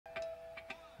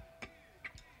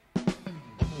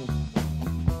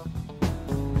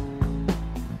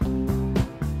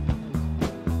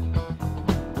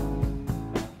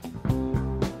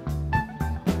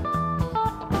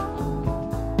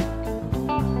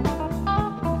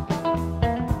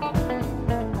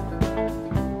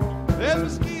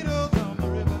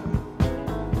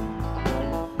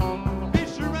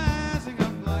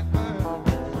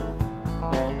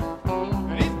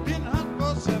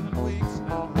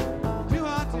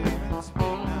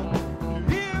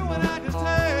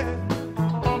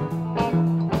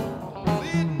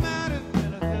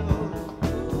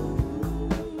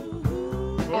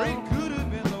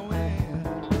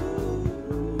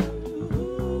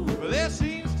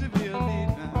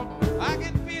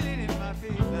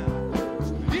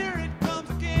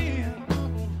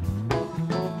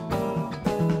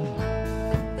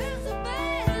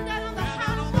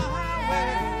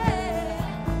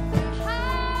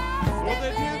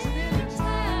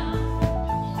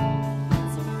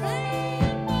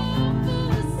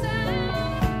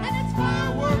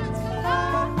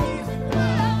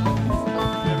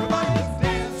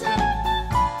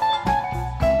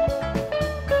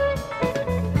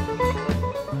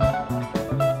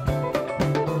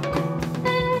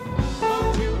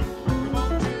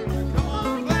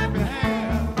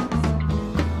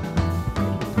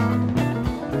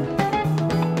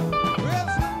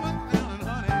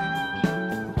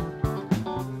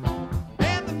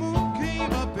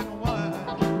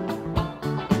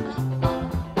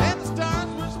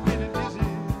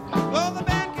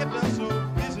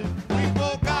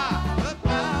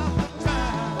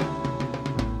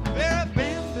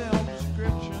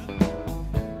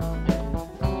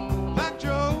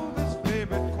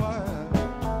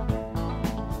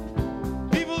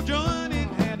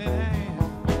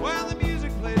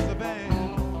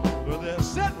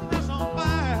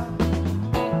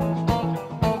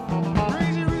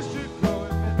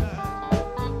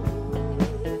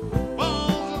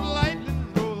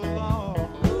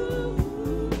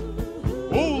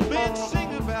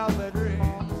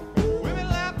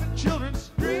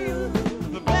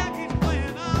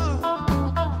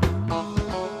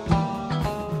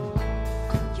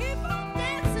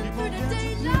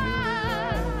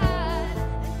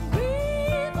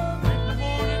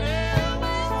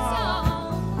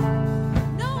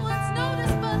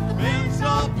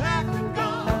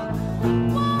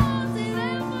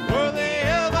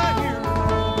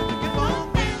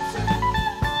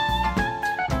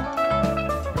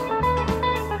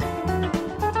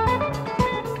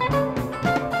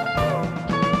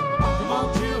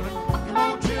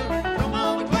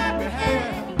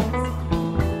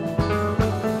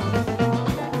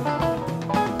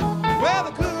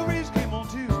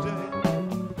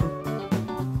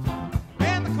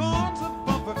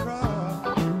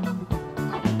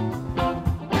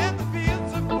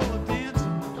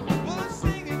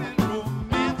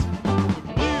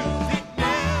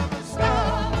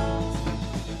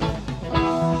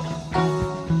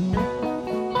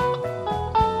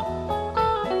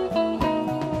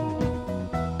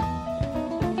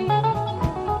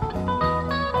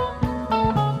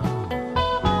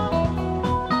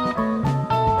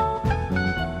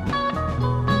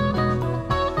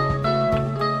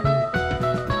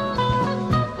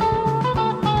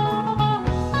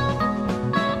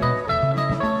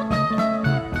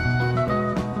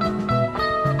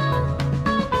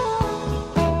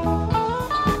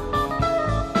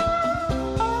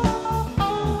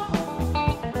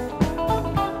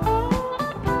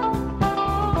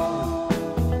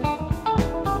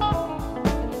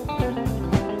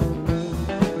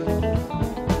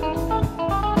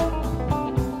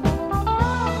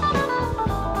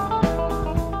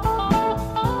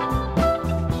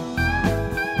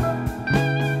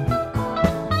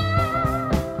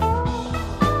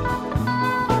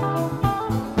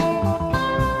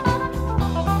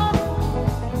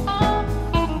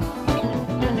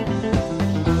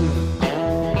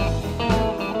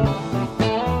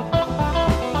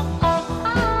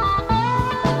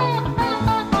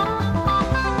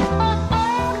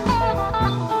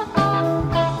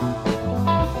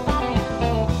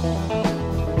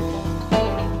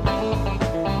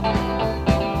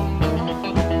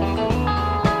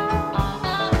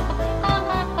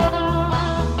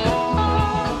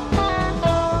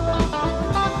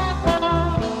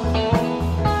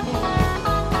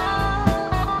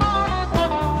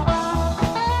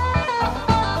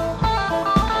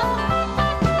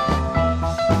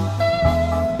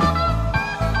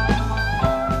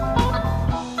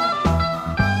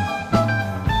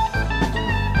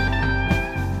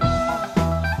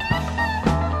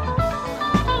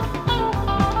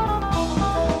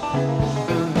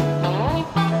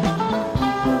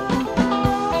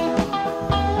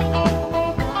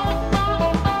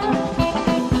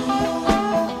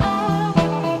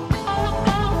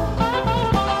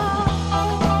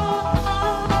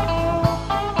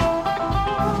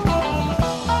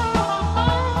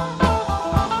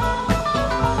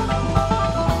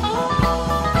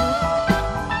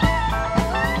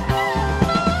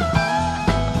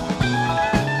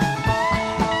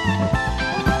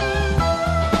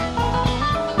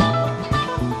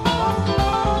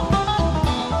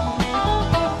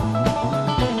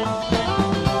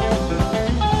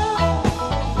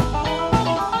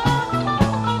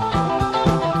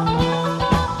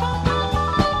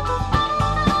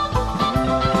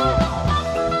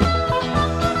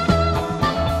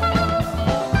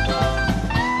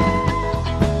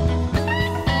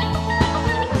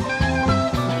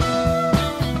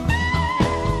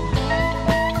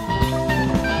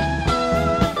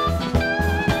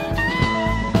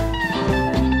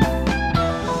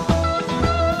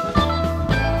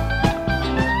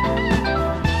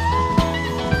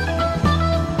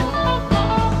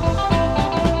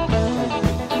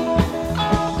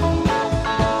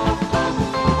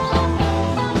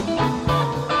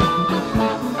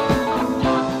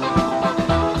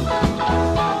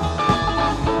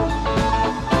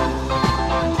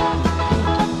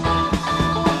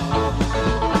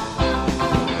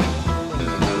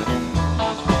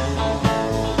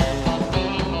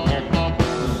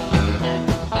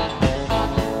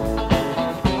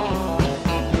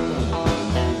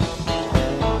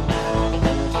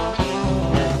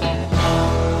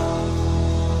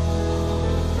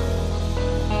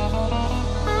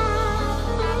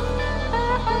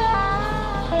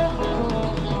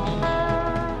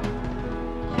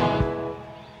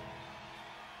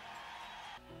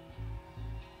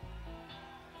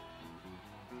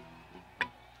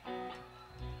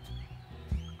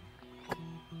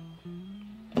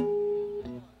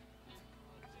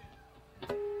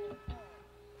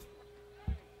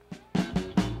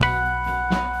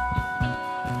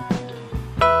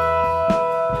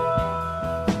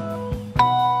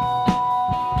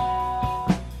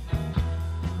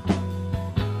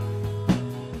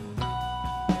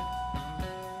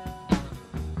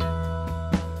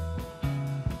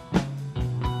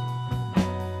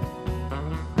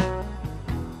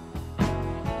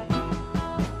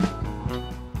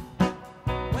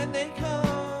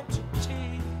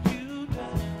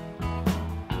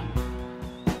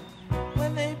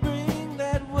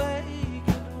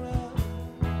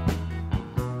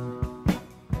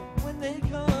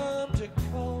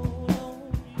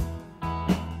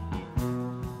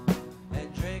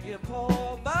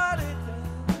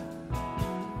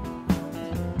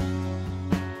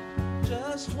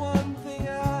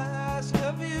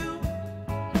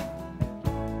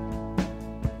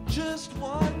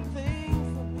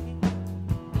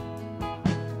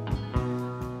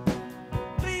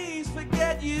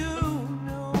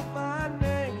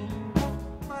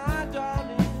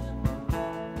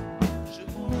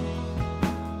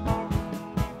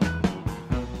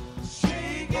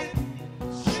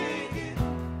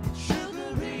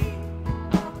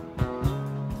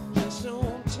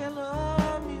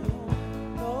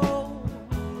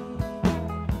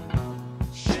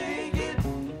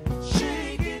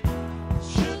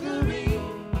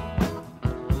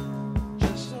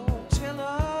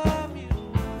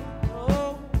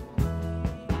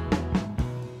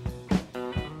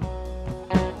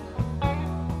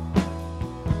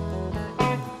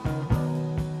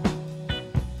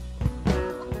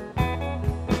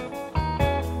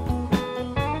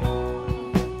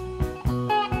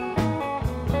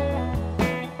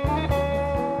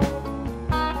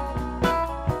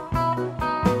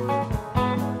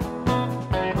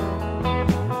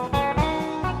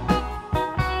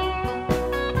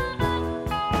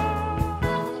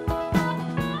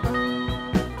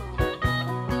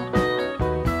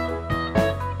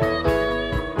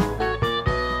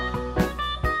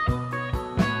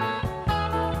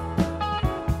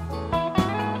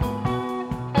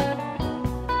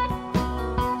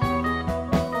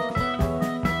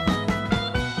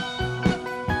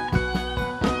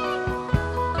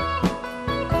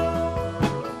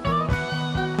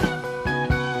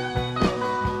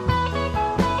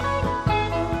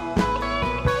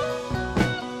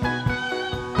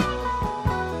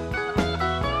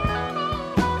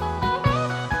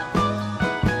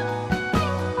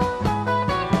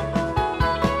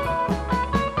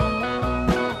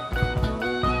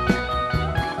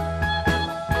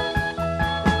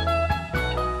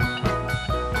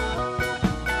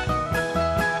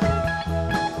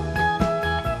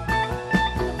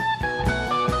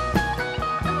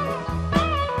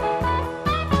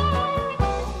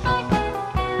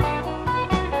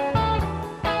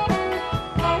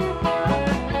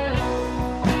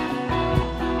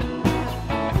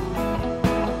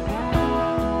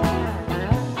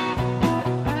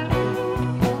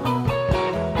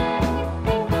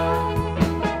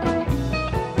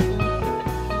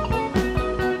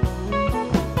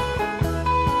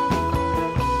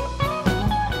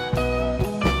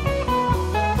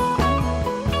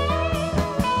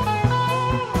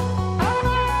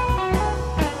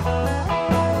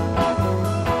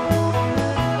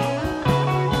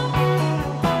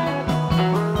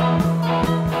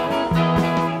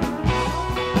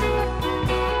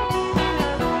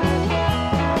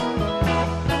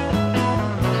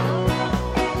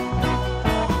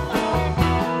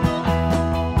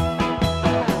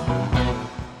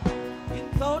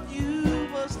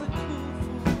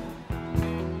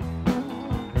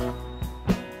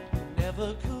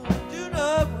never could do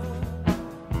no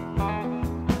wrong.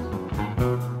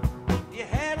 You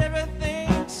had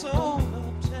everything so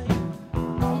uptight.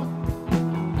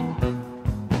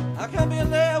 I can be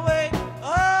lay awake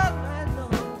all night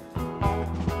long.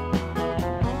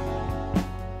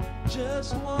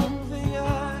 Just one thing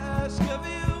I ask of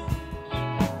you.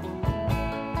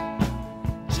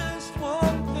 Just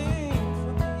one thing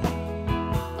for me.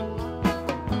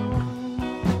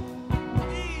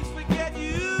 Please forget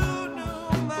you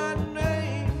knew my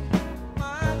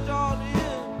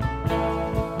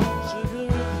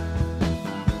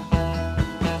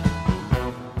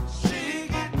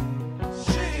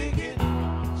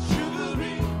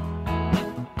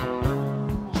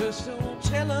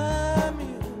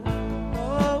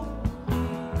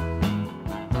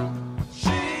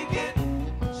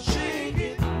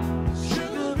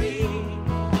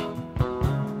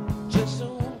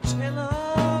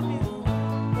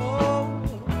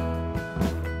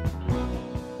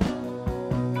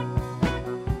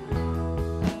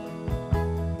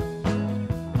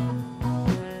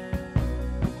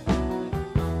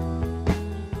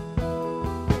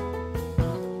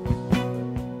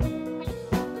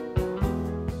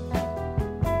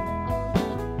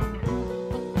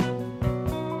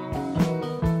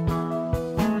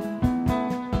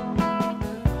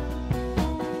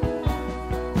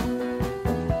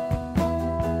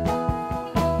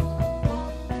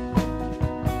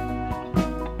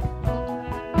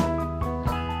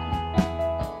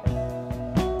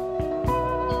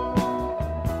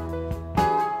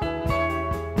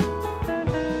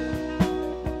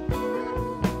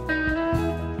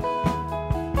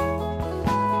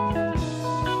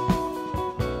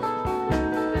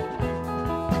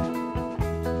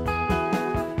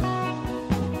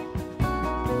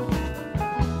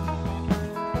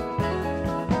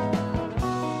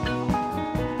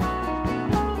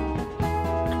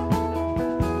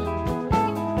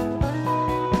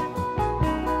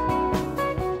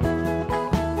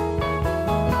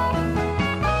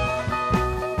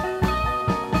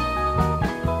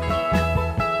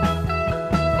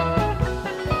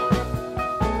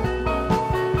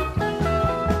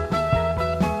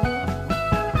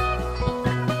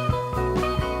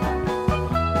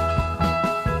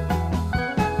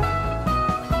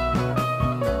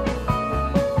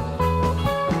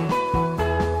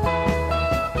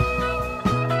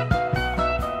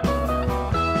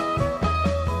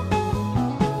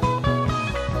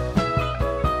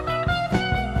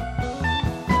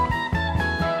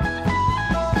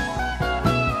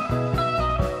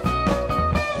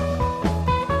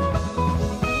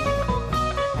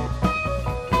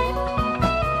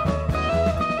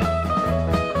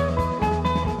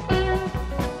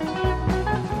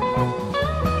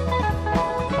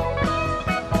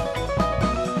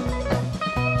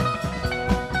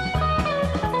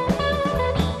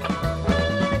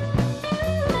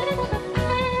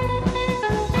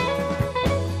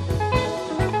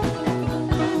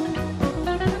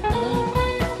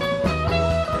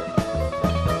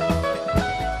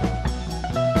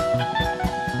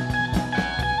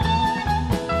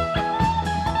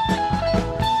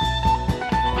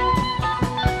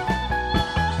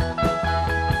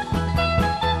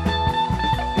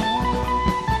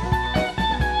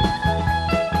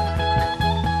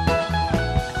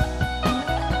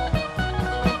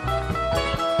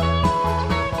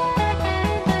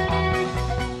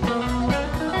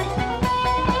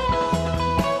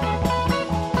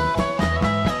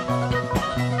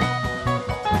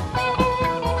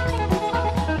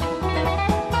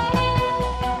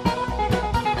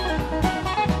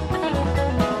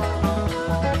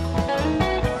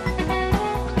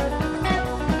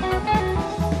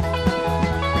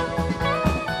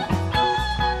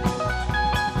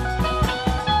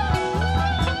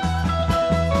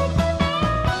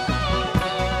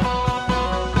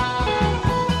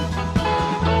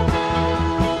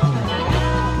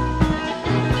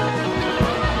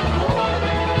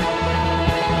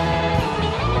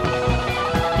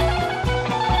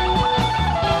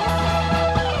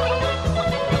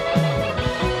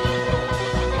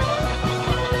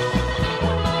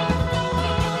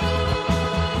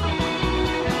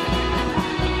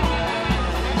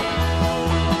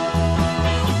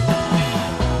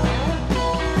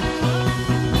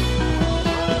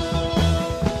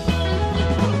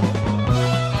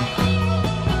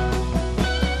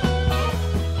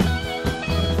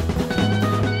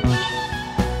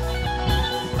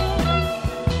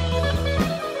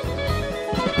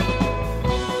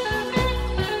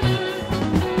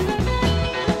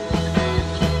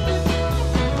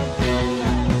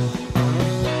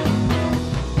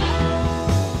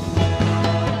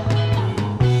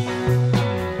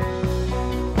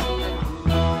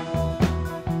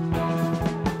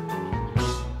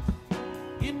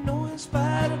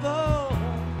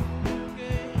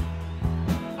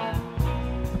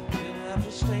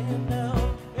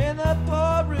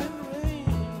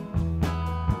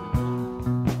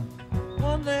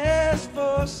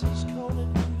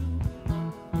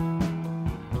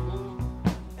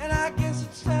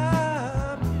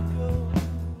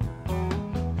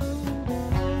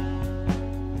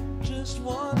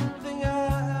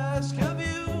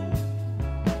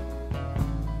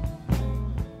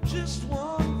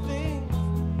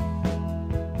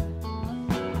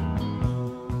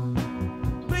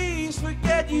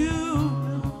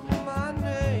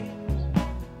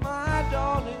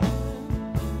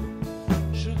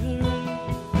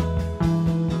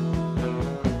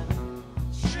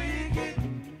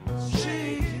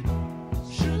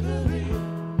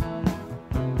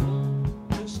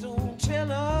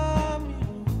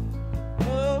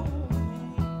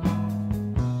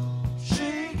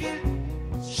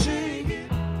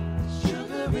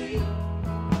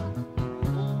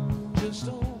Just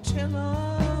don't tell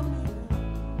on me,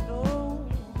 no.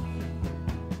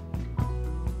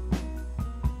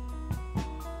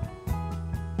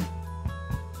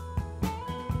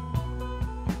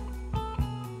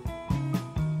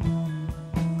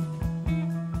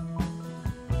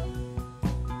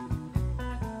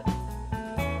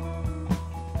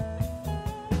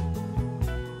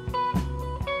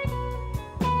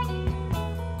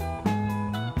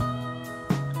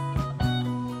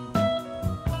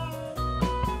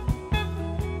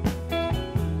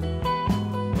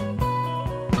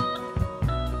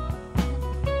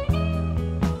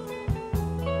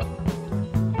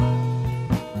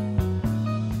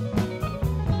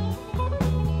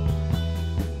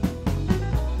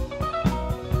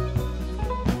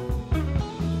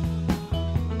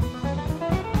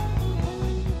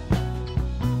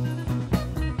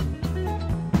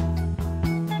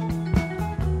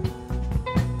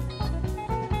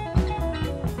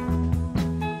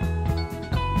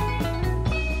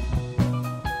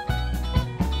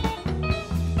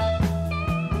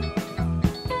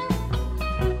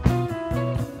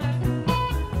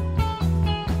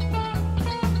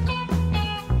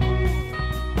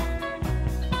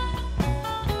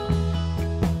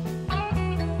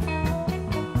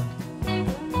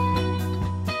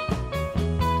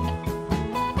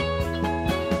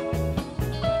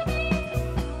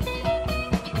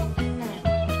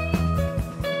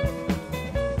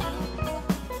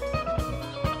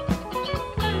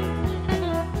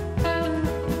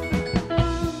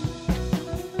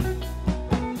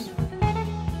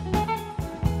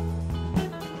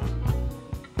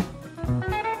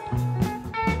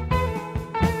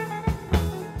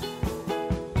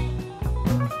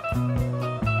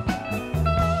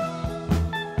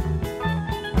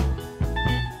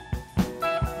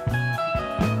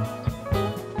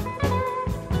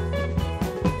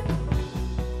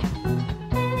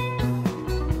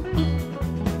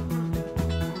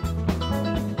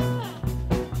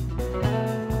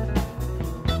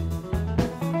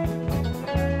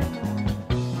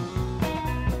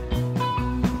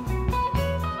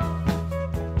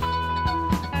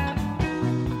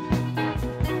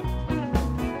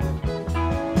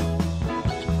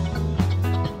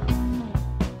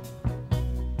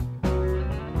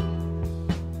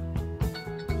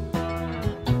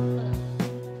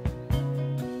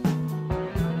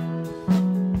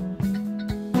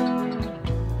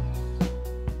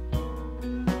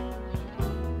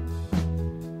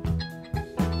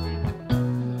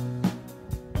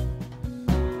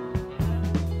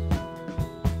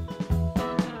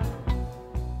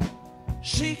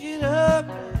 Shake it up,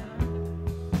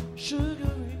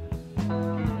 Sugaree.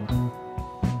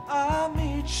 I'll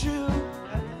meet you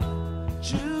at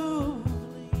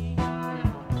Jubilee.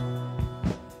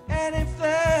 And if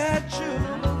that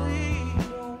Jubilee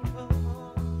don't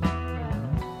come,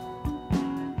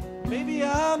 maybe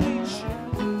I'll meet you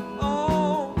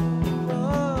on the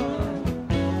run.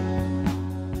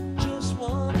 Just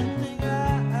one thing I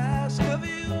ask of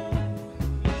you.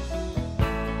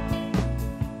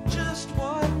 Just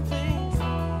one thing,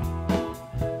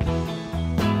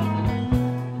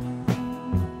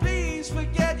 please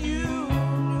forget you.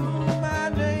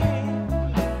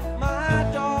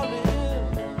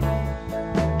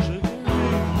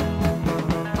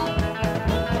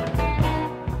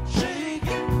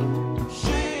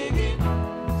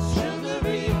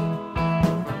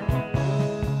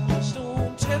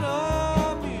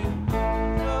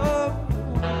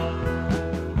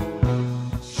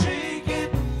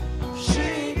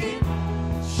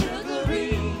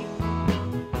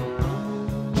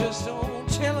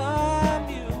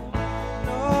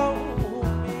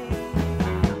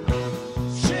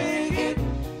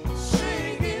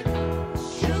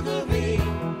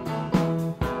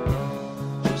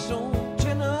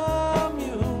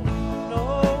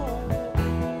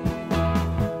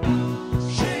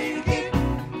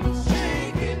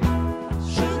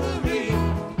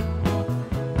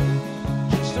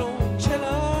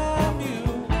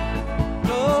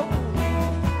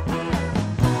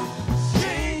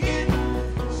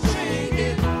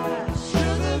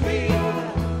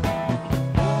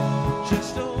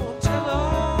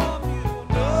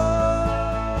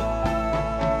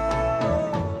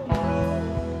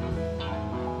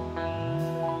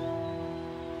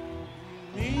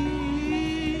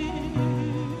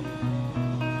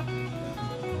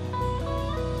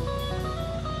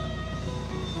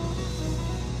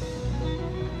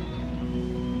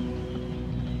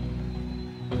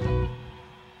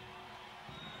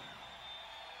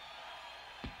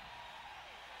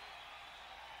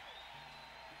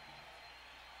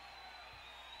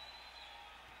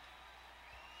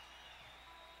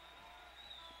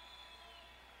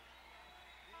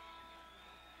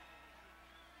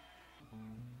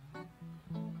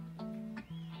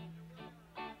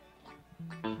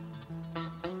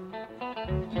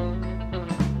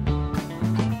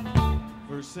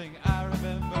 sing I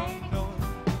remember knowing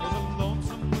was a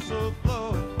lonesome whistle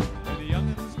blowing, and the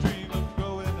youngins dream of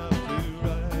growing up to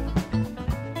ride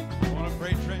on a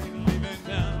freight train leaving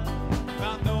town,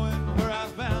 not knowing where I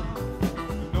was bound.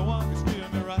 No one could steer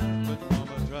me right, but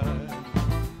Mama tried.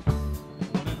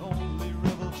 One and only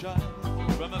rebel child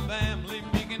from a family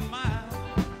meek and mild,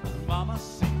 Mama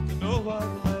seemed to know what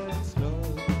last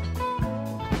does.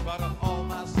 But of all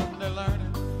my Sunday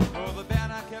learning, for the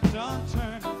band I kept on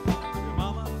turning, your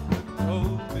Mama couldn't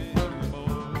hold me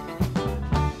anymore.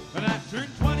 And I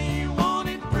turned 21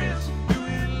 in prison,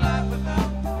 doing life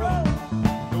without parole.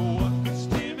 No one could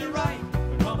steer me right,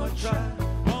 but Mama tried,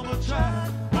 Mama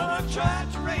tried, Mama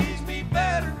tried to raise me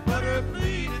better, but her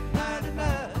bleeding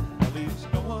 99 leaves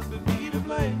no one but me to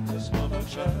blame, 'cause Mama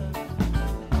tried.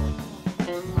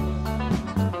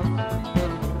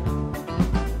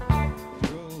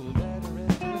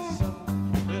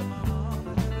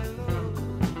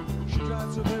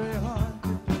 So very hard to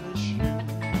fill his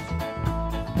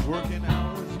shoes, working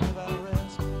hours without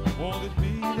rest, wanted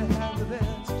me to have the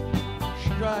best. She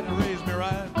tried to raise me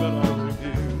right, but I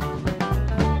refused.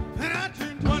 And I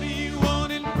turned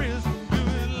 21 in prison,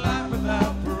 doing life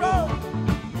without parole.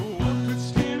 No one could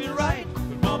steer me right,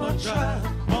 but Mama tried,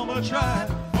 Mama tried,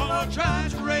 Mama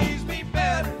tried to raise me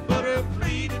better, but her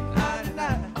pleading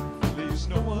 99 leaves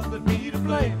no one but me to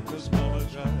blame, 'cause Mama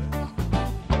tried.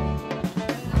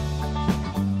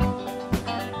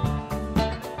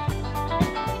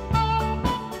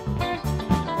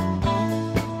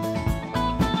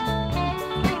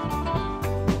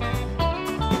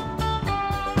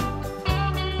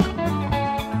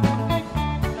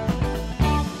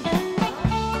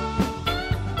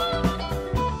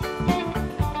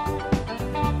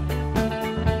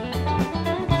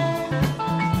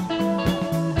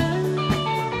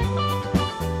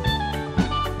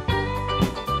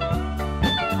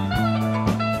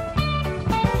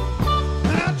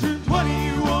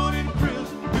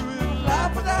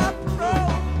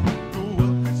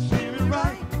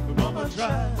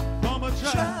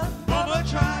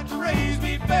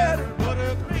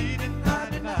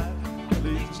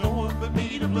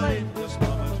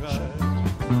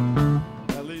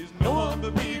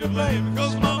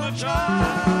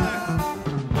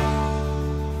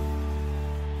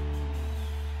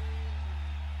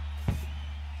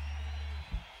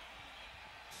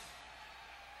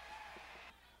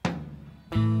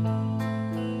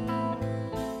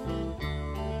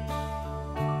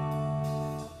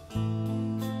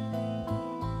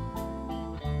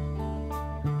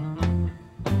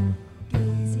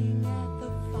 Gazing at the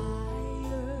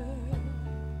fire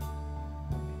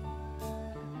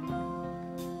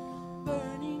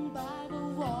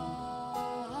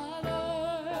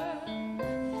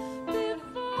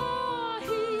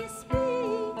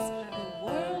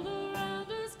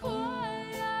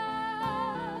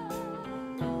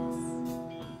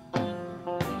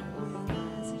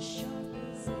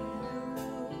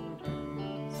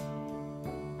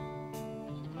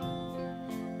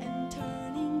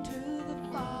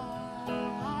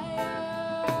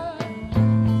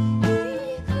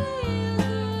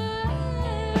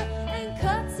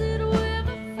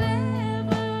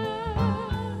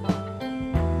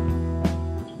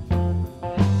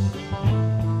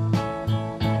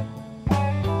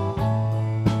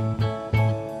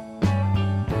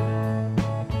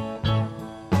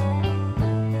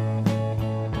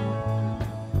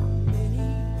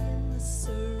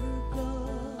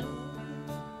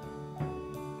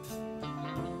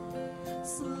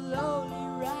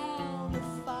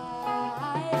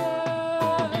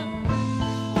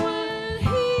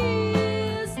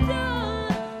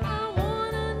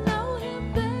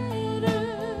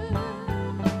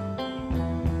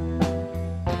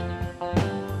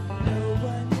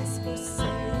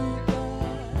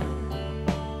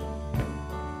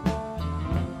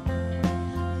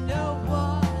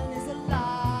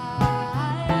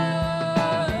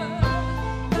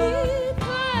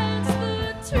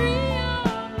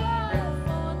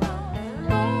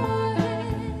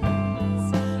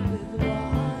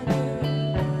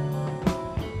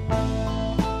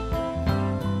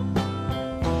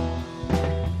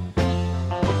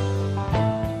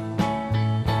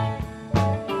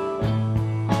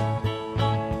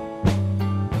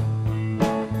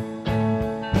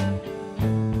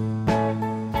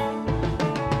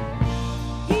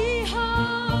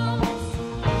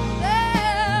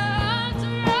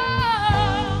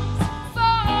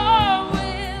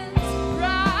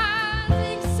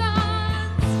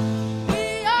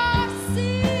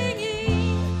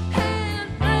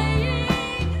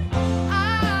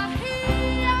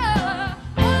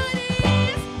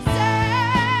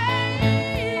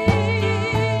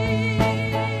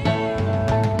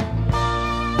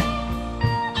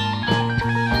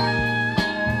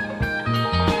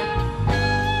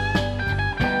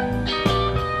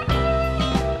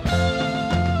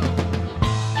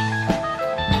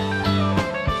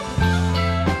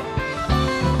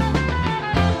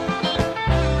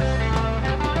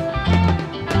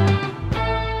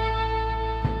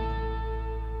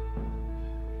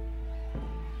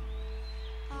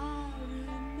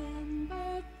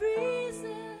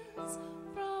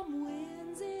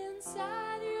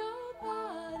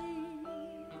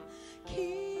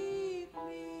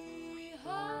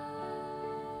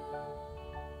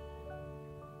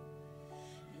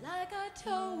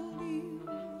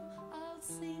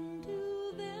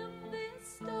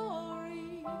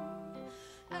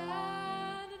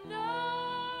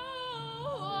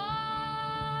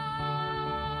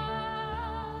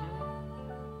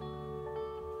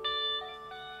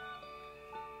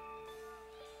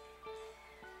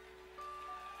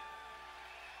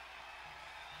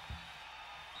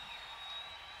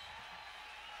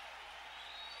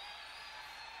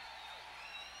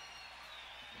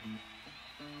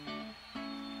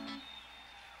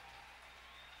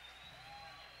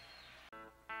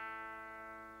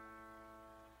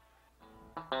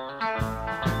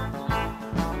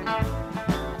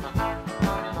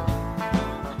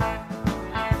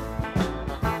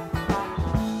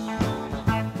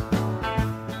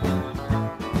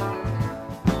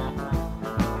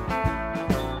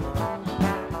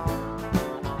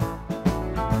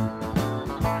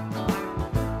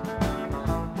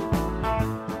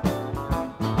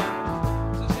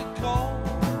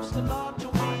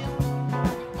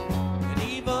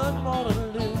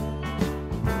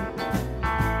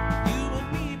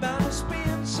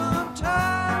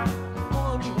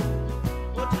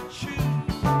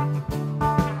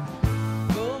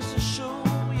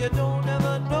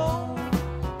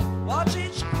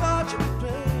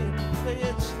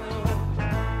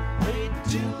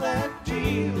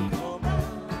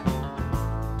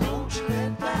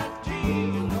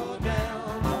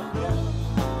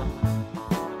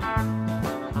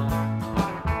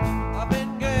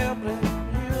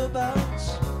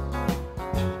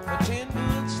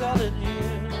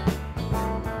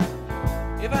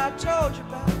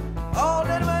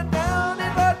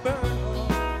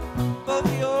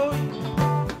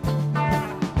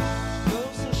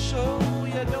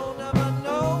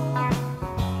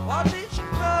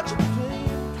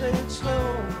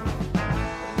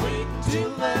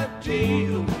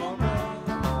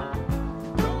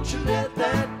Don't you let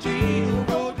that deal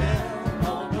go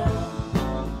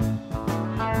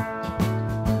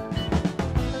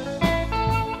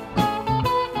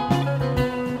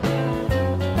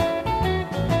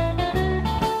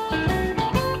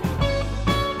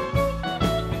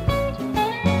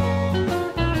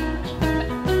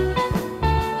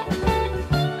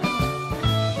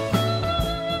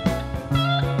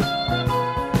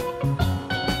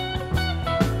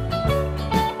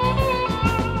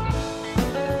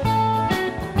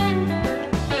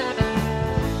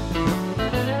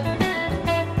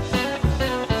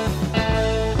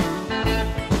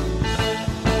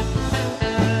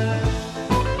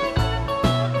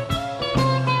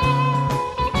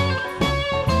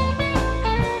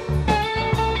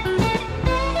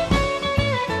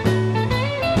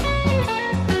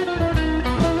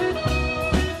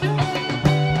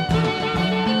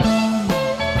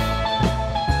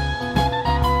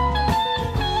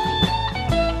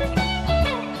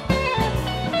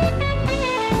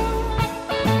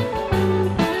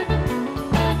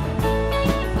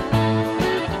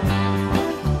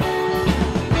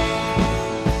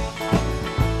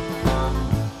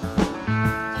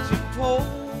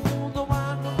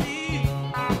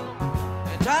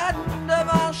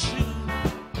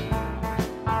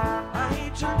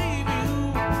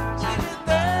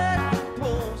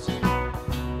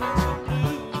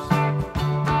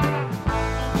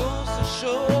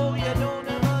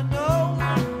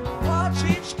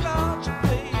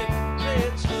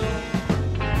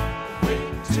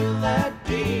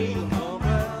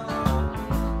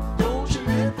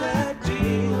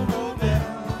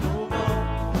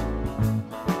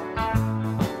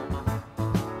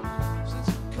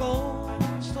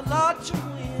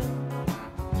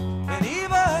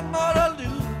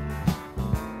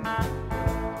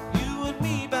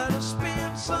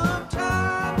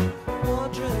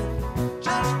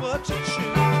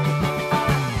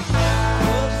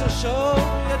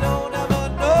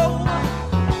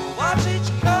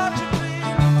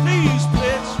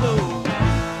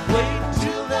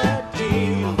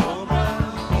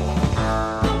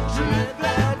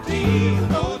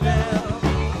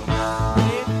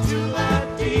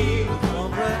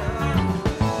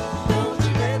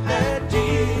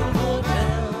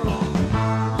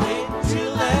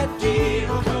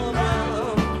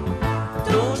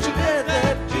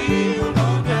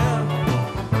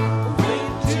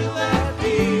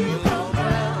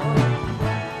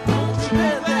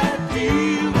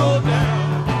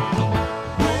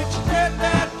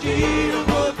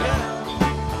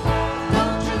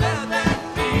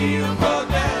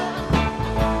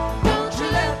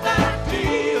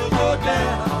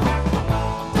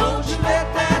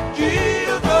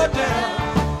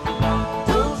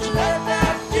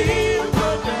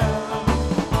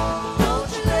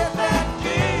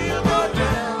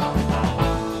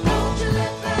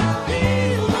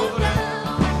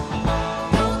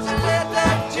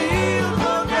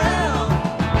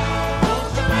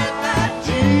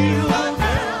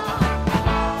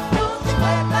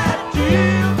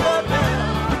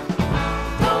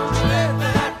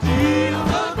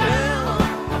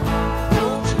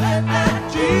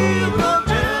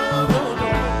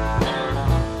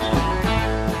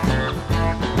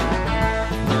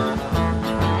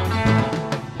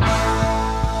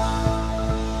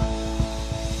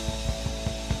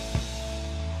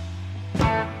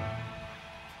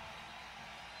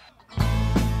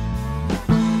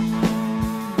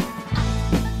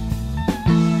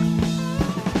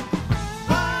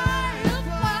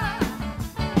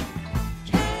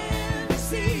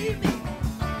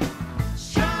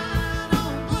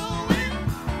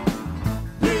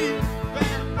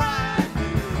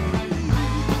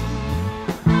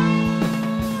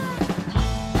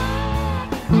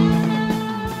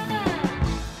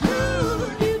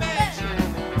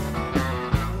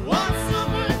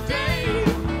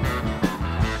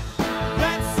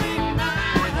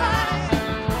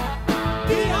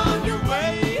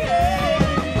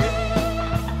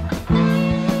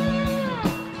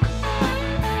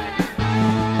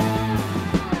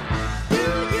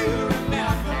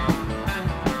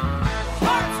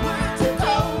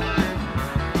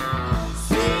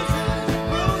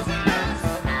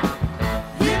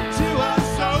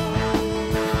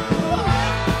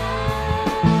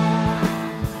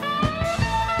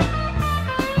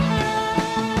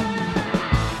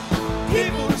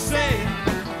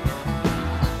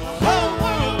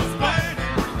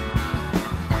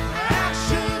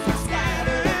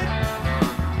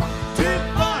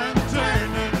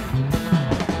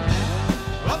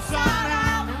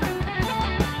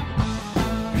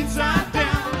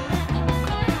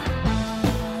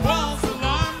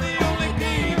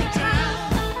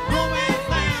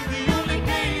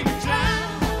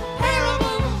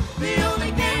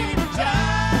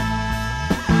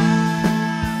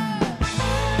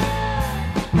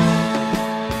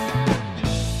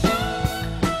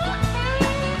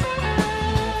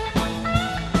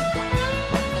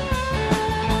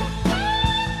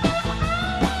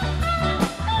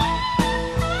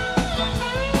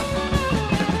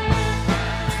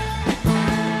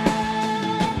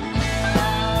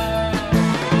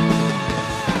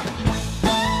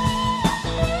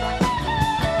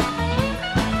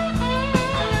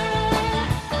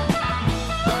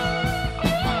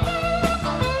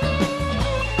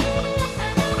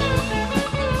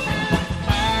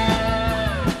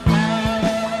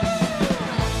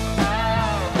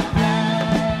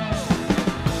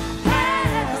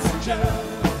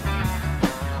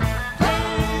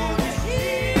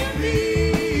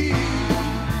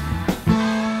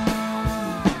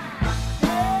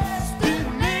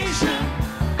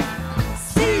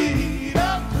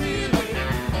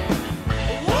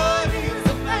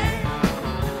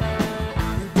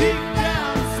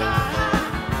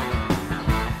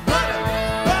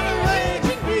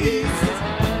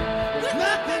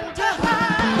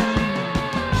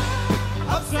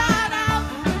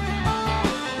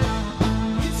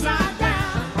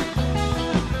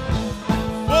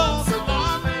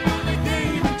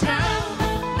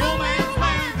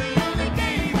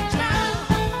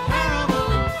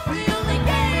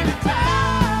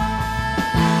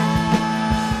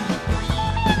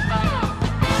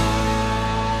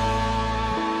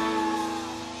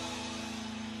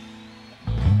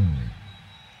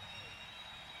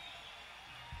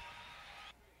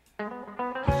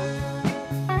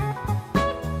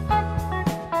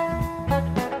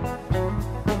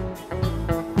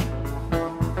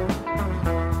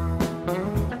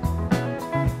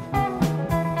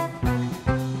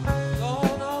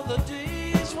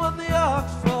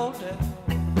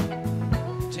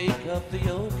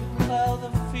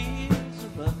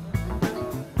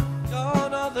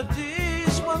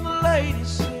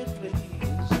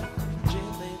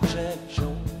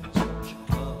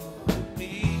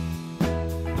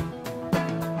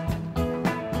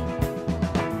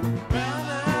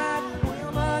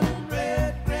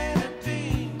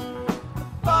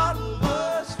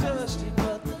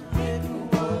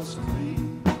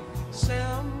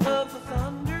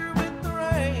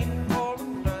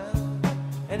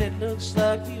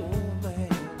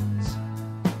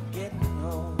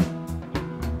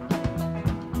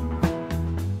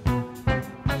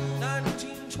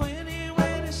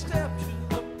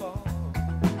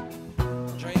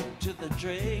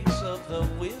trace of the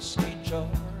whiskey jar.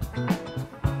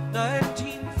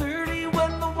 1930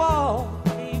 when the wall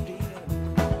caved in,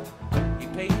 he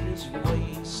paid his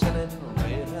way selling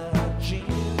red-hot gin.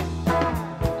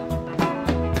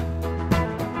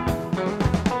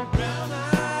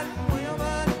 Brown-eyed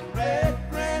women, red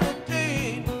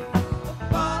grenadine, the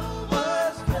bottle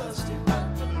was dusty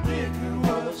but the liquor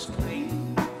was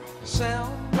clean.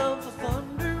 Sound of the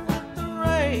thunder with the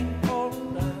rain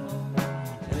pouring down,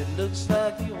 and it looks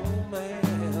like the old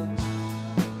man's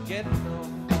getting on.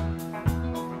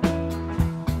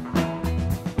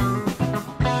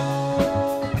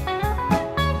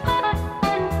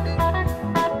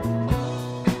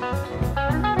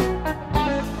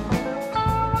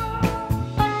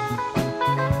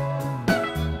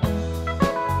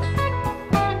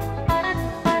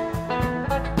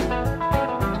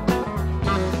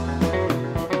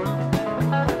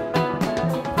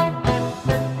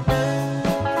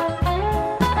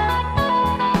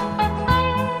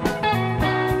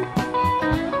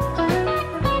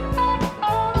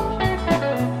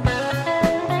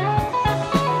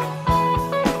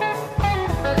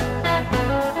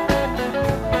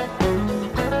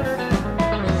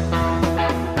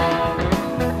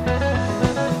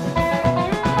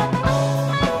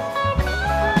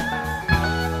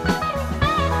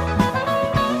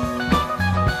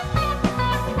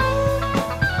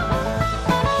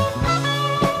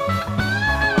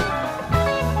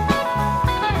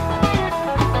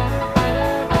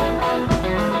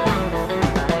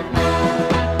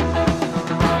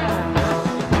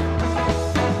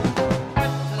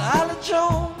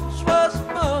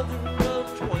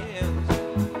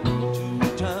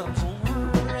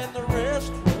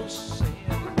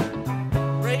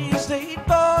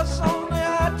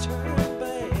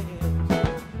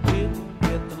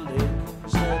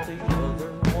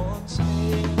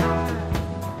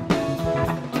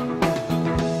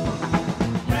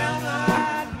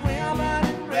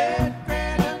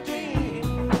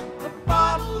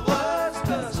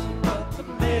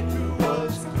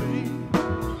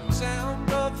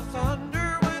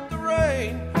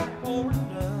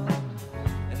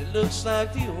 Looks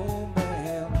like the old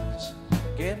man's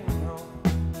getting on.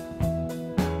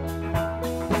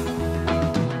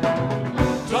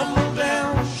 Tumble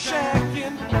down shack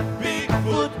in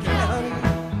Bigfoot County,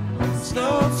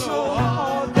 snowed so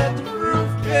hard that the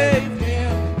roof caved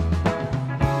in.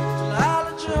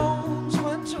 Delilah Jones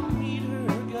went to meet her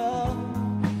God,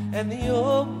 and the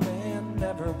old man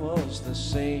never was the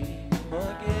same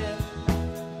again.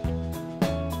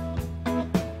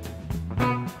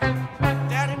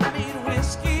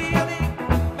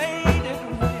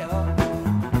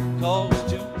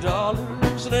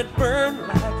 And it burned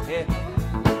like hell.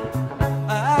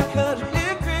 I cut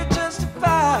hickory just to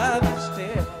buy this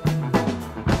deal.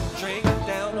 Drink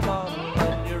down the bottle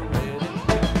when you're ready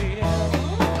to be out.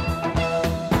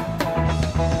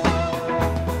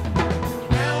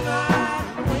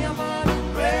 Brown-eyed women,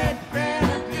 red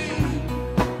grenadine,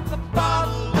 the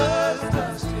bottle was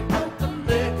dusty but the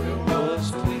liquor was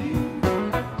clean.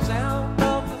 Sound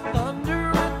of the thunder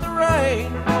and the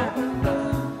rain pouring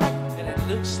down, and it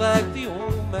looks like the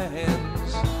old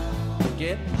man's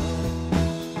getting home.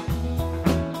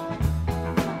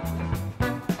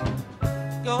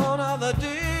 Gone are the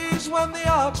days when the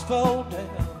ox fall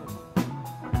down,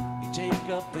 you take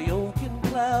up the oak and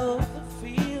plow the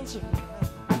fields of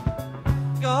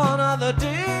ground. Gone are the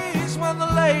days when the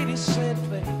ladies said,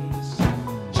 please,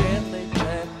 gently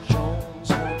Jack Jones,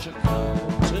 won't you come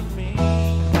to me?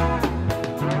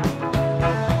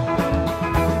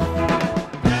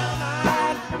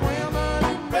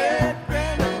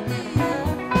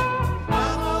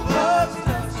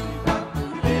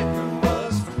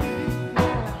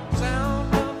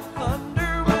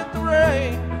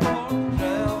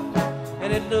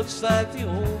 Looks like the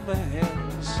old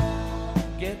man's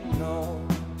getting on.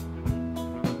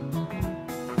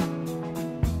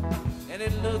 And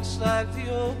it looks like the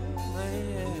old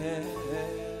man's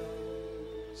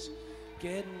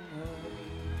getting on.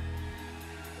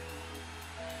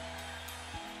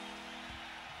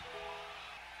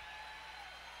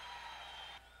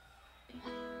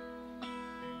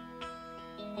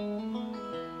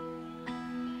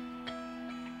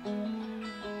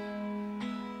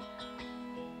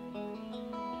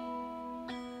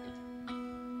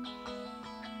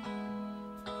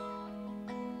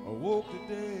 Woke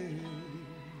today,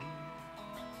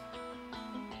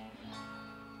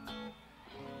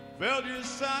 felt you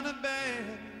sounding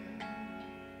bad.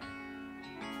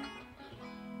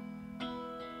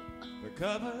 The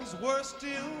covers were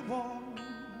still warm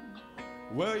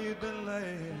where you'd been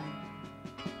laying.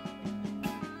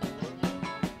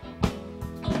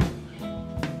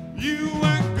 You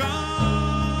were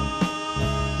gone.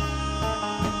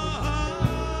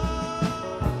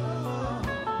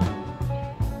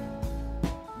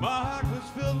 My heart was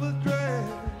filled with dread.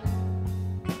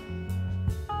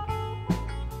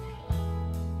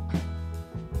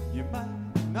 You might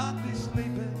not be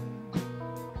sleeping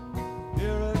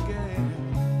here again.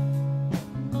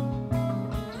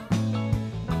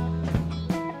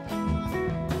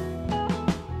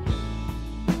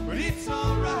 But it's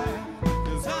alright,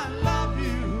 'cause I love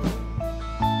you.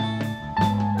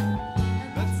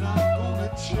 That's not gonna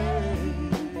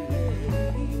change.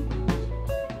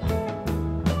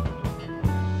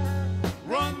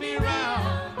 Run me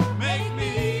round, make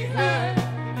me hurt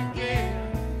again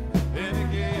and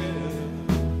again.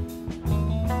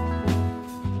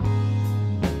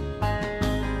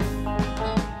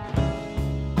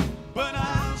 But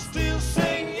I'll still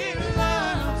sing you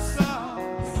love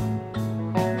songs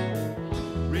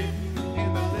written in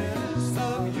the letters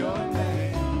of your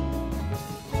name.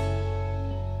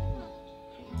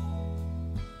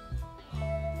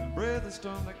 And breath is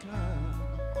storm that come,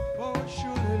 for it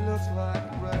surely looks like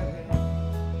rain.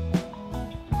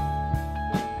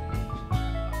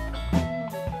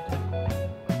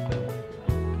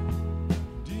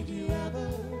 Did you ever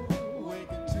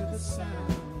waken to the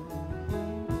sound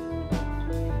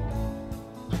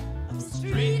of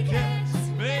street cats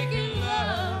making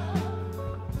love?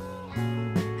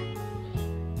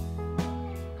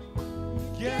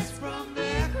 Guess from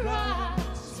their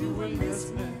cries you were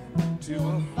listening to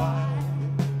a fire.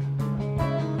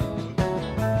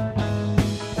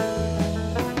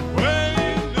 Well,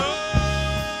 you know,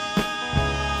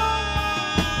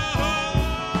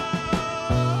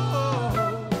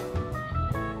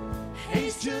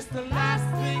 he's just the last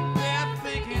thing they're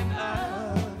thinking of.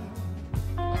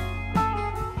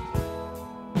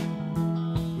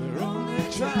 They're only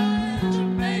trying to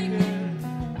make it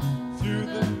through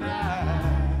the night.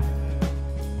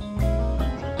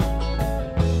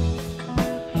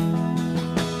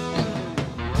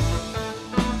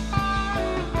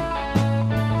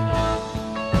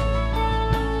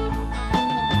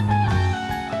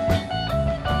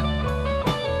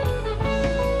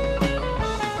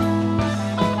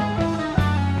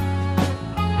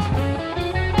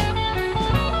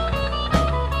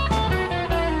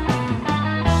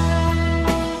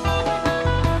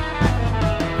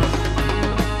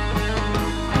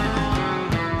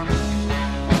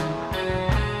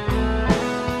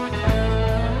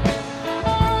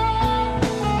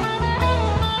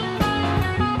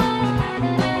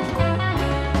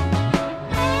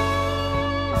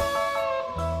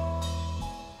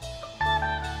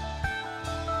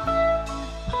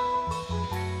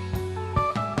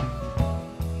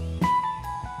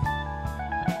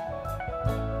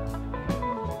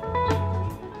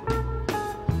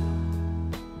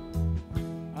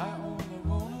 I only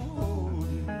wanna hold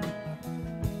you.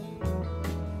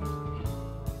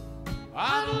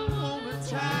 I don't wanna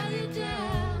tie you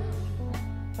down.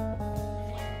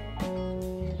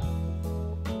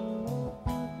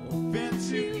 Fence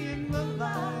you in the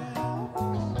line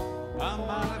I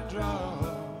might draw.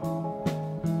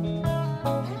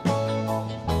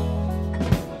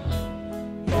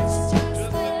 It's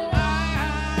just a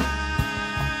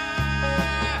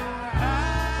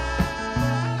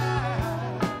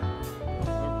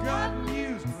I've gotten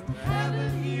used to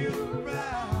having you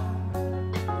around.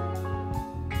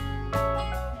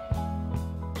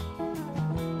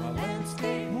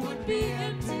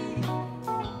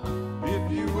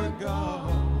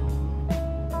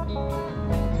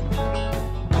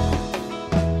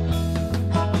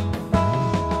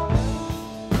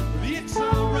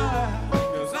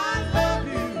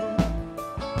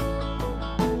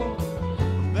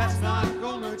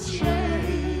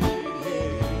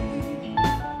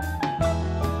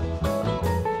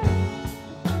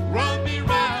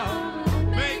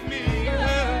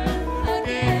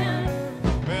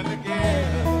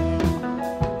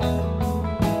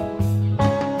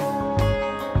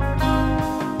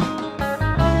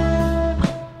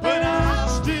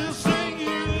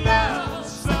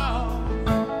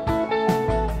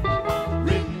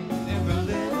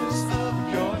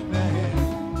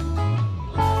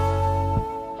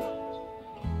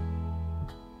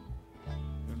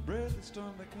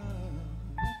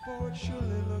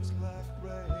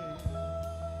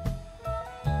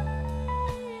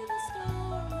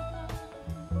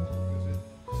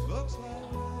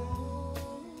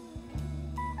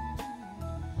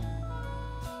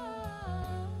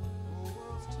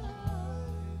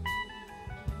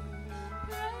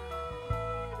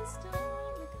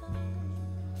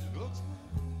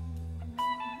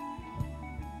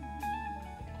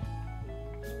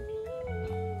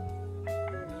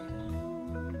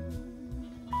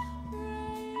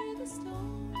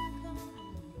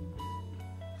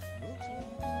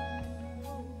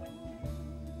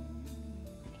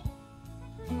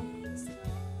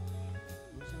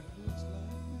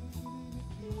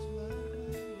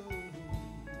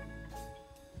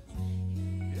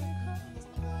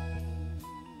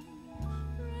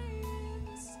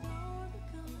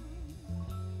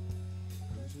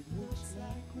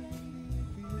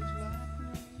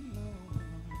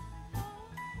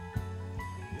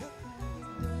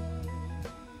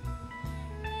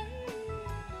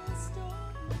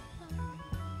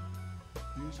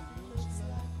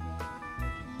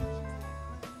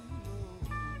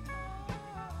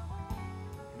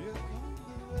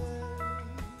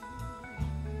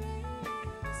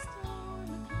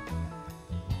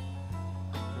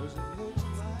 'cause it looks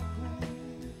like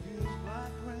rain, it feels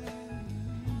like rain.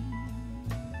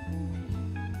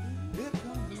 Here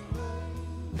comes the rain.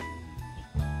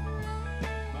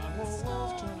 My whole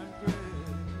world's turning gray,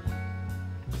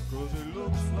 'cause it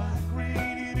looks like rain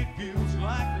and it feels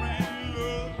like rain.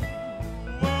 Love,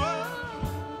 whoa,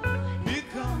 here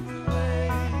comes the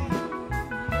rain.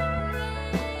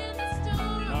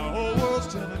 My whole world's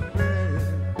turning gray.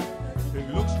 It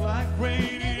looks like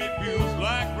rain and it feels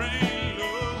like rain.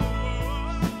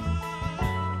 Love,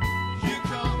 here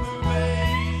comes the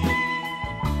rain.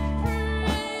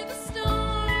 The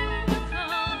storm will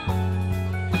come.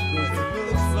 'Cause it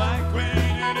looks like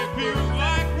rain and it feels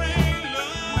like rain.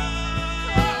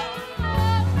 Love,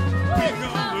 here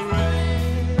comes the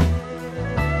rain.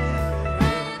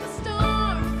 The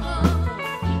storm will come.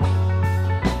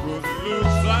 'Cause it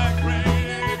looks like rain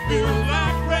and it feels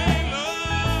like rain.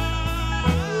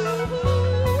 Love,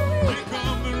 here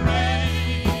comes the rain.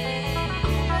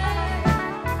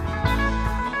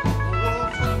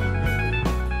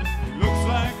 It looks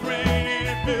like rain and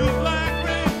it feels like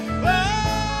rain.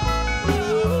 Love,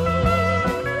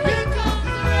 here comes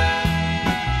the rain.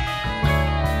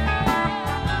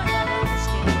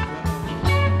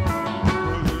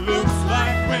 It looks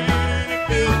like rain and it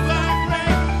feels like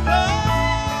rain. Love,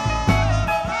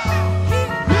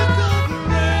 here comes the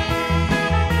rain.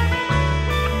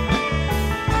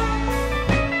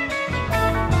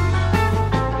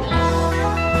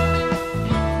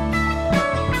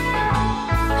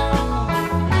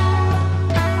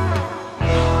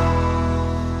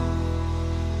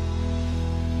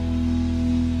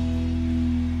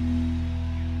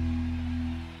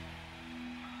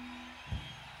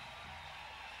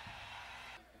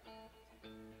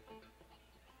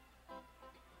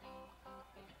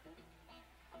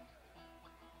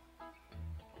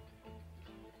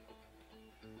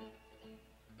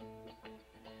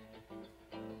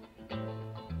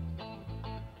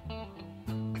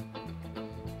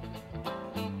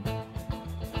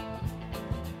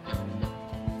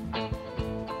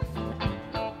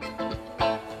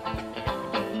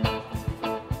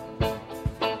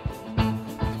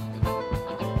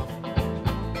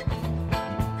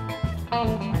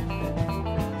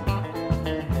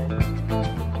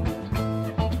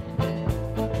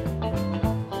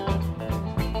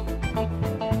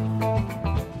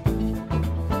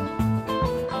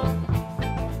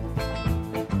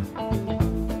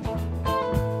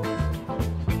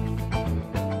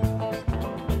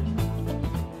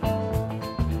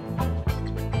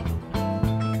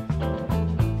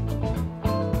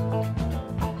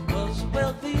 Was a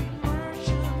wealthy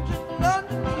merchant in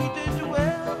London, he did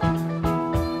well.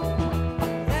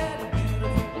 Had a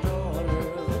beautiful daughter,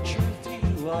 the truth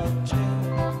you all tell.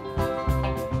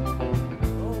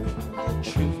 Oh, the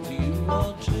truth you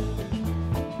all tell.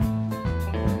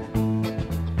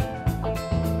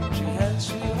 She had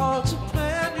sweethearts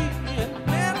aplenty and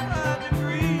men high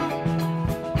degree.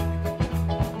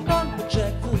 None but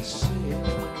Jack the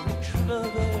sailor, the true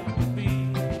lover to be.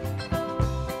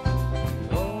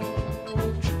 Oh,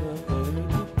 true lover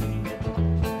to be.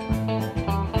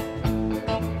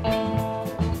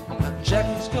 Now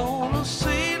Jackie's gone a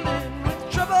sailing with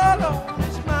trouble on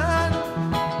his mind.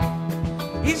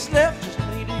 He's left his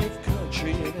native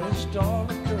country and his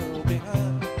darling girl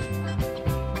behind.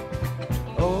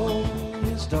 Oh,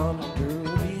 his darling girl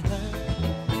behind.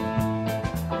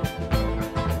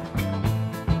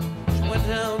 She went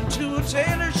down to a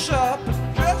tailor shop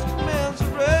and dressed in man's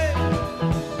array.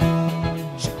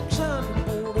 She signed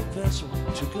aboard a vessel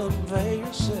to convey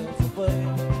herself away.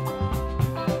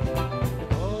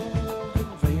 Oh,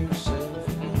 convey herself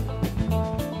away.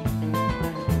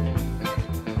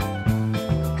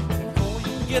 Before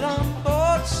you get on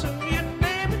board, sir, your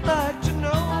name I'd like to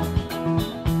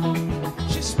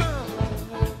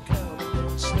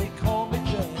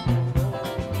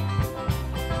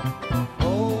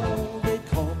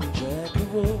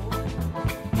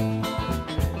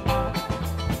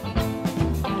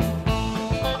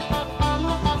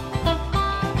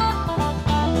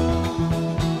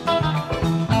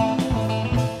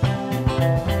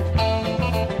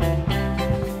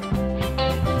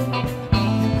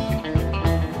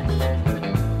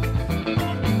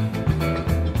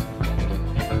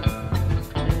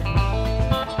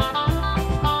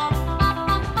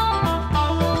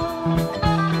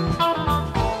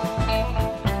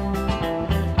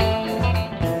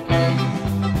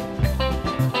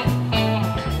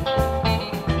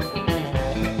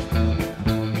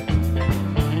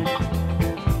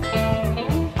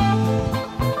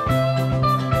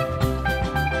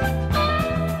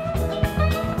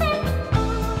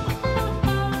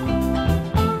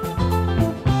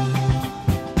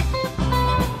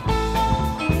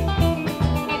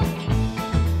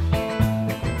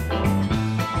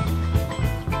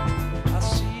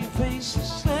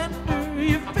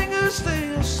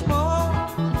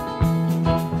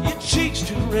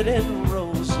red and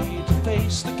rosy to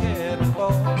face the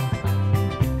cannonball.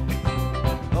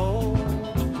 Oh,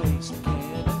 to face the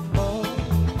cannonball.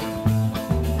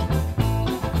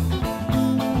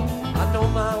 I know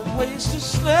my waist is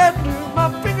slender, my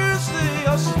fingers they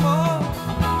are small.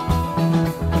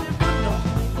 But it would not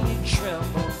make me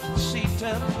tremble to see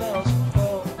 10,000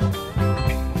 fall.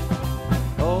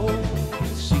 Oh,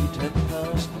 to see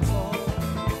 10,000 fall.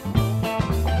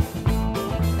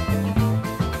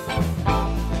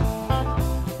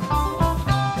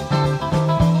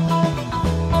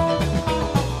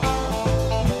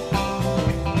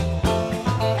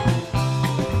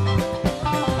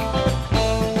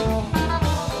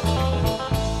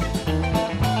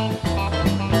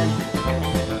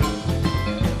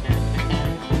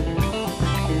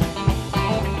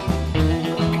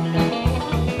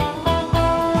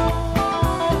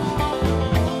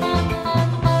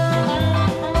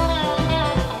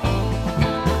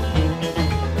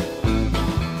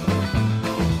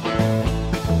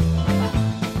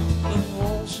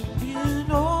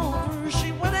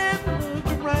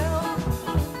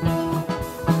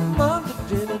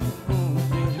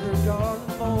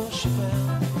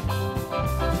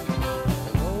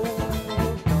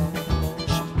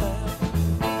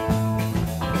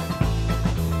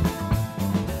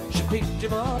 Picked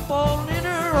him up all in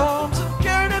her arms and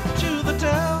carried him to the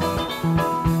town.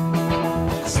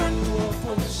 Sent to a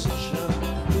physician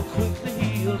who quickly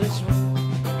healed his wound.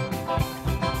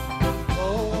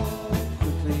 Oh,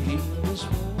 quickly healed his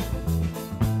wound.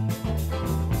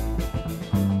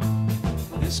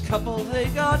 This couple, they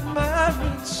got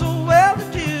married so well they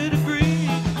did agree.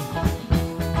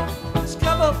 This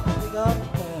couple, they got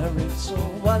married, so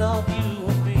why not you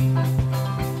and me?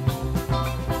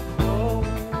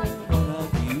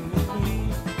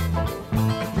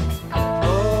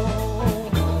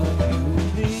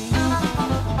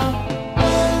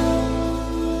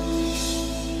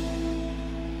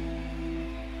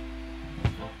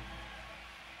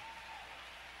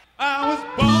 I was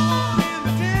born in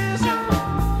the desert,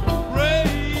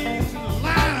 raised in the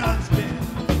lion's den.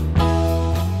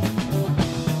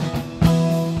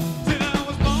 Said I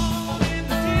was born in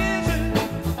the desert.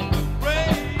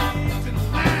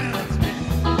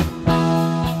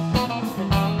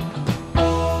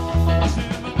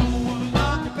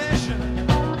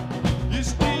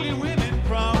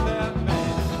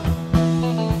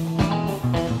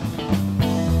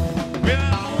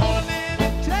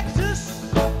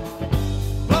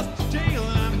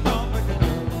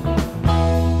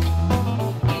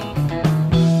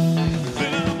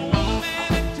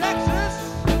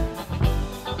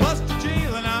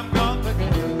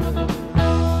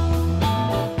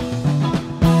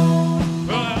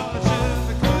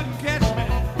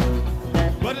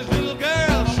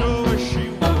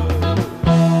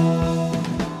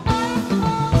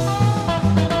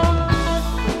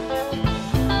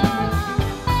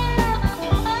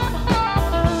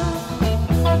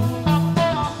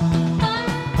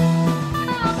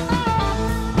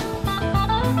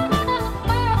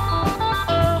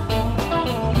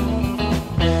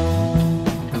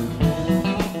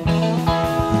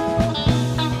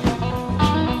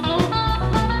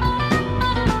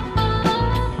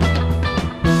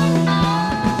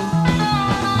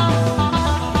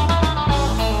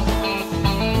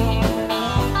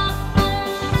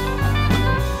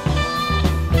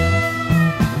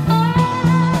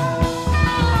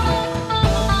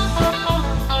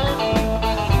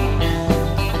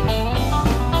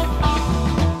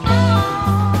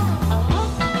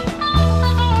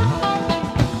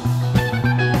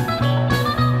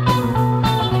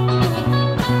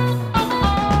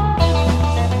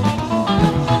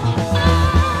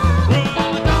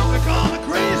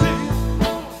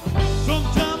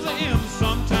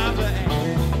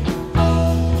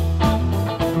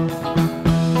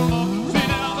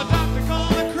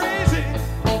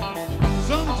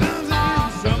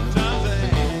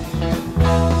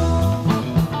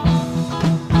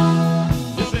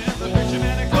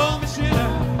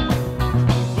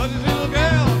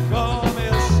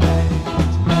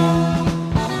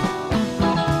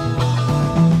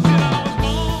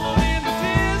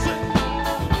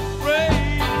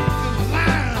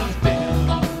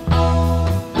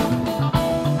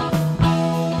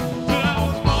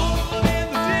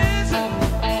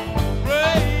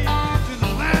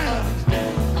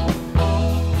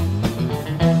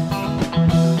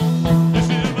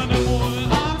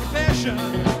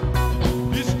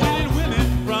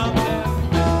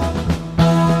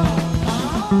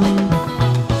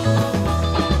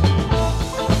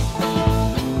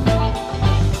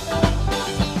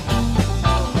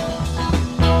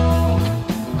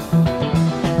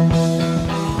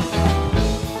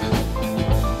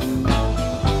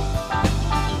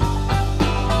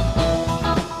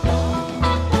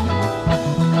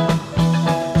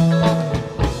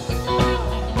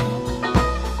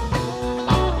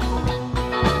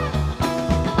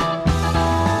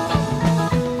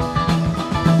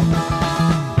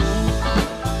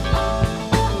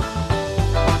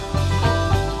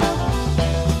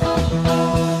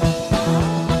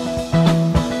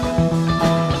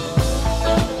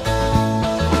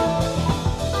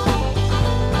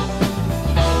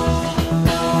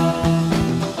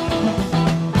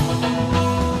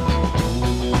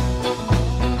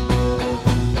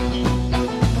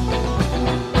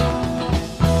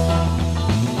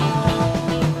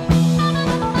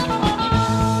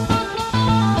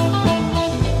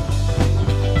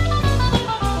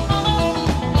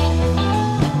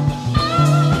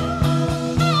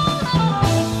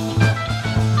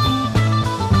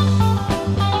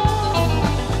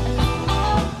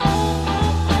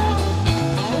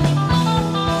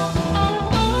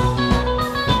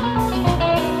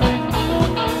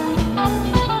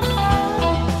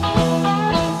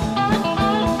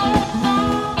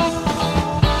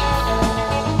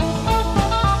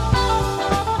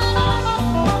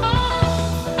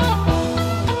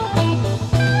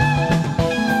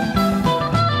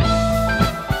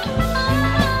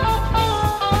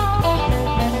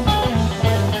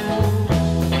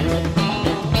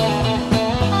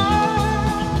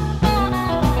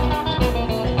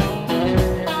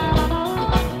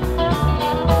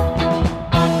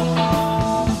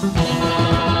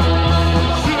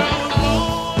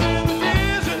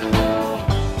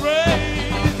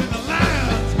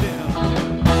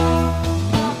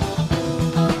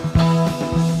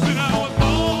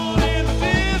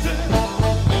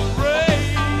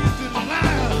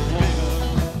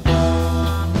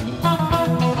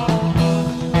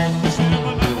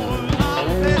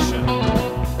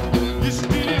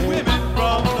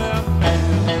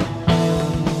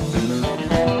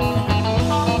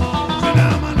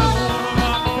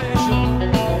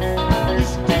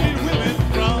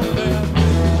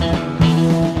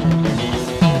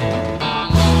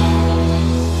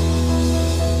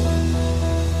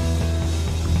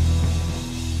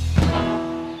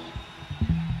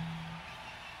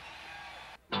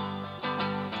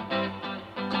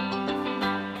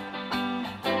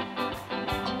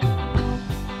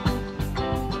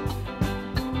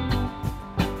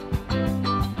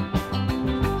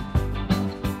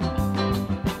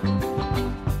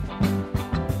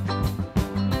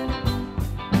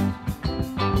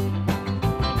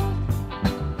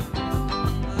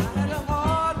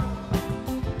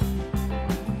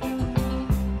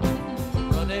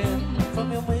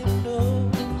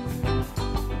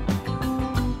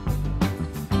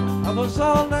 I was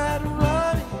all night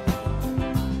running.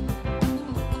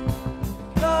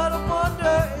 Lord, I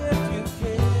wonder if you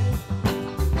can.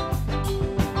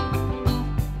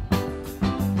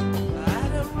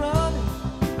 Night I'm running.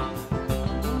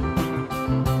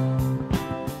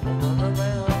 Run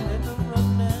around and run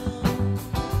down.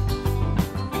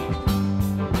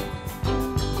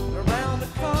 Around the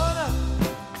corner,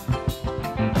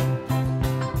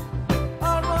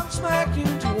 I'll run smack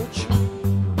into a tree.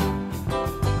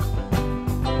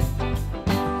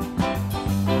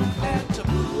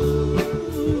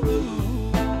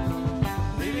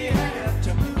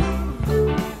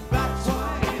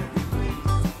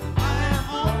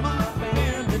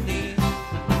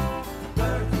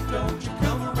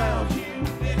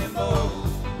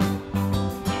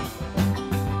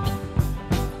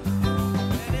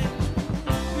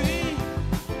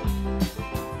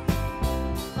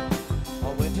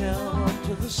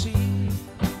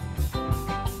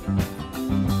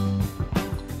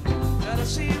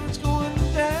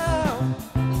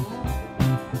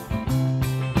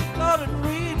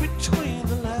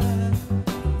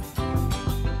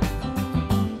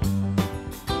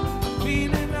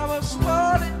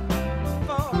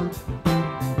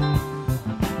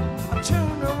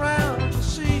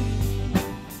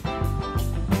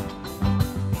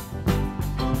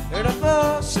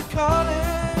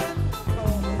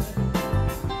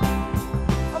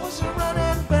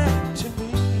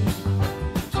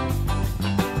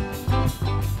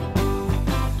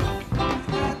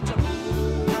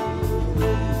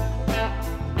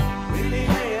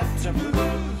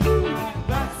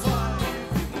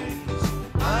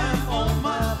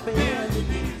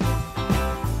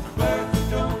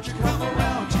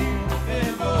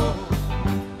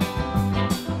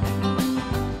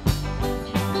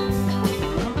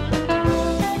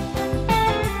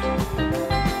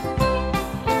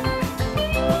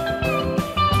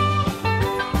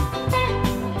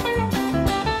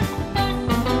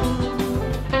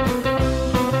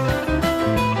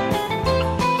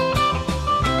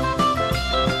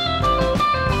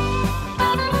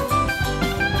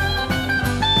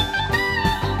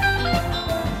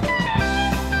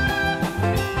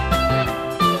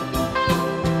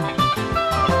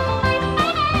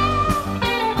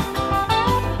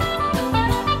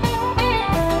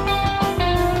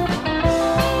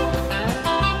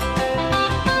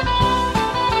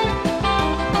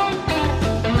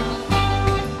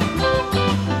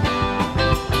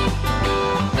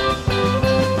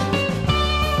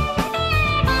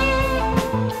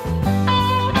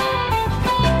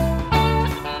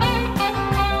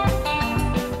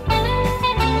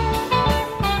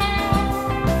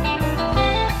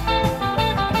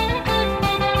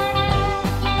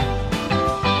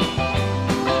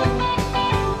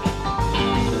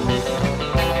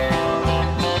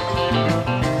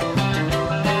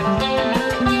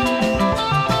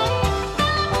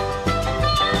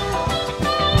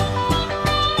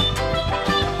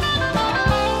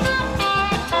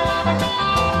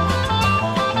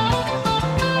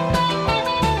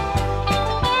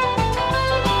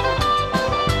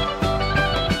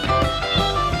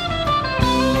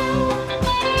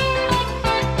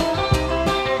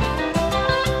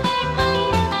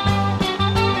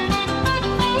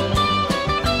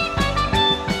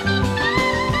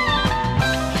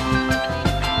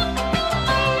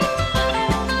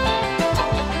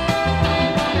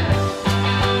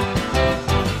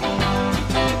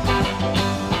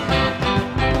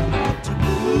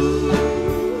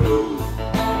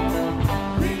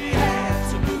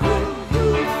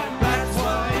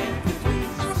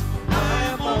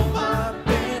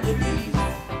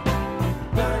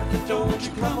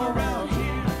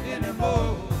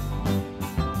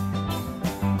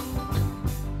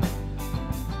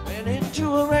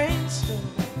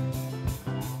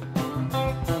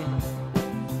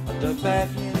 Back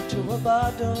into a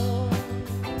bottle.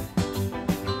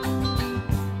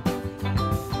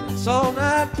 It's all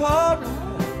night pouring,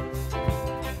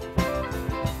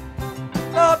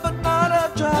 Lord, but not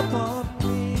a drop on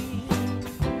me.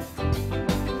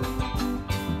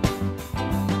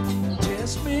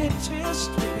 Test me,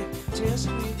 test me, test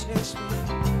me, test me.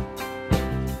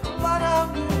 Why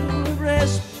don't you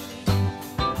arrest me?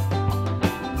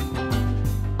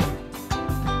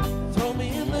 Throw me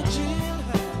in the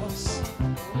jailhouse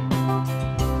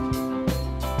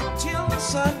till the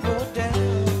sun goes down.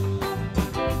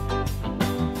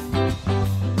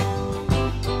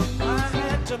 I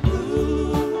had to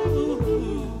move,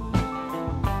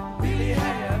 really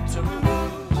had to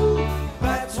move.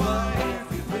 That's why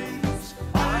every place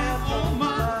I am on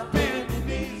my bended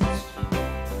knees.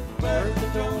 Bertha,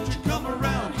 don't you come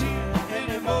around here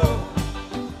anymore.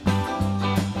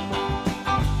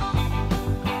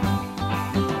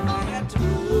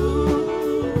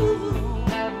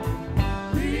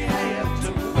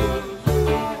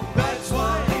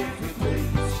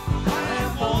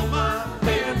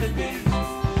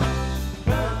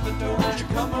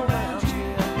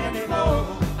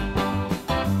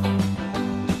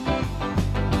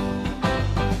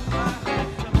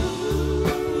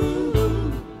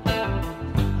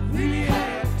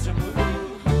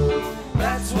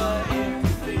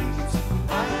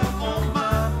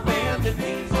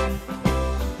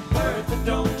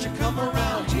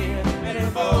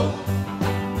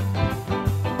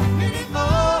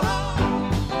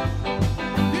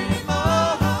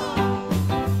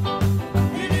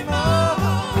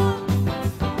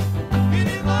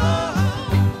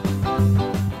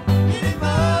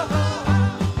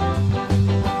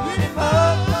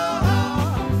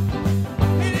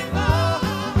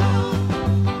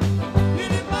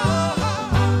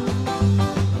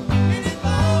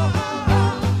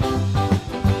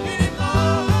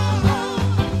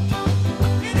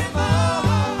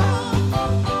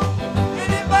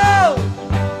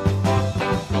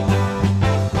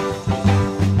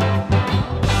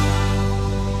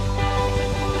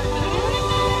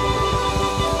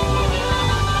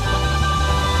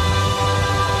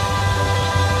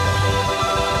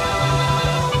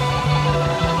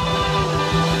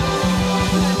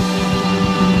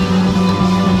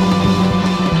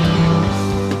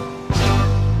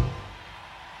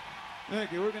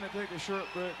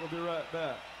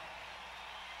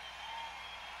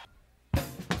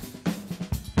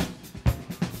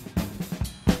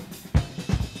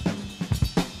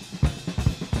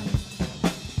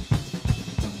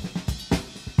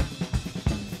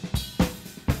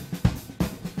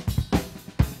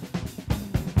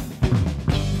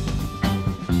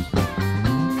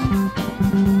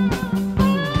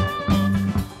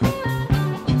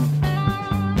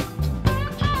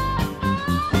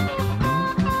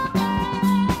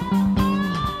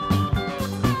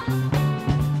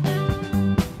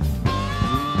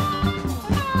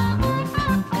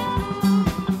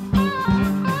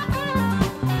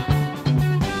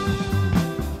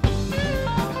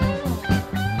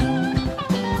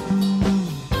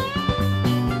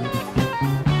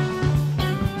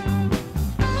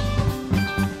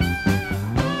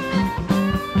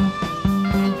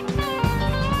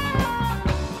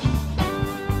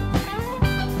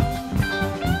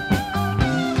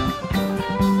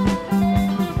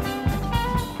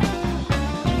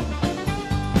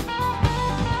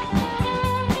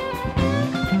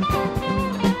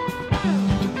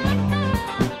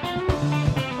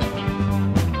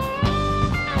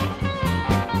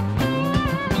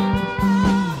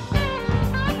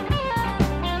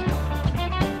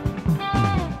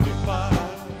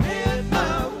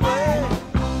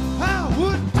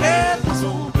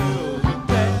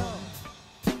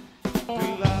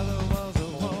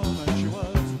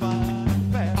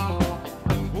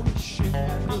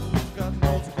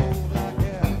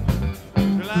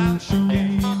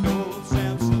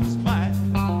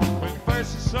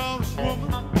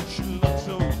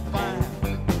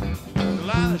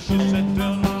 she sat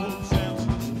down on old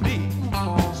Samson's knee.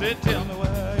 Said, tell me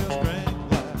where your strength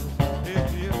lies. If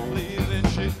you please, and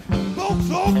she looked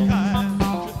so kind.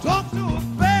 She talked to a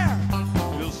bear.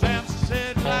 Till Samson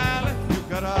said, Delilah, you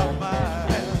cut off my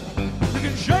hair. You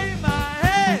can shave my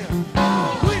head,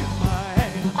 tweeze my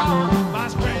hand. My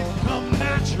strength come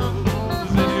natural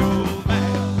as any old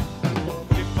man.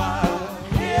 If I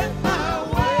hit my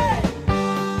way,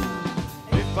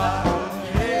 if I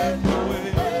hit my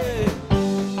way,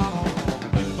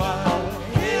 if I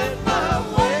hit my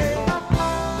way,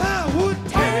 I would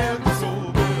tear this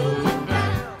old building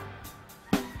down.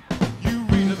 You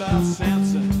read about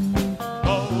Samson,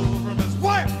 all from his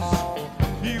wives.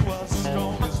 He was the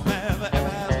strongest man that ever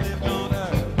has lived on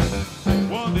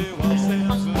earth. One day while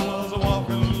Samson was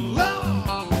walking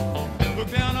along,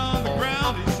 looked down on the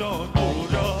ground, he saw an old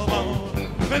jawbone.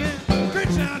 And he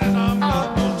reached out his arm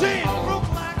up, chains broke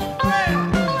like a thread.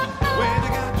 When they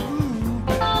got to move,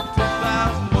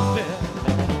 10,000 was dead.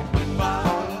 If I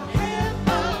hit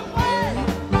my way,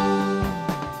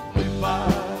 if I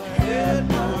hit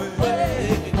my way,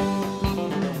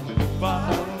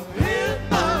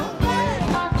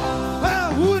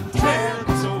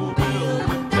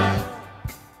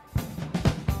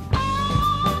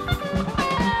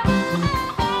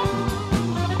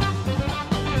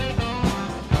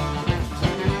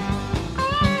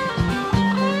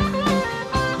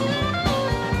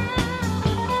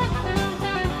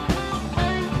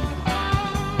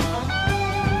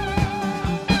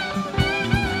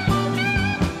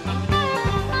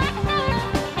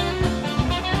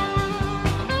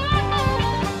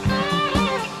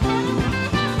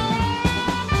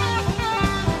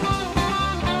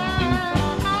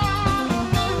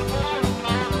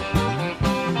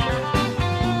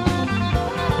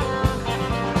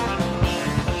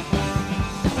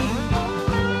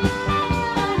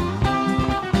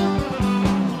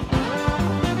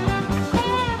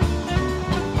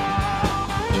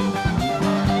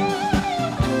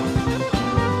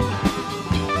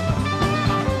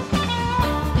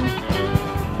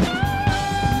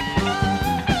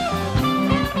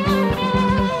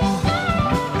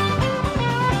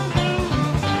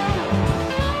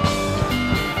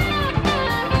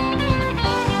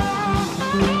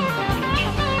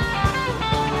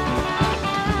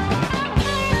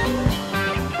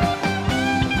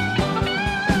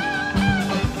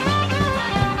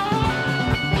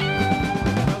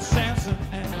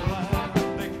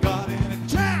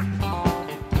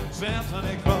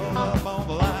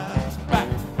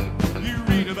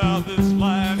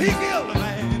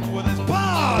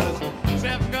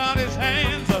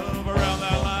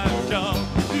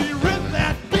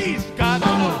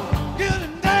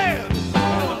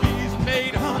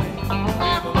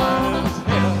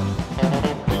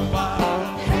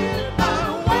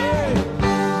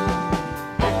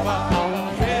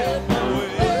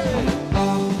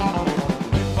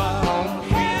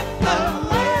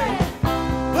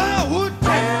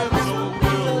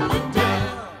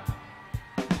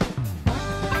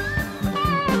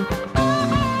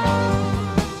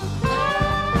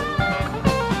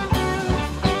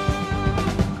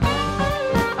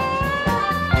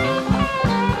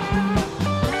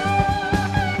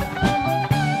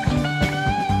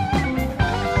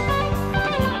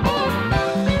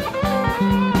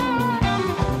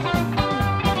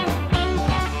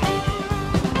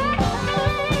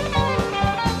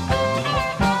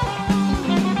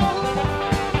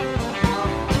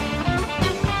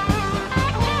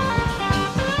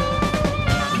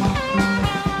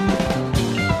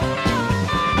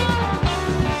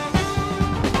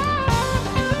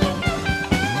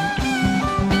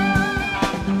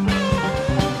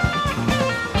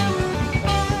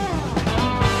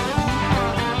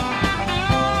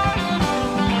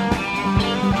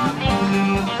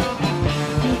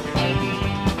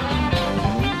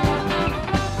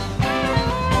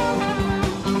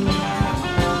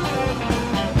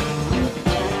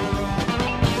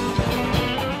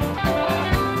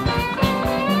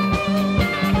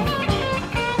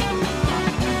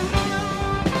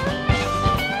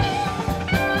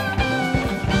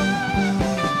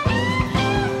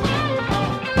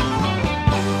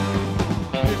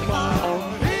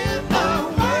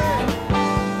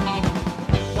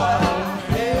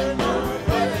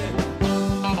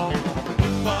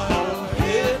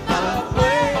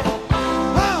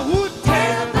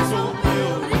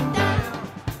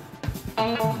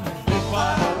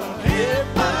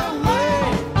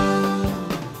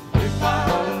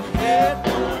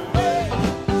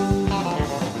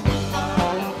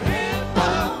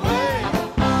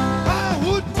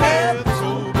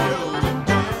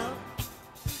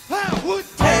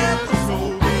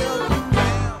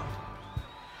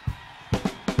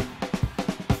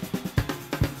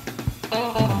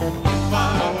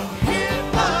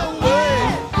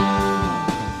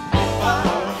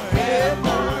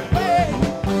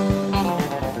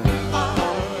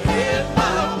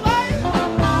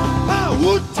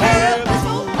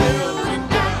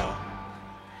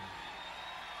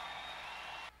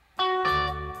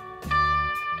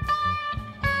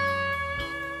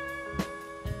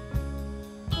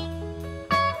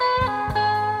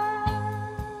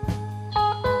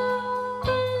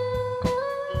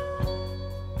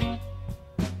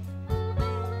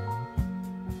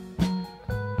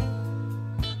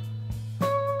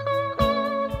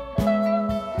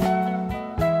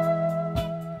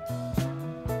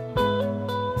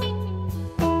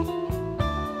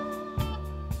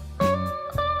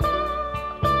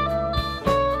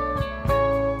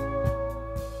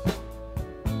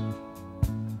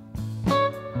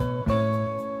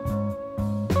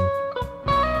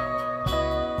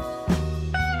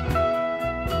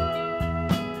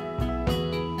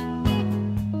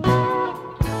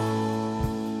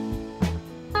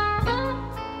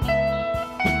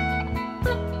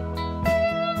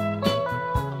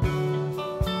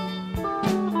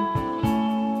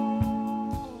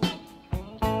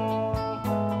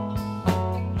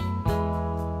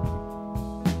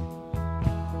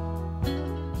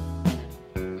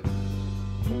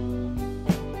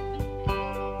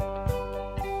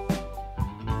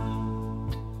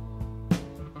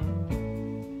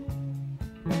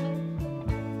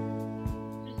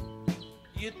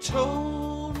 You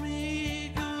told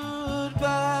me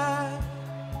goodbye.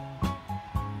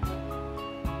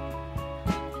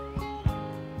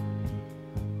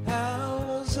 How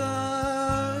was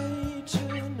I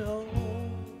to know?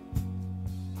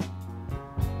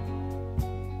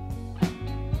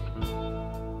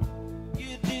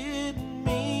 You didn't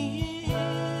mean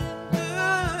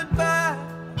goodbye.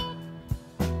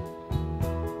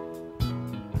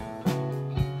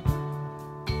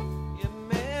 You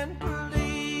meant please.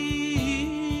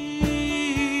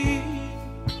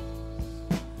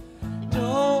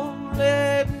 Don't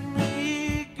let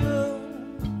me go.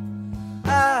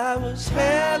 I was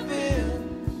having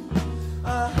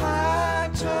a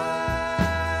hard time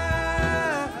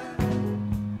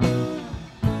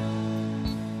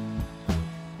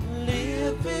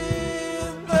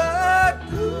living the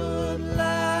good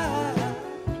life.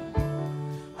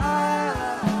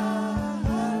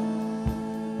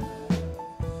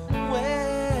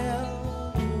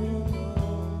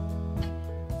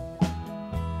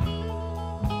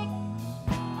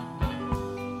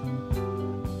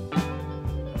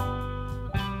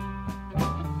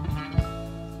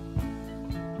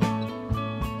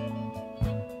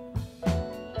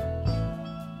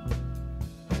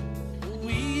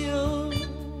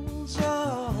 Wheels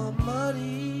are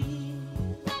muddy.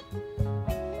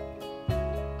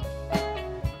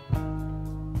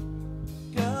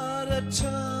 Got a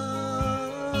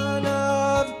ton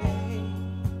of hay.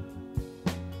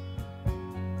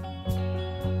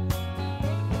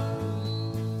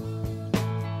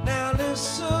 Now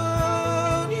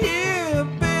listen here,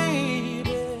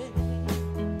 baby.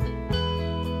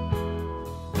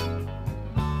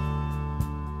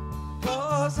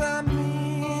 'Cause I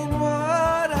mean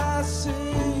what I say.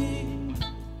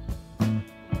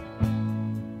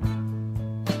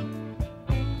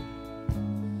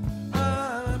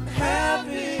 I'm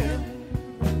having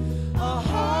a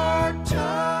hard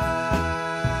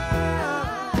time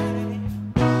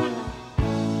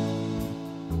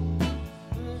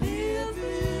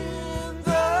living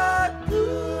the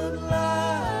good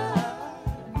life.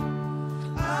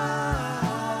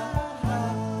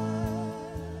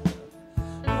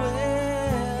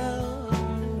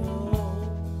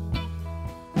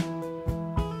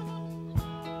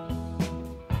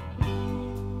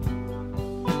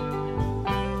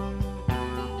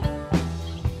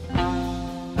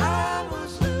 I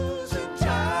was losing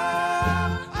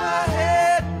time. I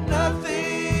had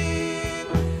nothing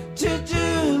to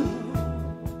do,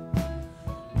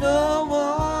 no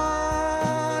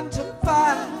one to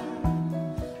find.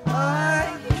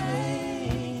 I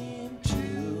came to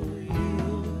you.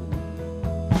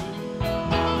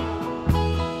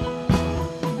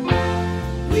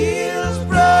 Wheels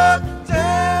broke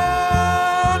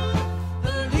down.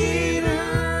 The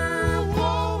leader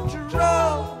won't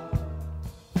roll.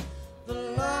 The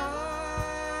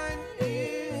line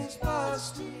is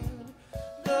busted.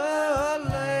 The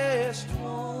last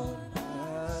one I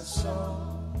saw.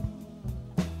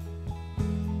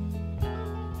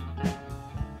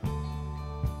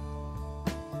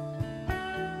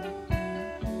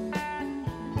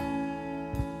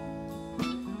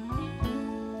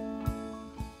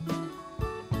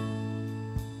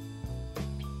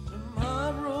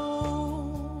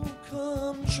 Tomorrow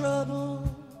come trouble.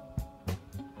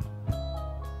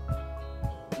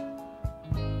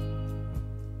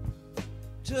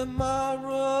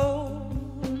 Tomorrow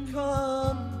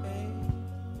come May.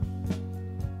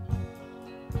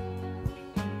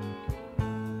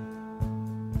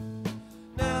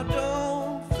 Now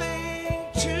don't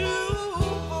think too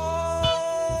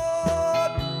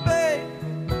hard, babe,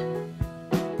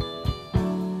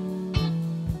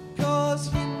 'cause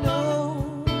you know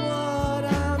what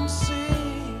I'm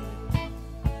saying.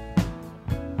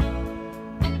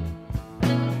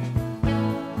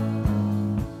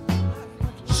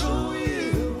 Show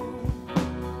you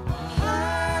a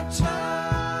hard time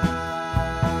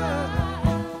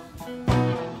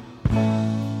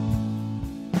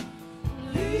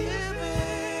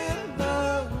living the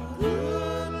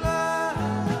good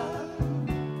life.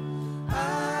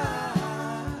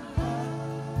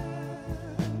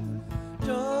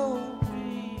 Don't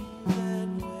be that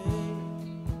way.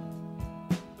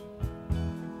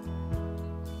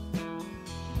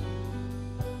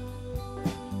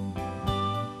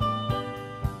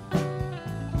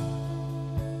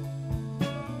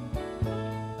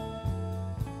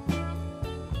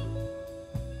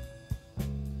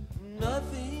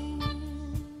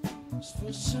 Nothing's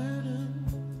for certain.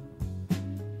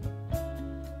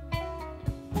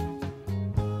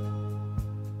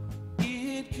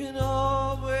 It can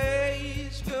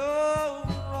always go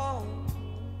wrong.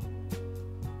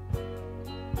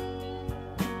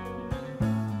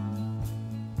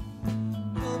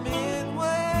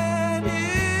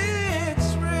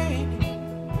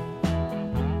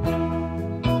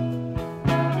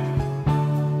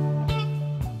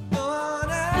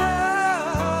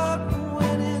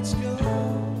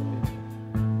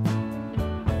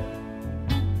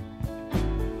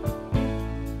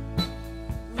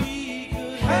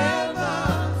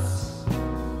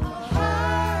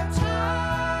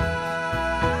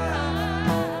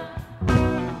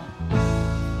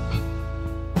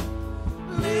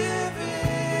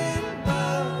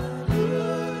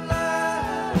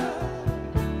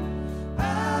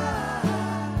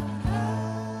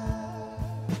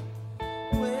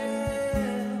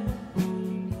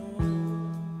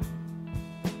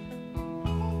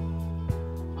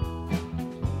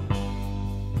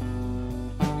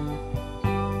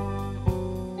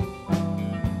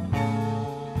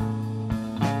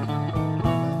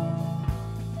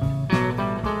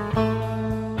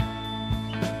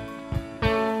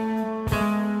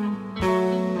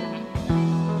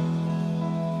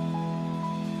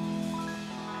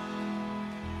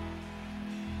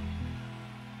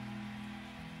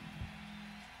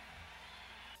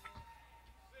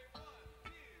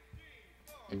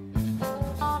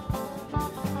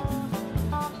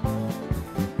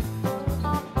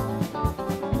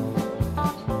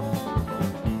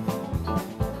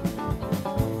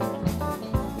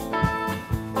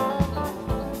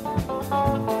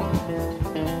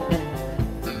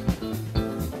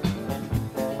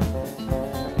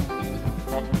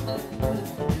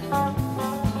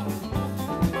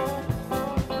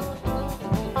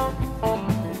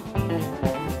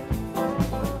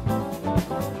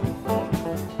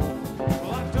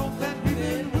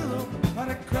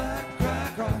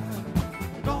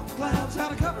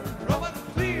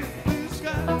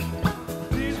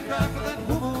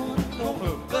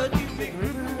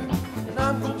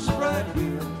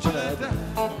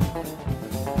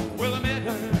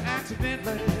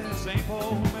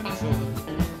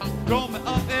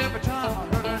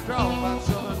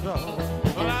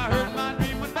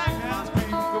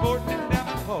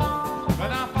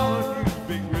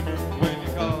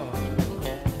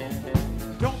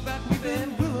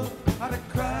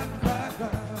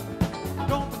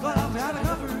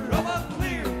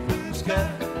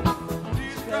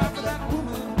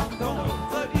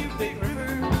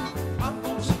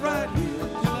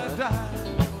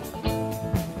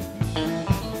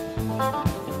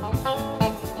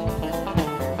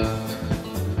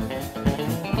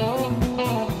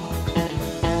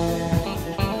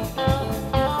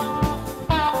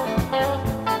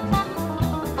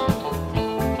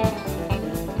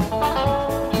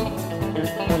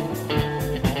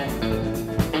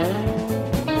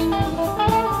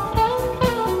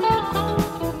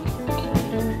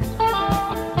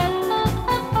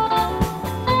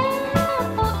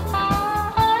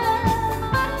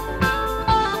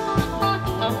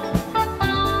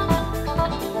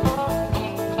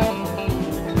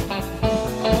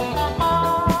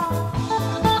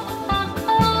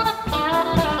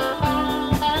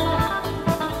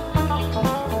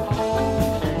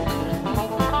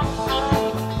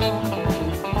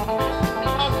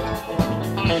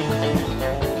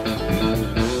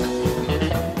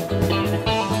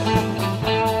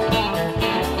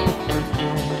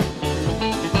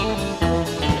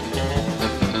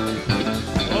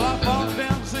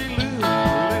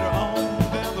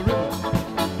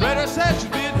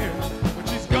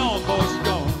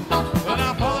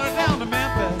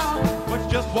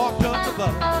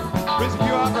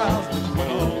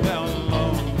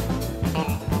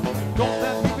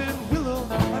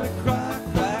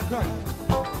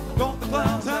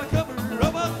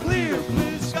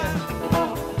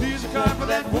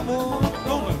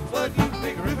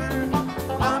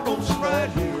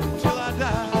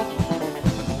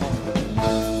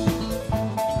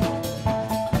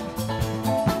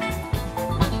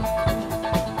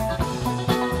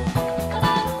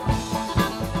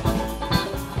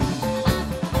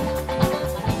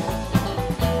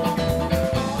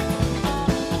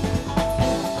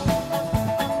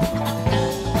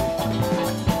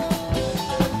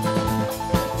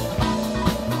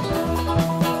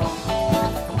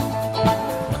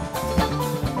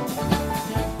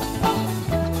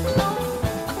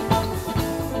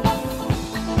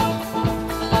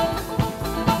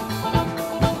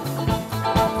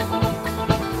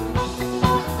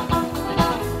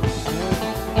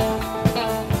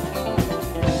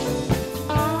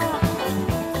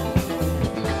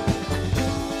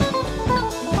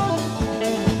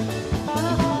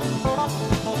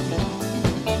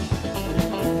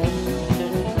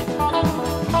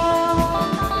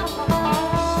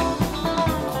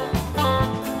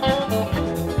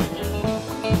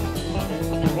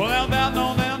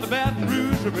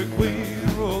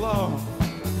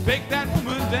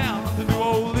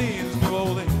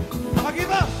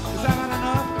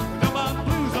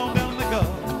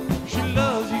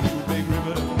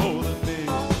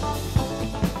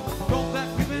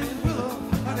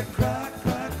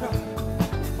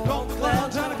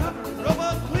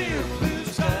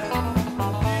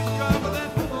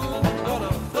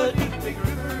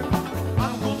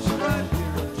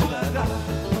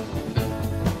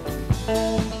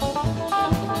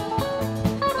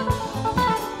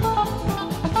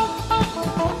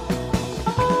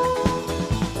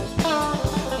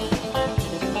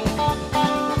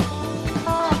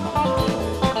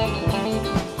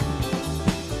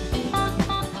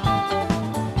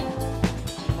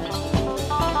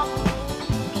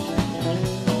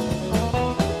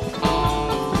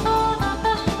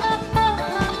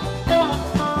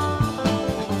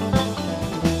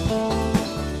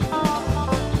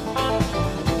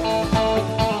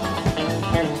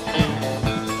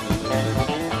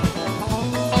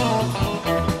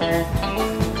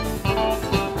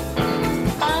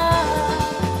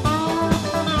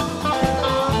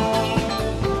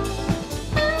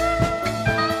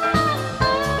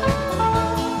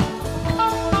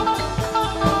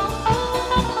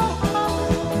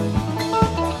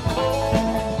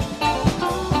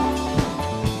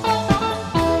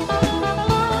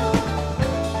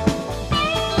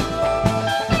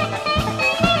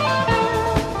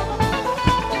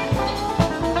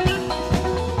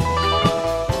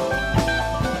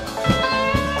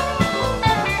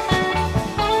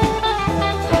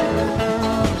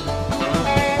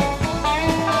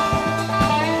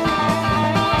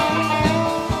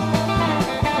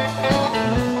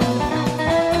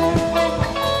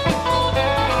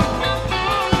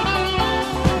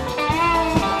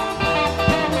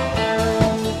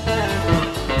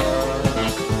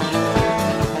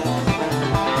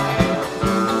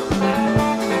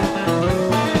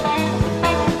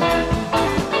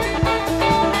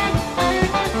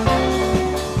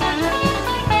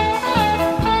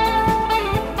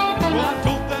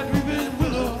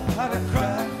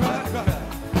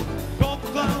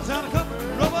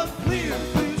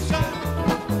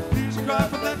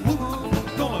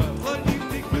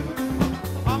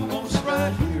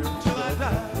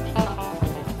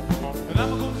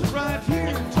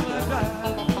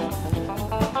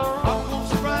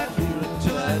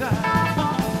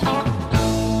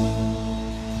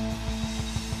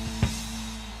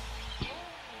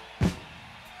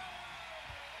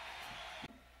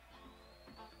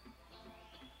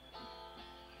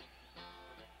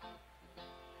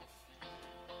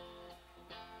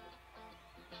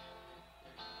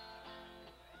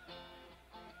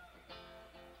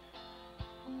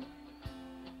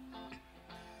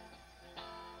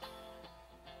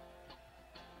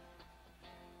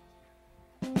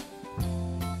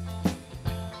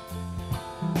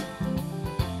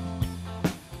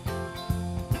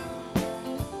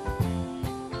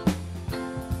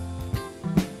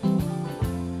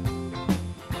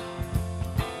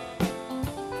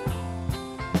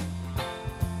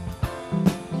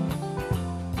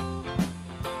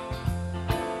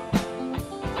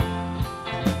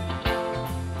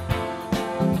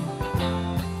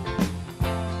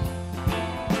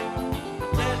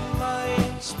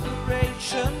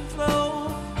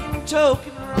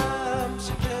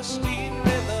 suggesting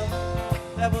rhythm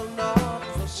that will not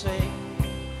forsake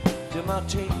till my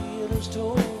tale is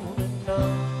told and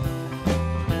done.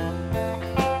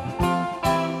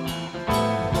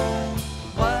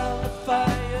 While the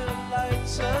fire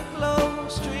lights aglow,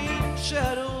 street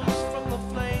shadows from the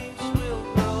flames will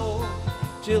grow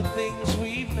till things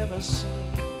we've never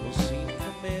seen will seem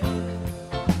familiar.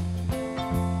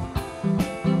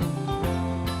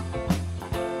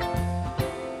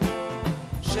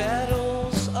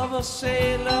 Shadows of a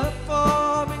sailor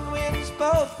forming, winds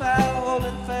both foul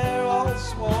and fair all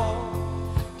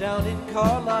swarm. Down in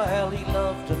Carlisle he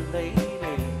loved a lady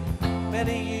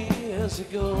many years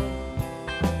ago.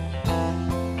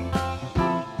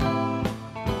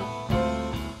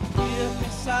 Here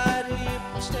beside him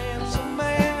stands a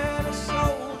man, a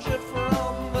soldier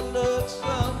from the looks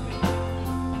of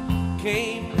him.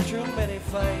 Came through many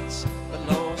fights but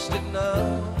lost in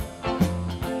none.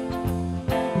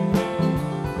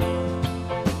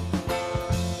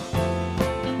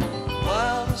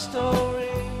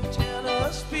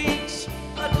 Storyteller speaks,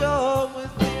 a door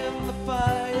within the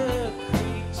fire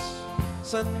creaks.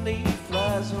 Suddenly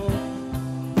flies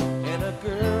open, and a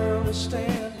girl is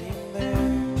standing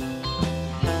there.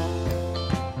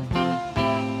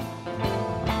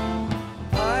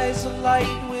 Eyes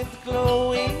alight with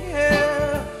glowing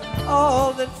hair,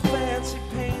 all that fancy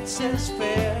paints as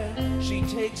fair. She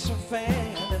takes her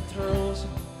fan and throws it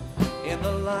in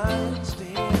the lion's den.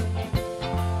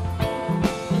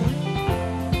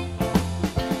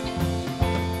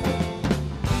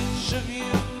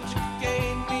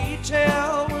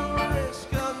 Tell will risk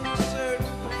uncertain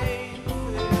pain to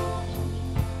feel.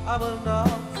 I will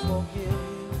not forgive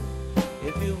you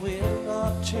if you will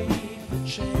not take the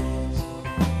chance.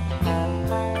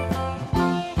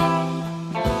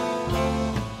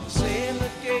 The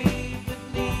sailor gave it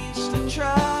needs to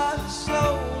try. The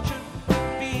soldier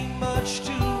being much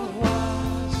too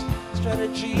wise.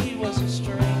 Strategy was his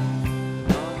strength,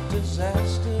 not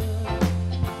disaster.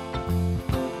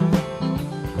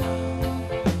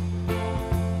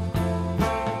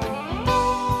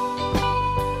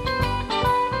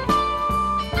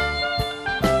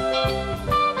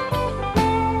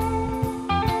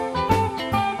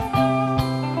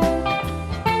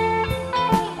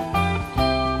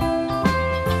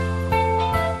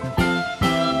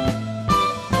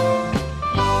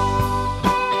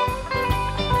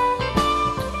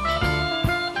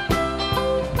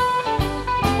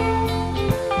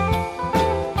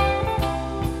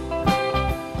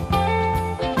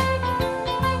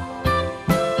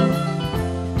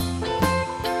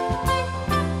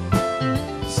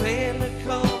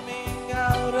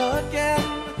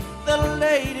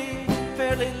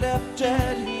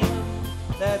 At him,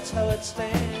 that's how it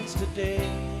stands today.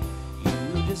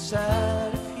 You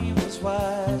decide if he was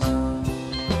wise.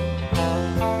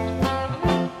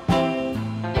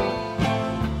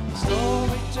 The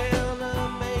storyteller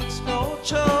makes no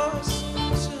choice.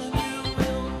 Soon you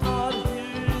will not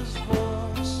hear his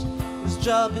voice. His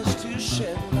job is to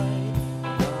shed light,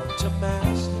 not to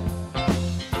master.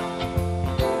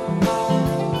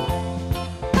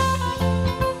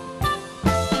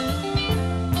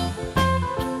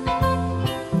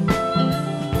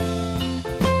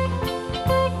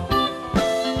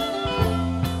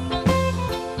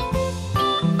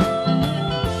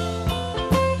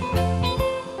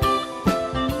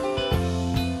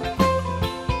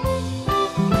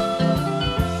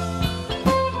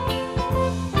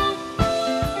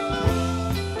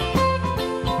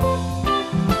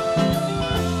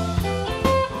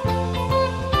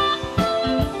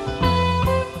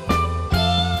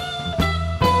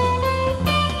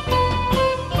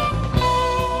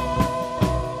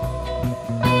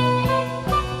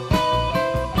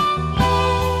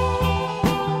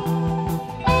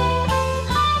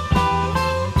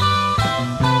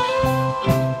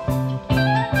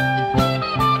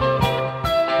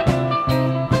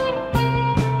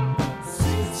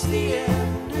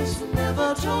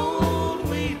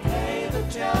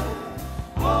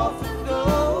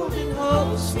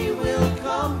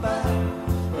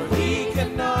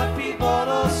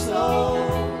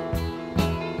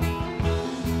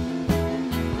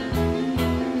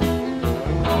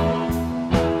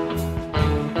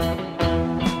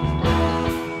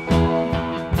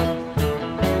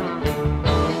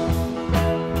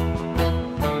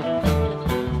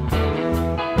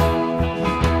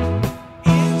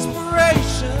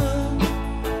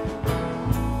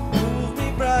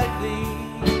 Bright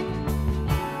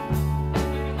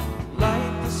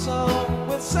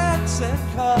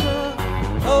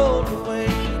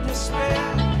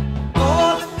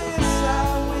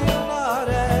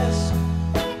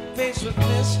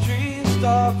Christmas trees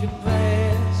dark and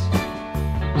vast.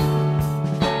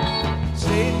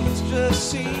 Statements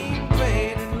just seem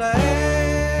vain and last.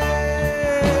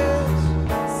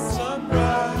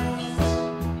 Sunrise,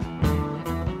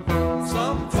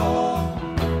 some fall,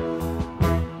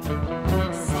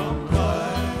 some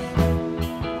climb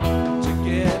to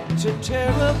get to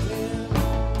Terrapin.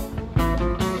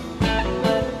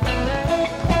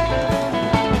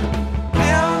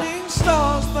 Counting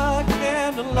stars by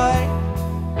candlelight,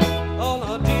 all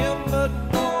are dim but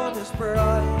none is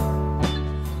bright.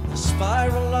 The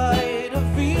spiral light of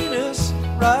Venus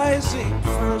rising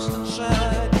first and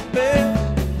shining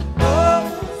best. Oh,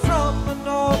 from the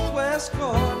northwest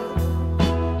corner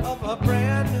of a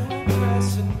brand new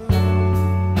crescent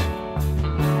moon,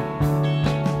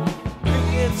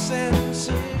 crickets and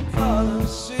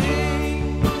cicadas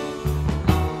sing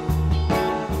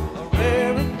a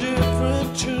rare and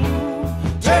different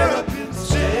tune. Terrapin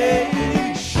Station.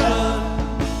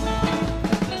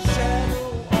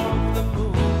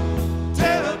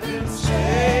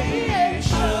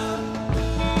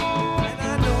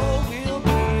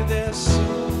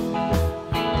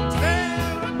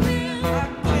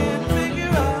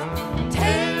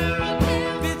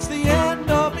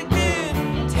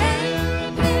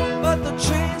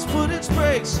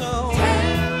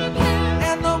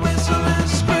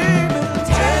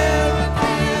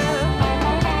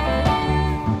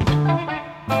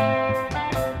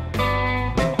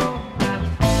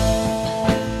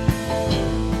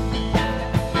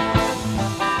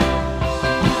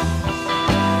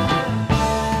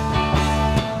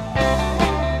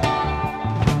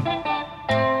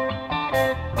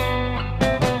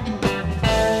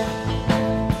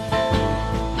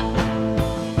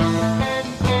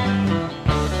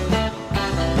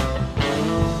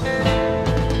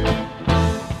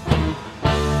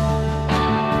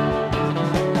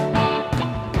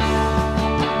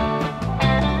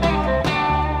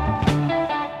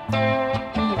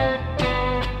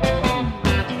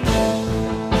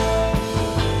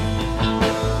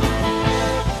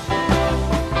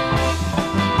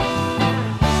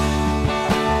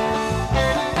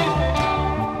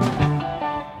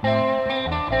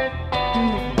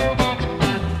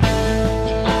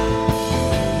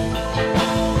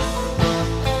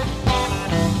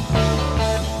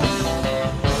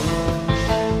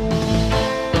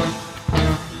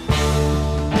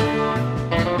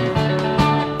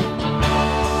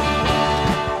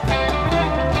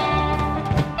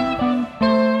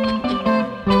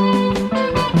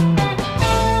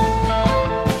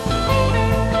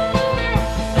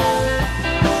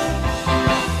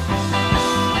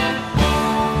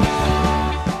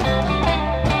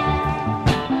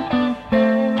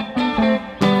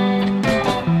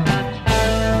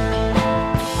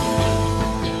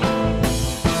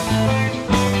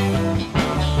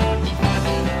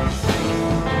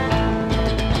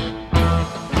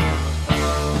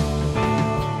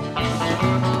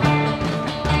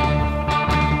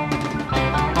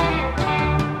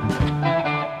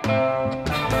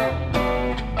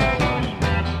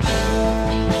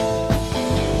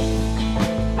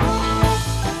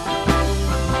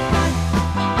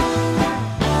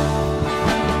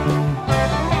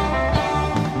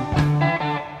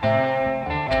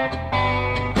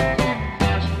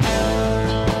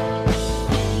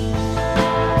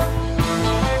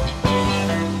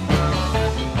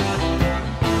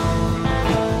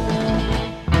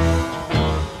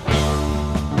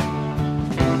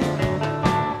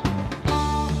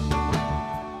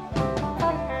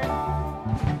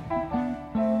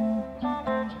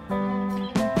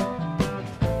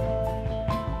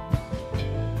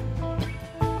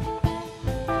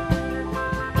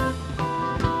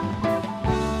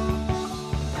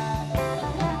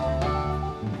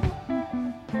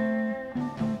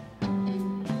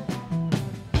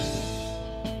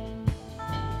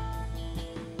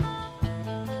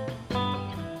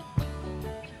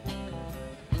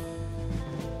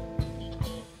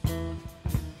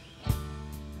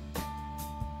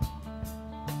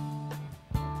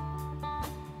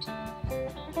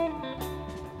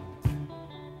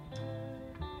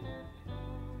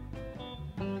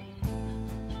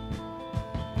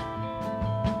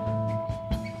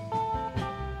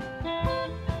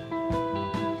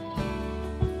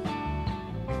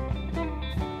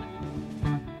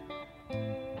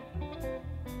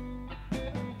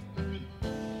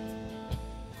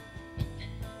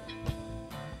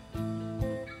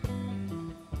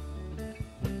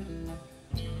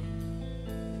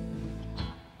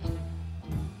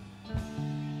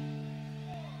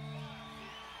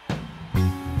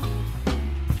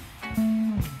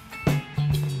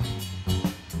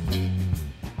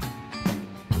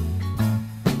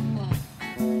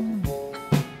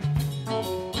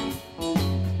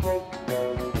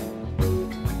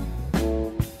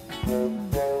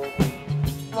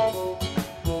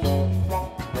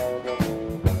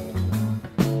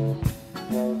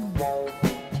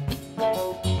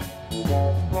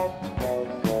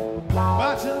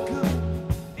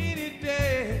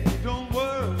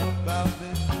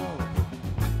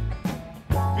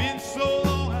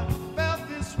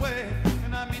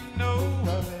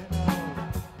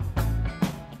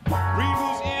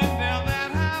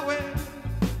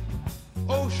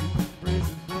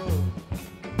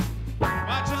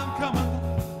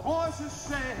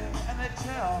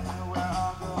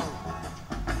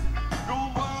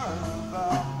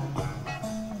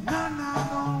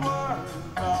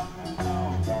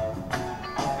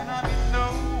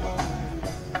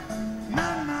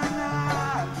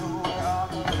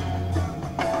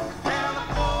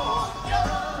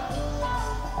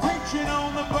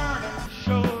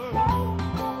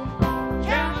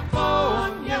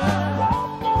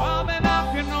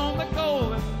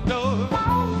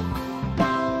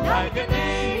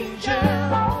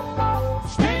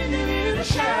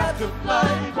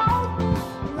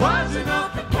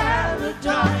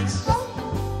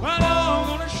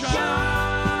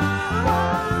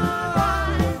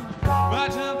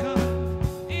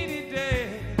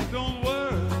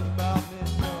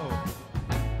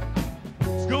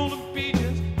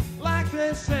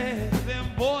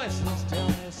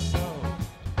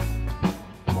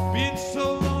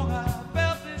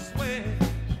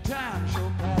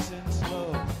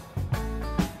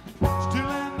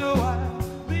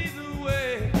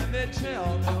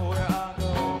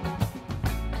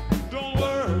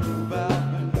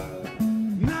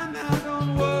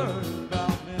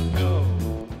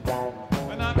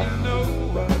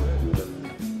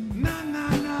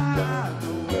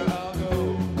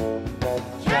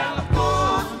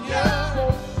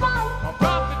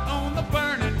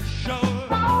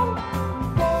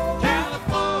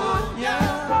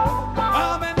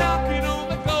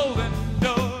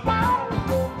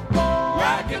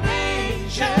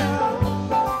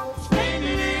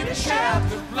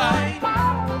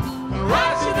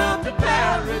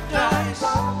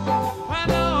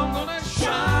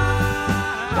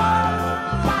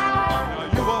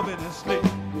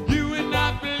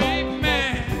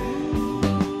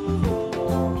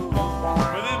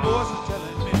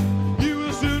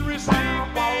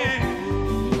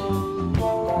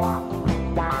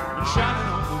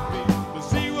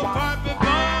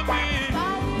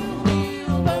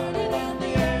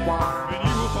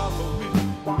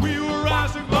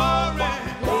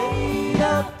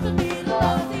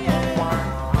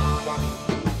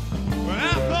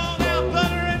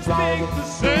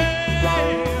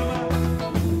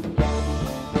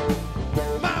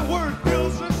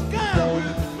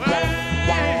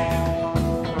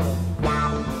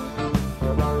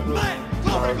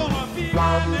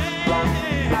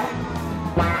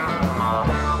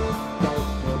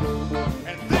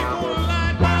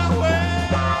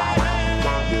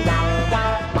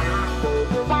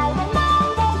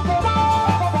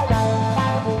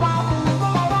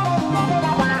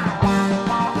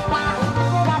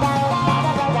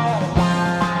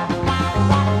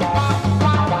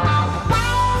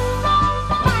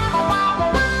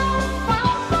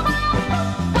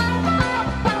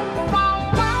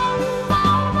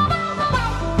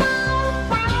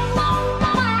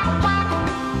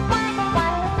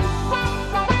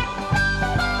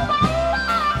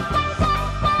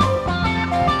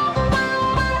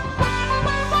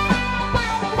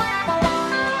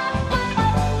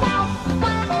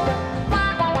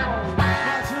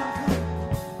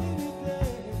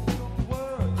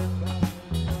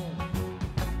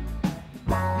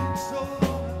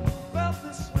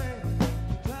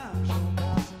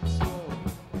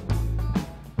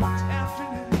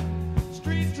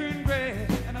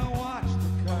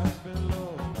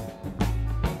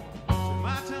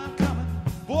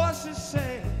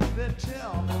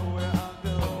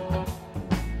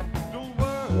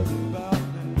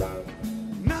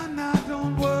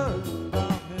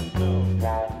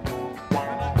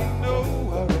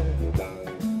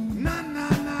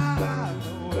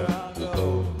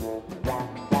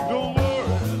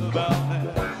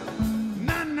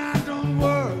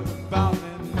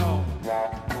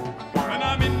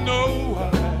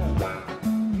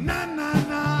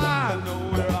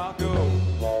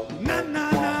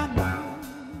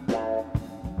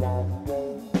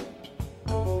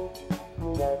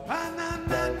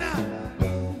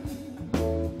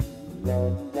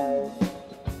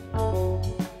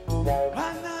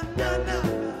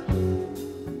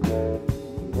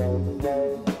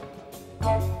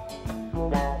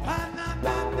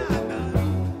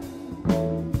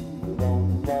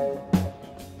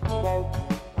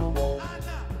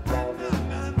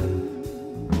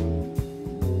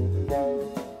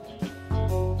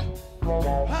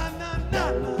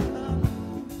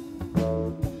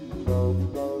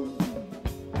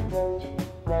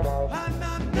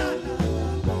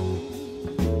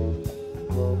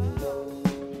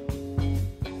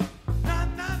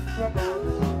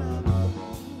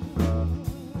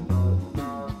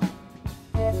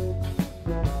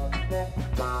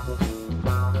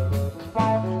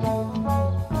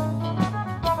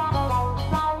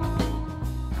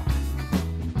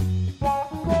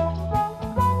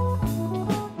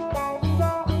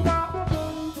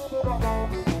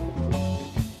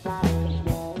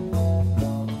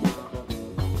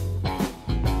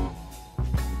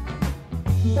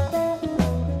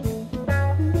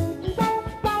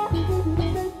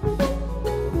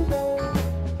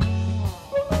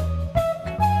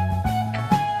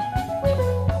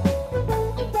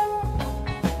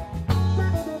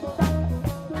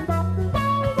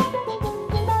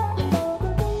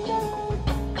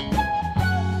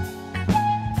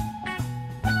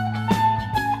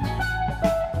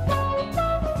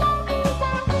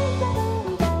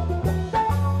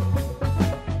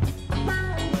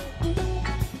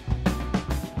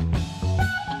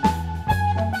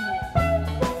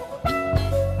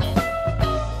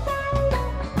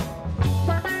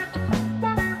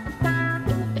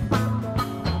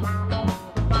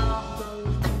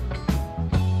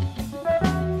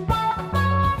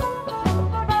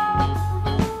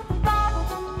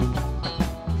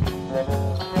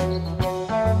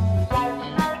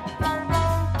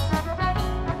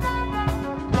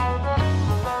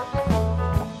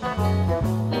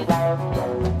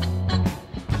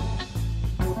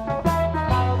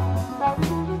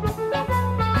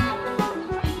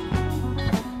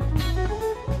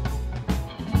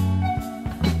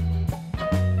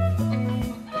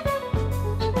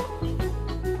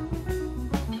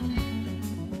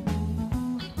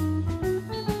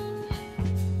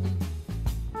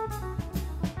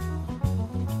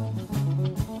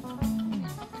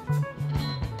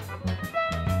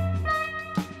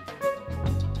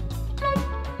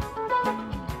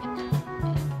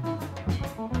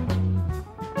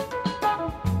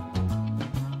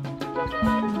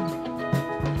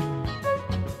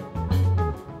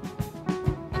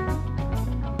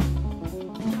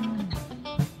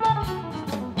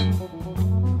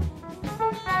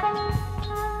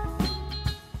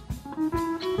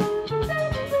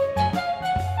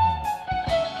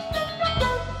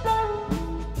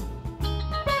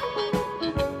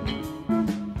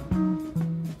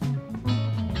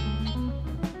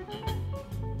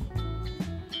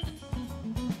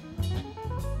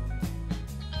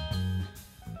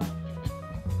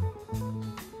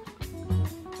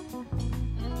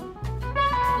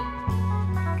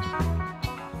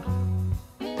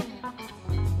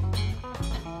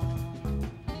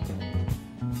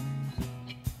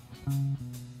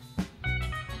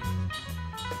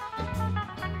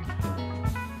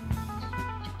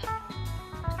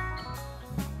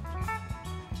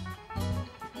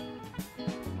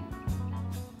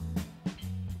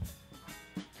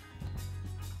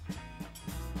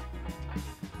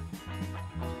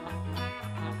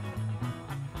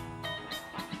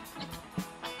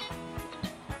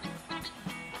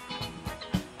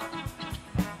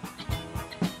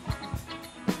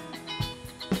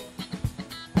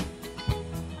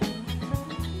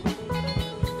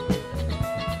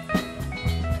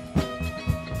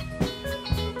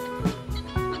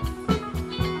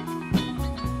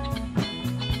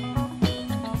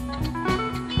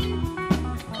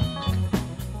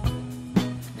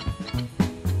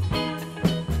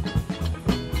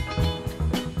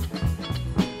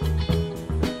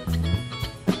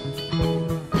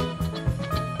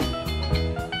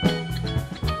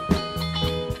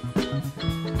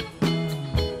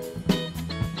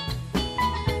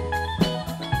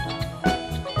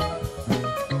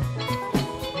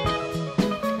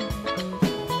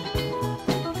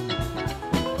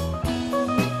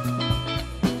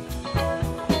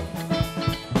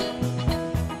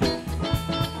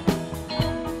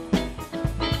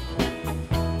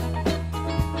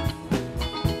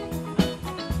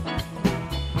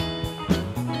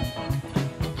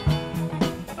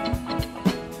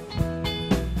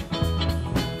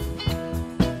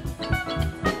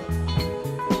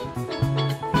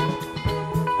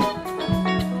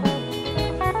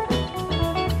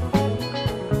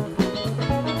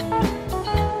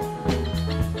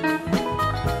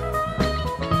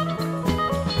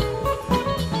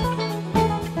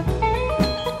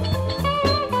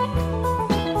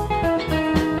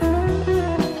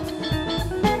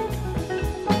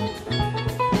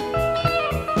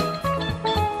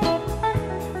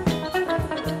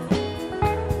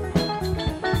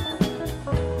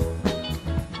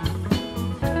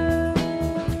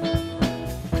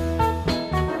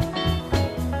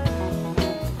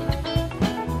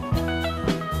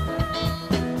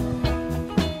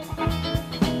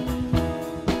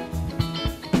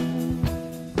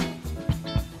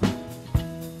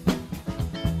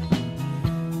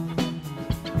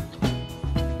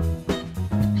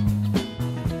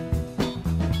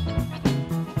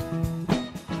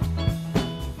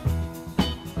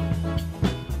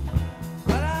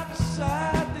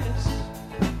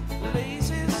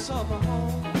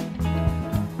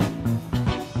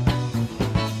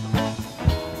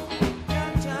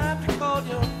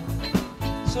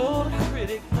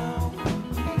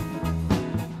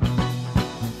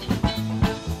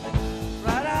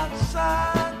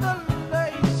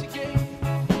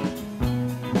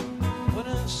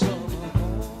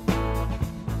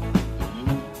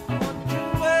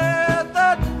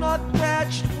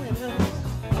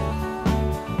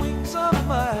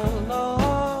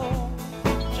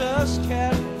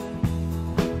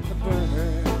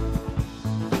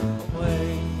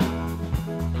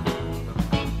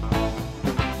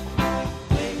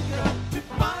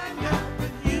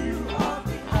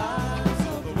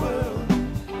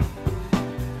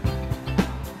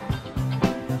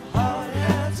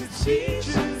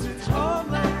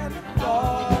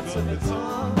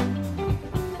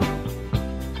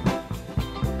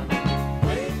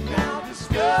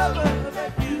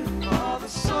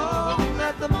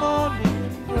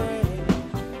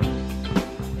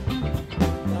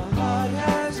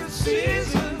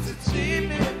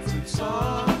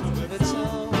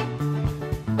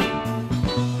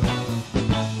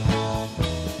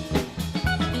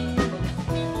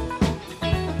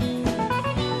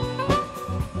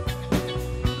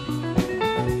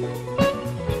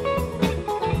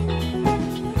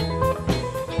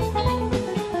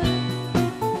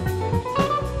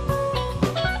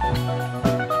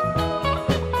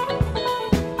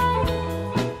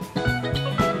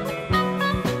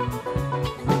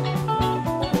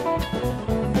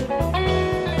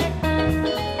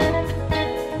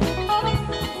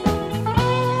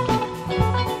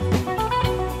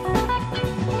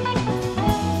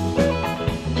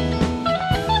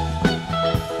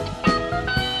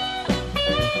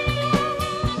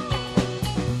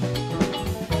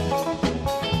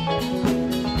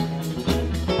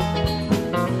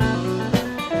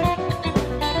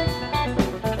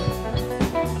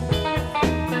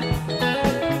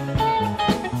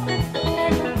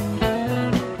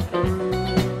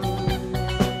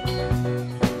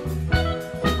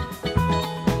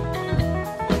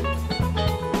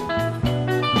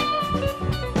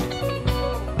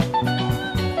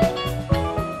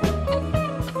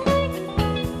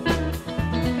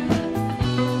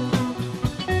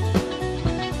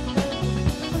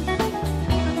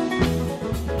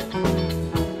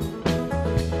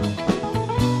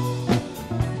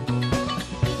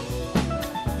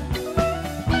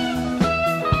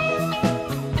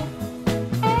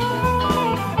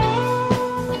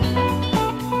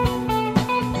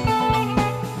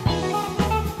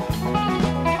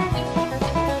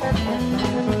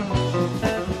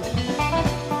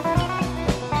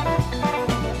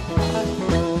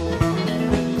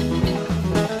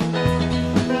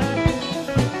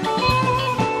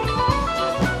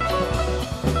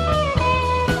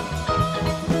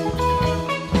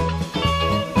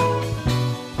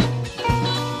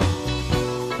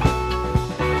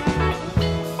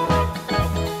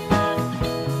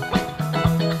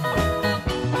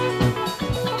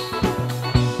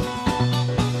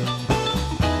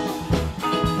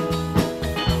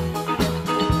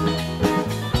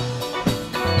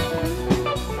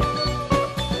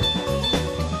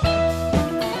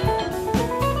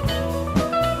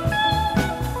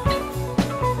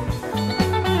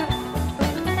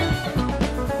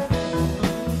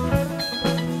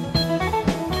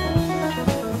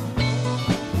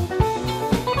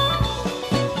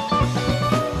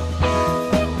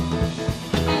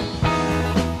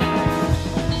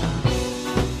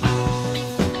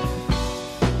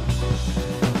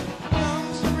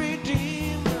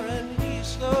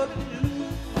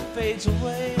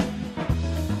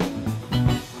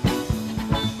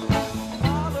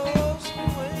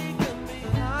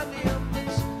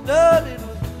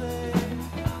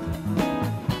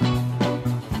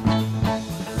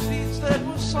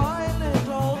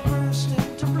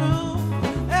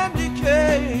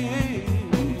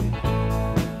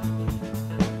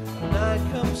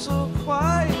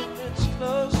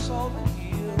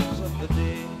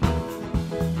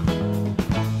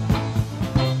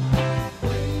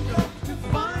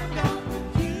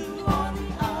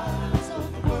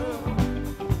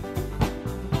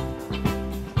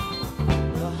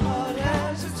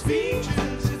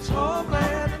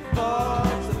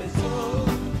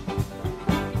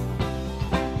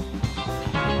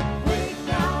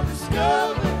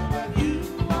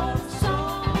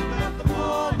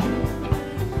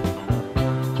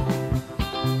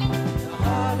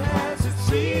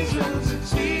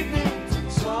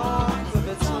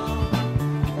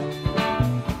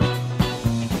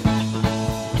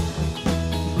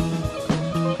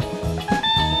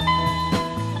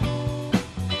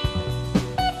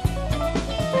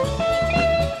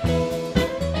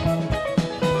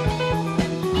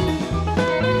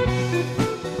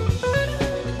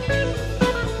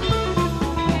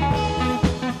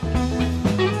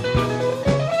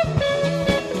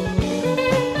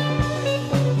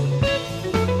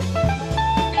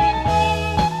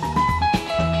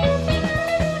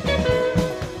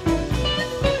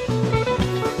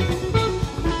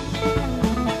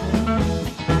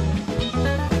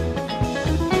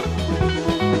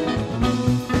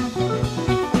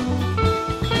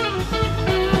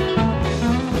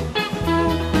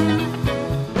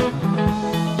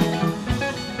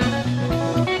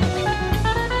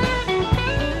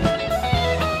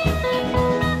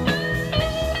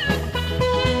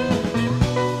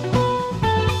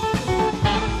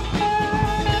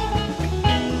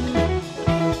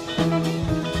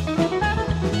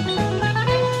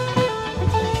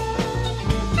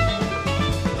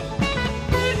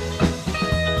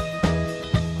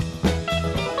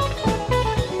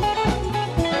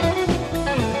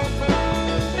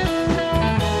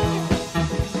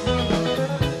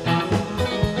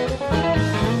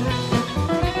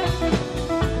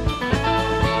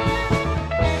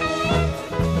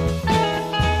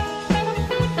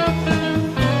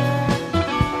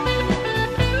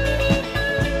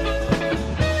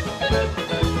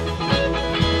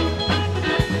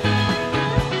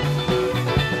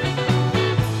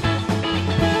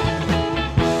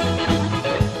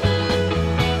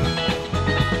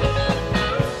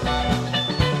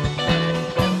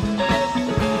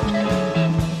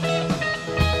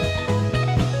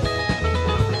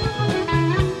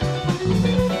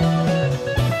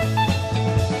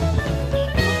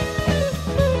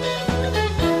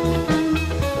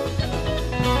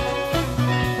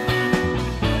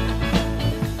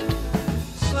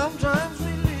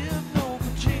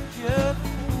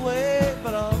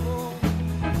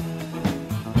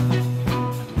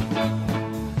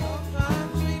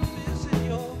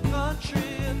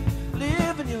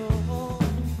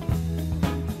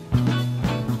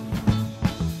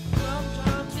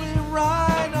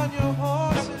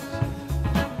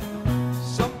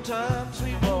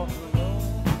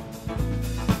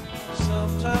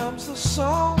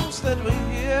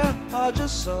 are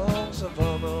just songs of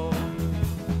our own.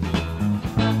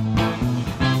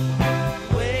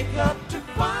 Wake up to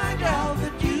find out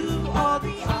that you are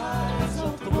the eyes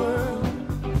of the world.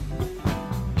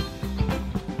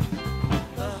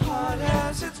 The heart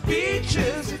has its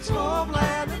beaches, its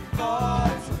homeland, and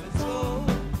thoughts of its own.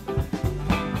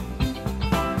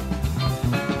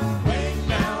 Wake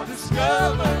now,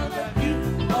 discover that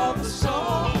you are the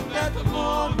song that the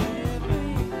morning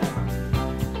brings.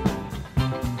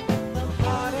 The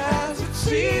heart has its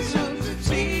seasons,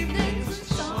 its evenings,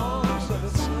 its songs of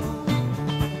its own.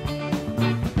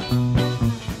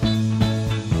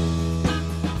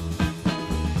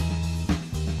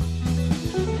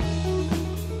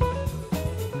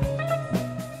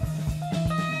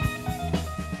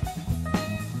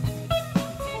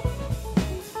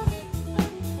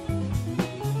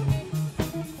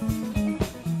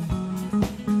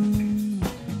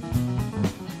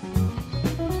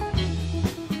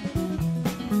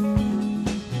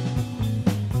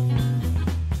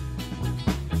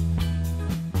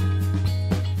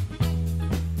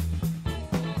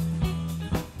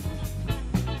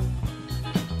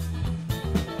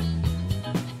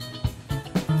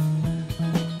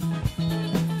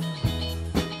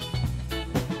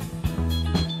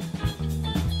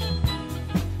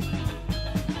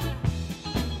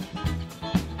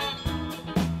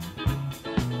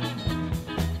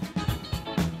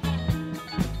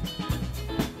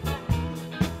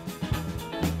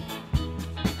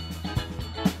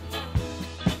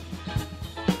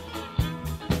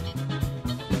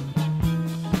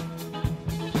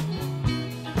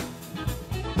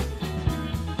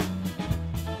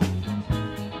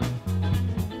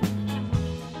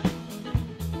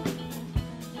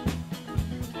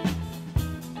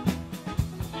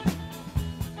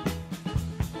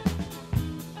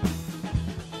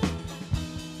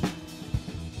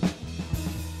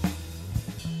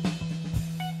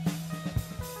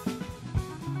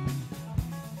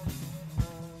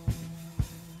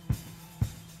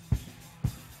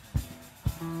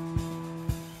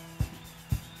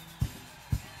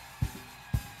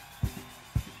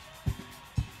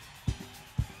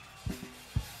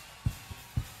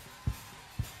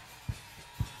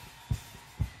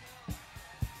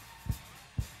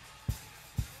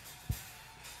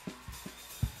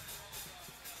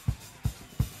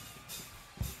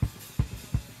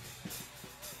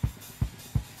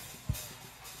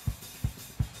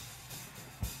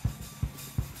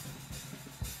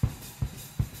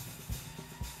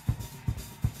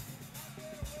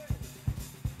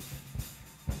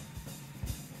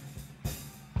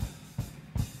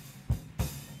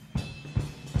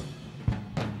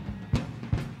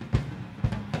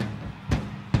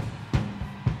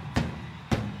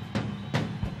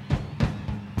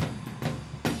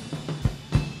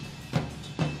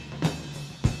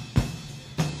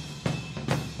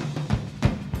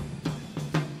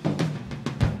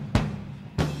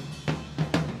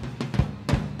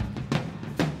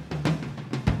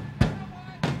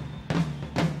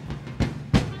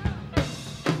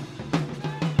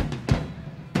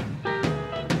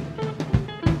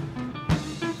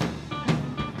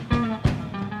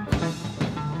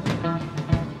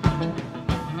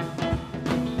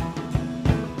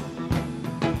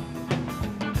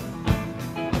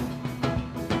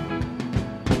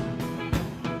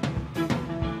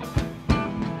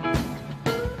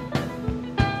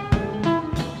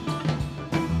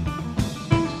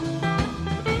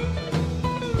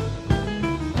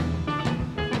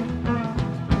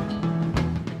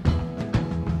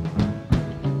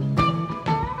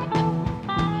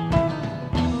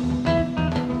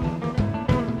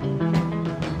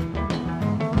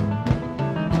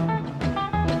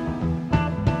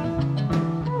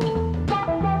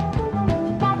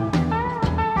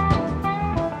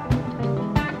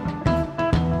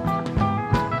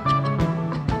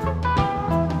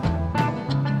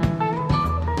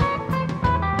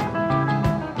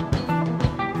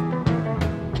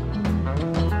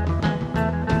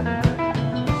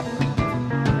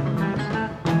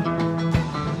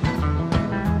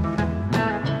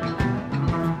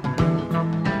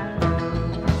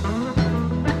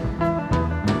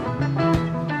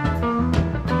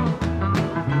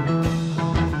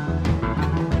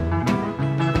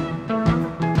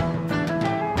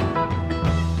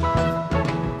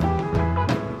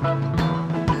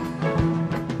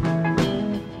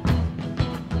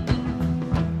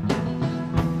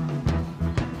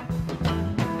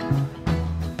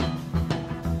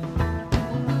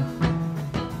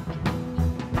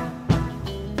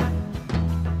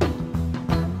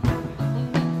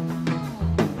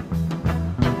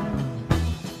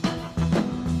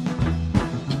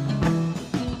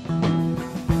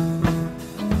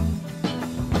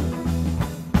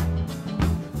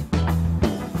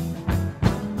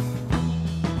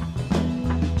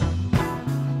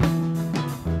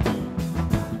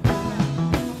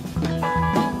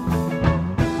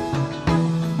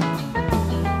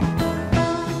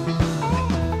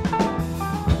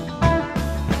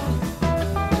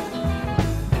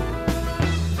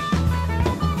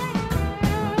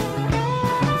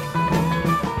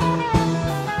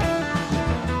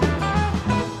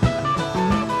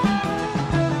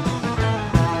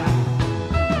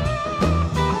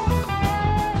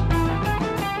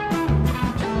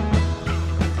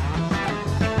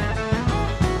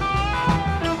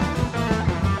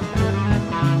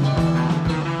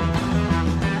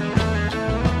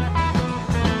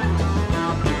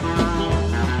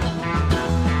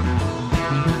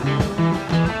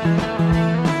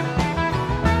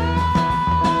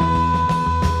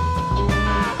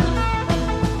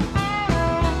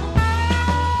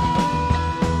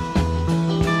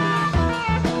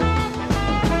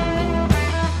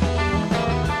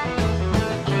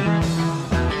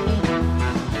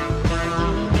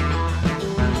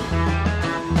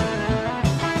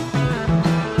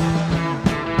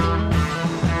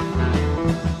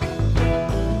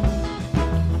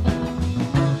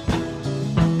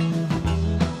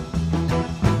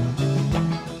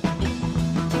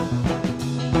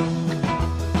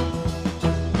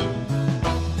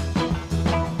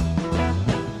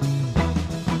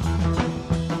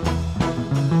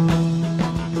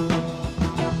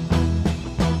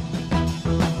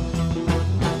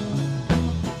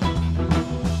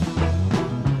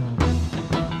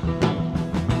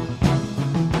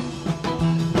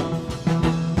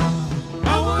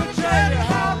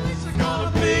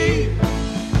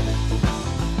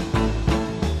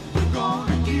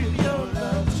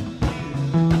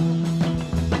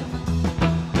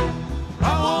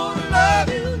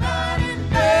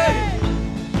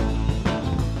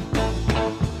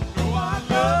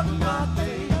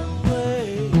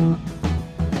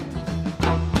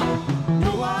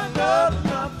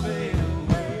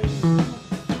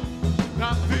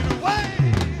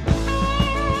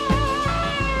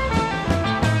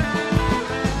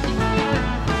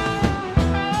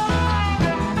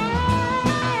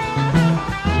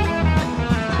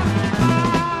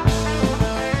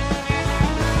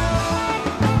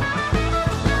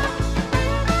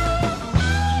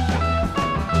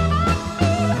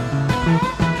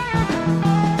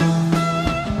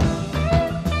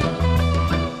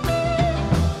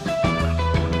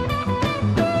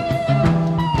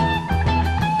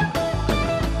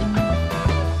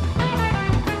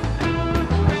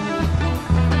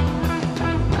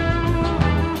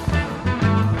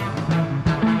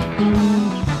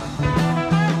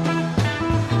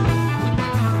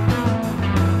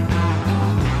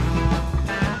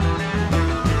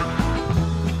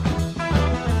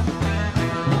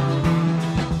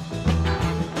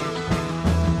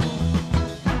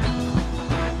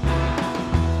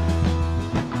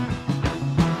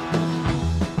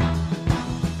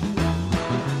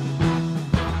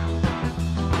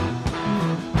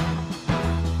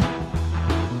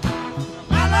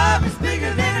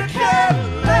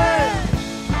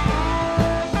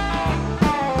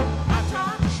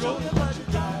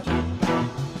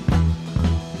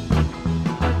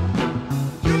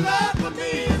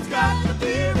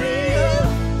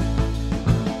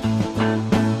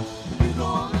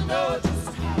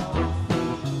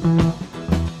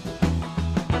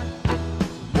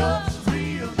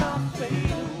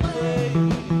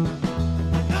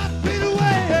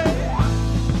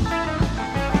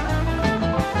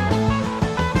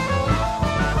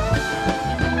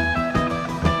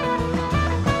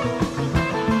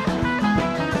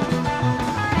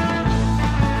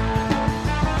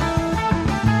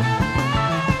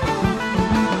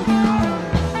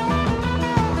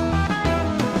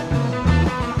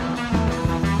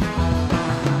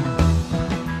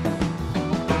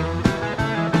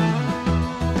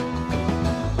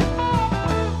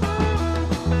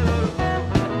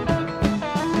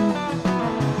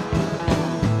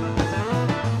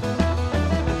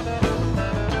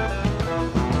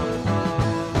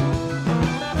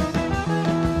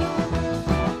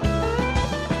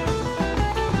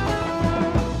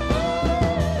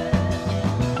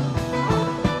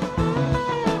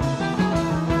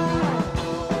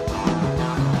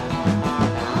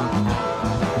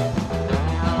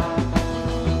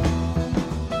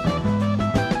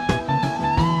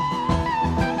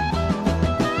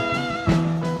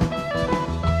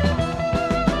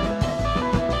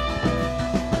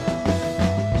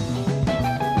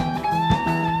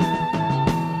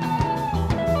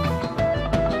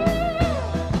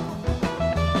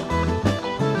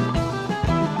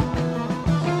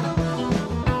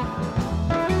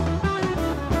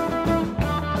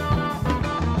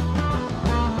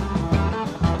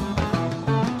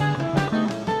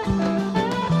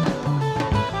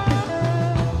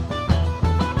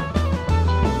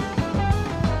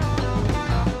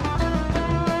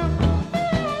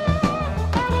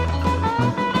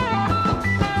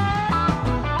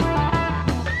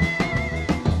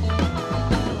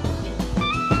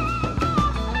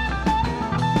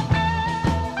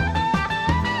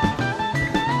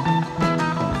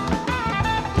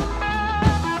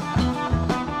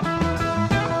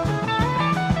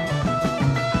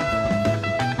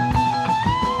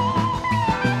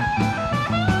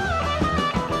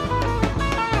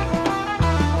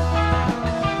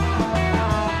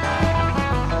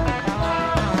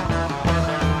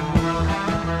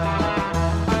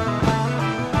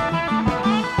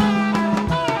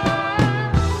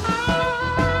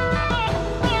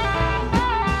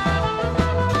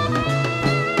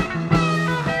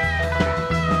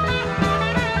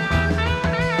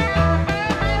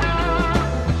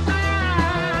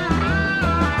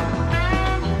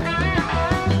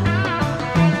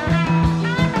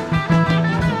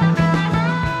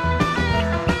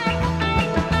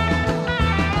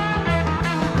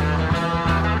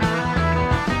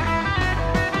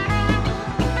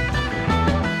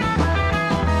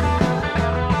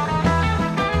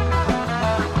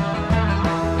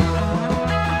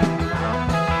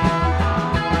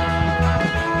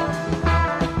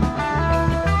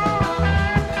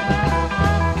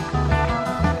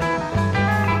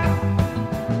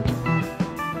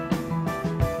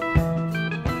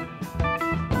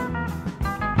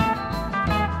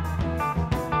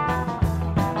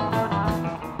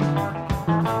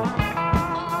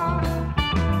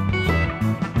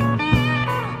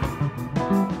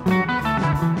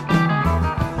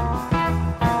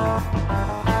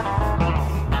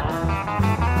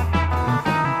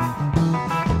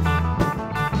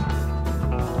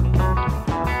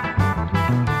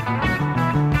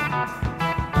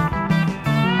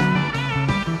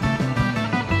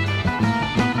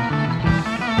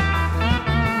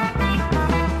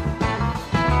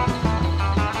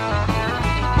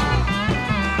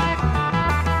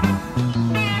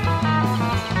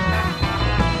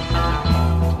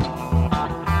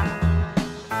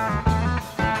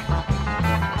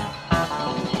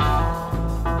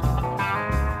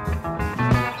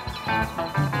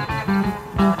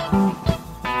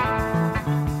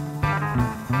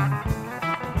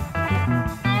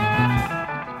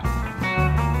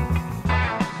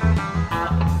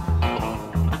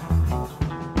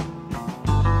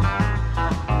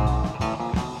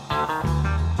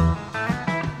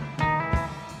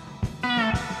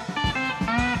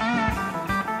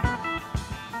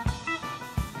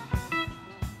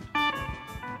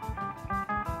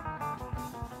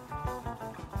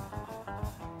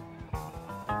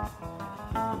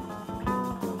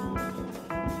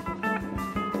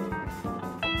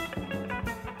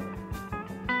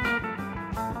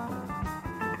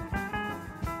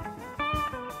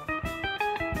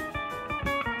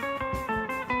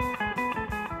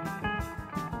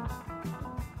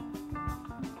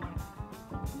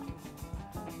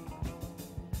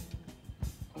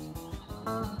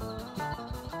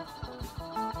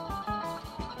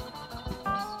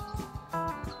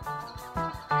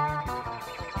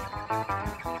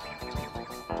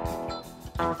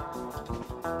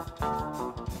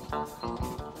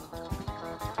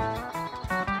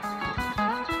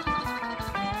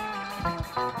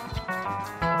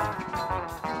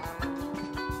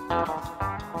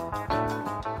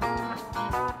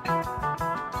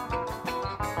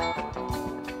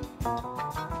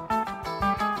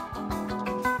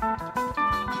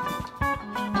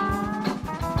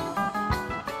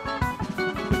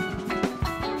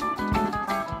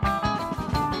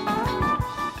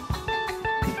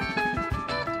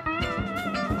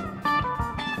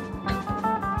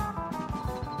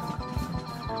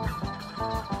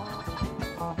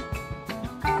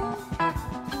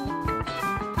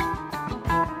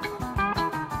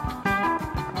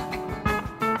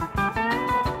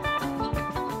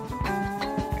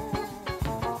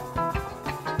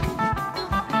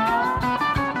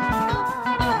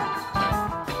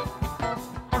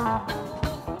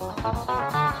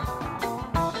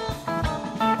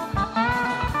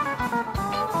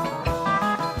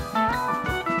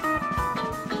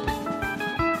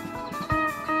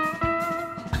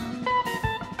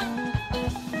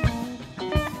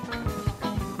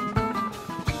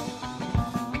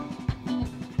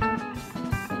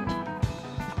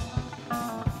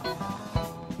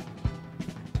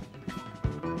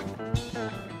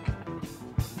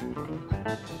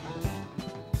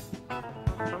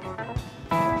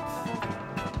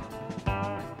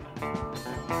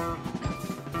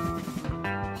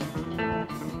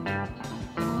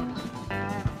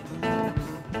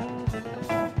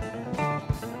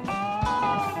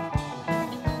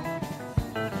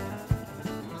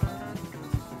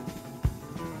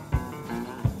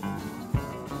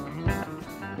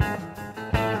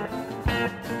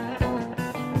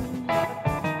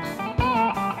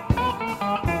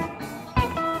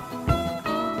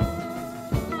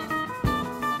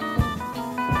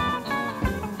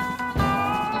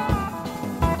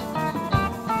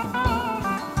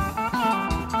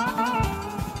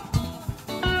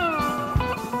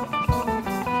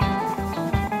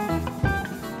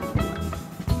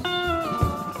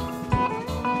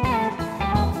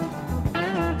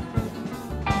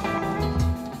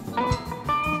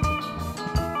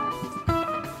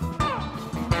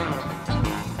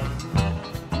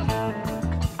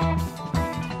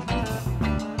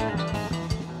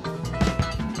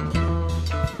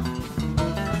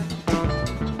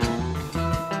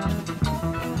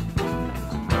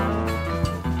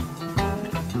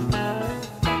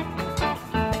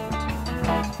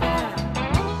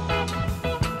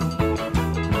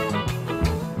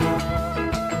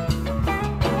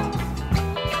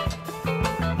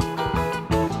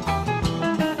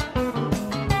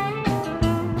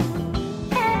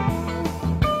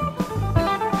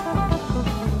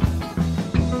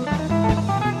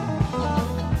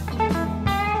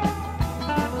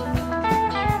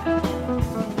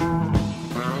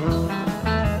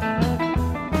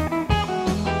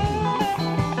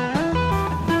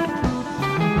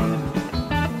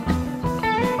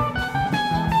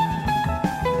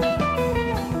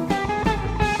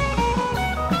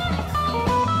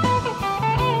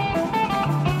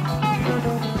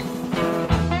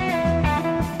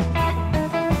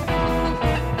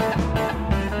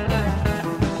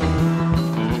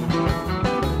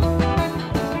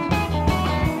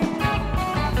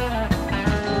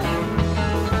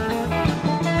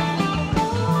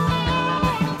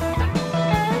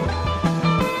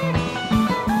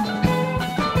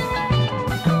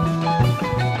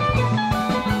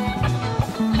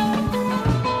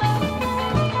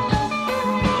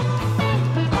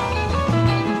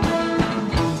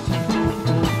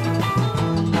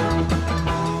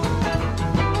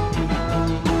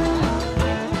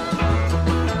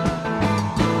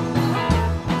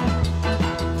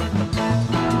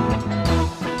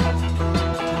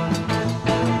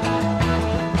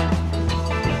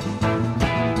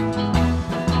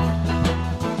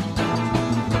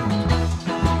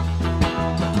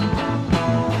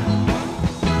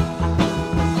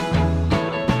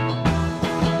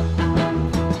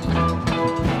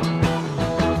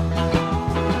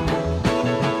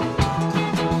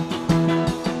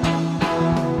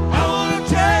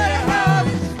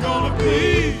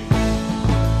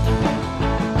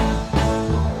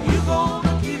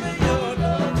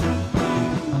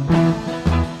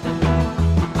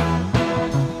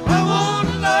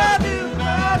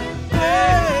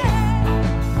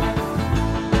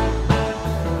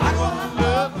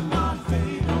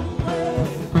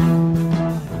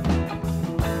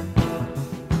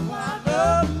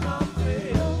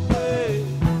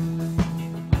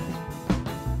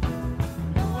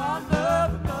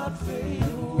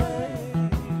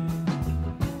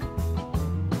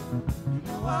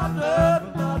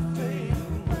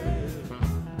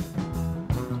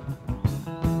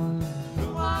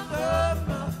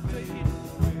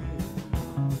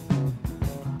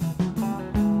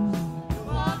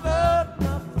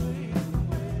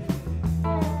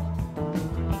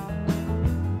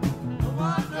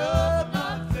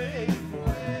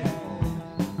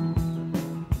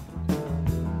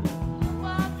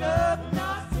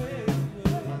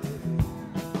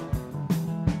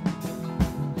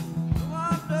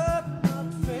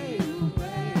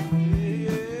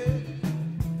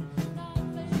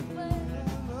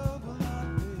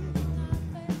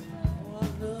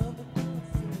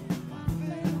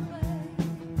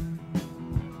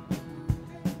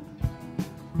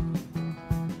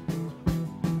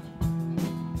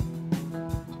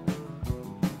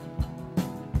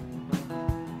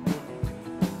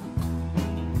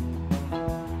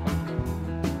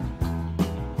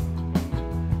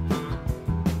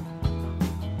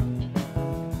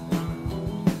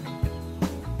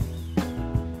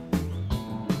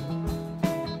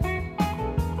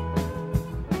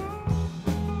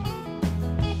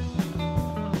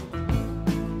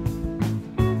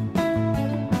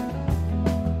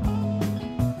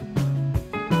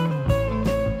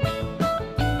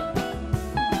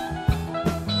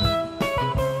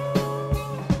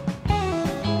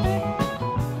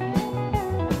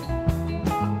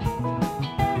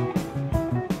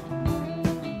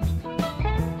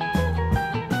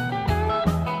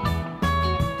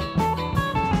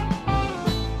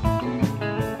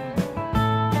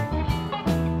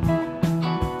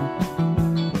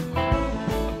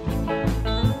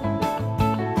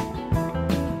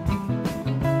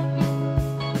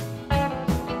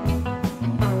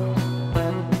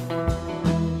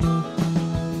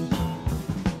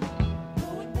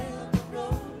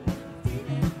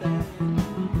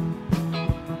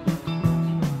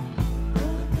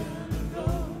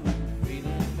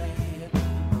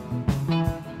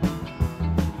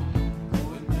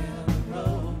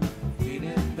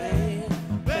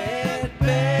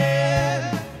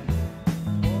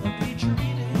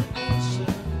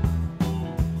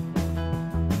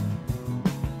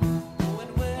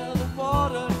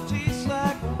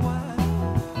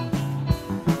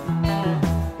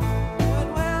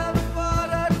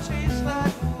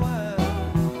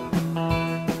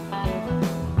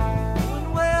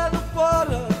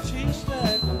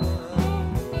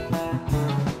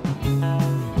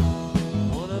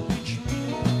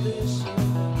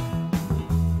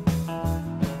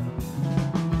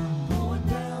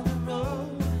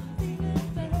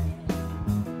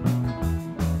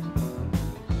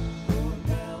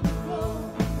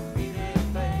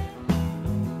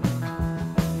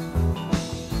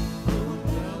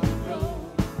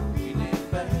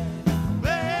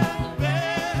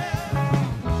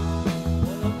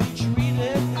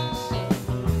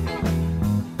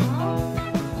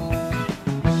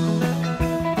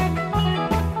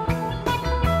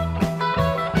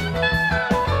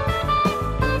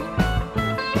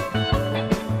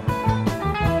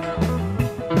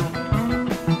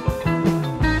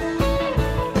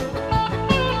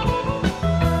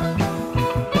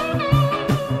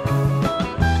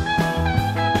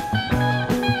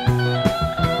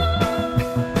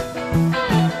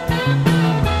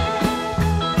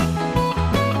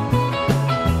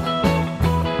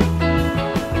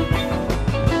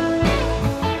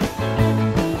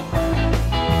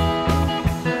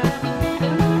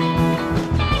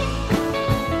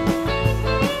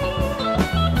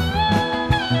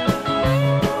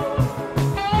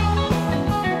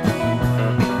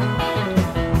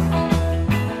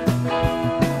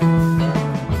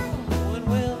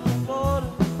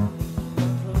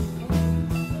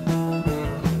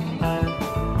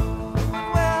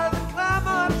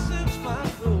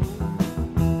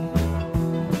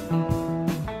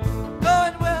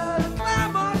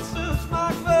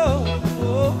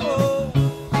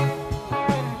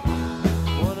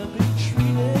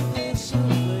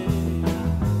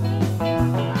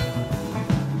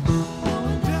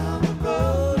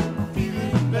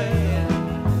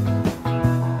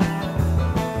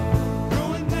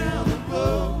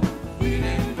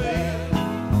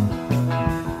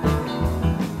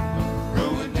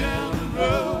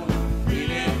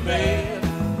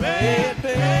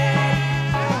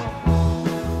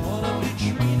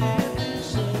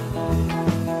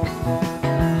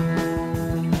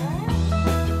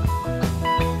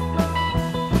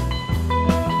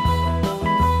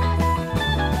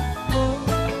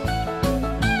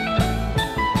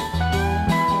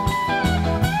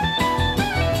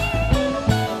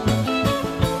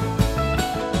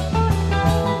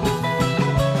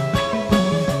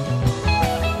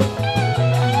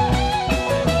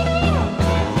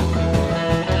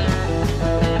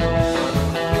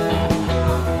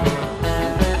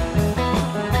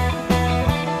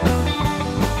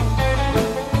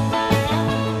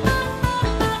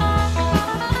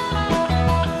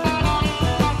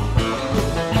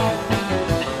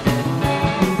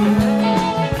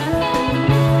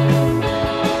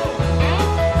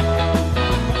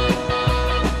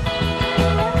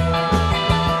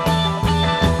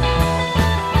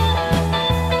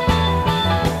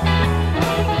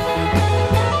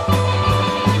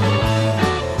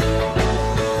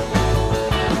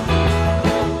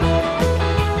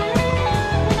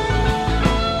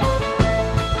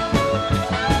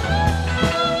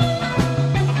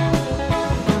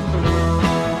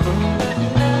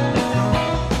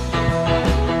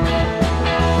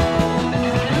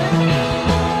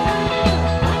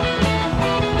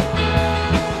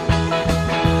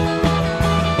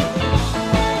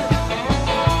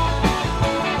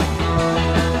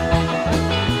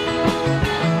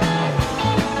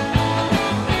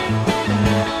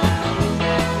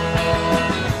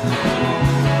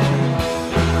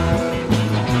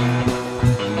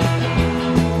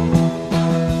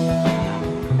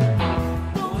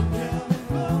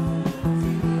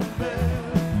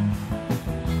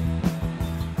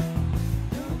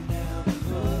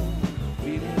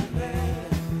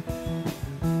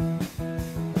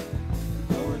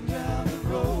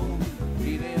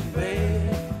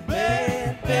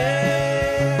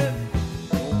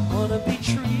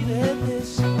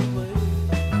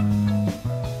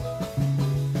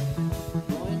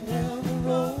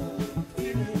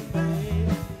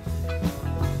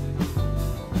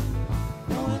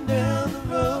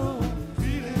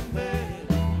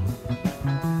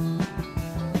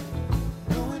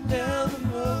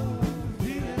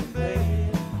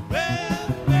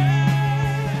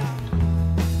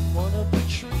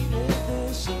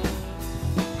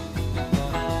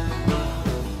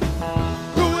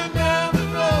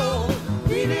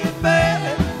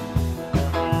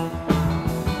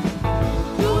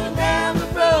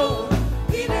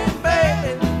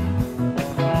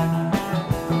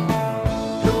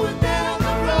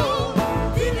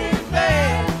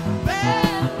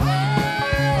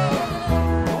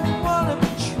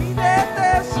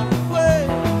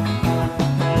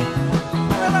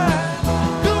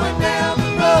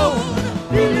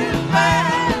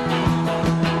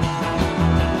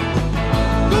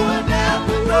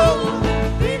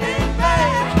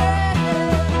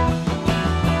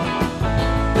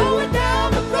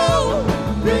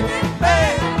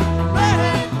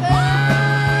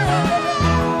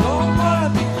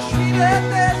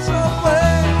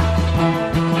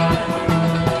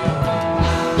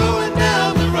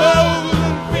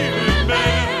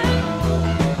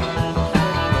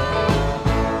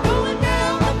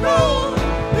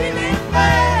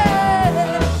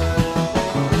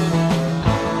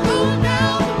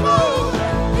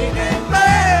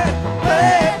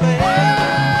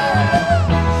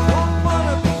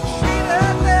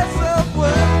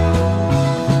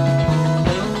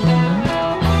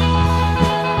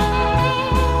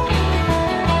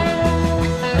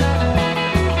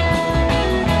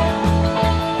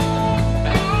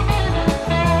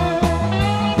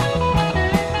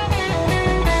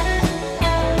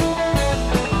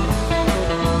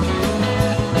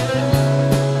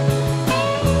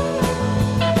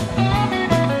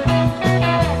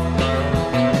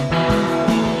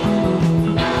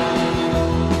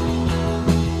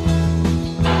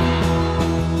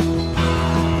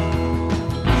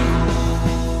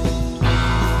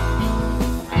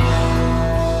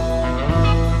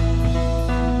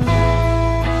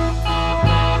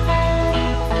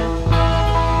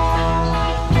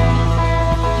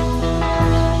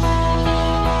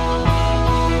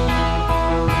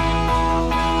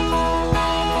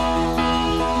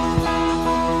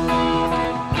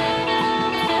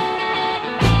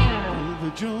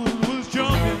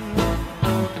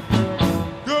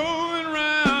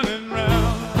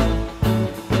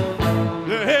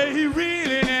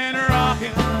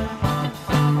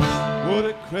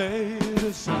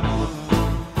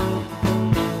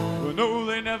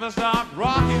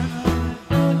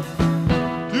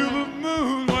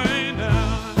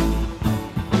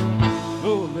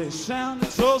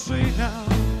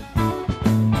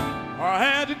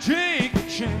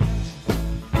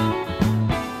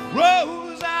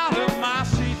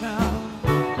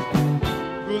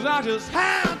 I just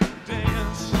had to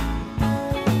dance.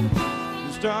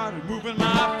 Started moving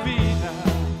my feet now.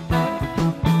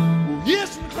 Oh,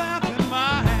 yes, and clapping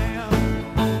my hands.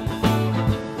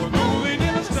 Well, no, they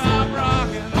never stop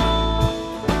rocking.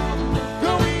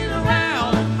 Going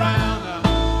around and round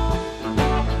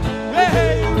now.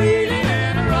 Hey, reading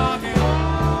and rocking.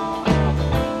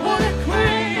 What a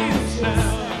crazy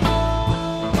sound.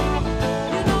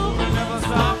 You know, they never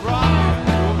stop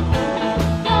rocking.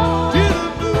 Till the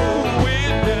moon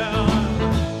went down.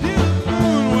 Till the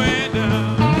moon went down.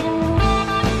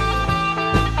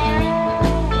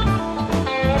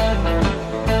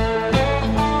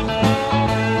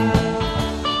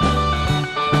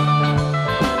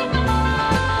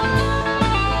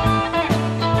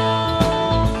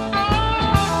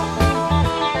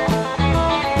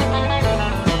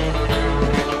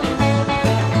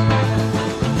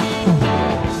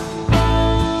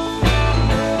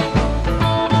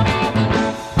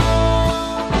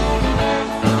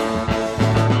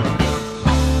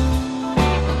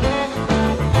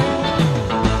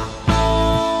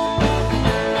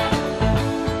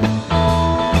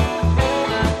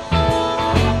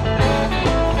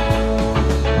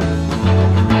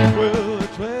 Well,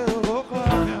 at 12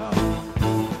 o'clock now,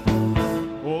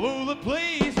 although the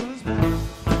place was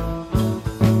packed,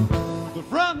 the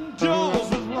front doors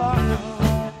was locked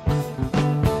now.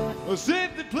 I said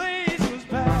the place was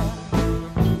packed,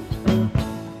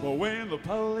 but when the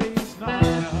police knocked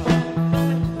out,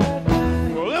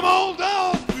 well, them old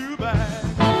dogs flew back.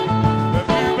 They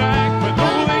flew back, but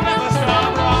no, they never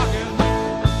stopped rocking.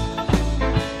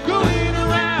 Going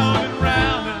around and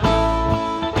round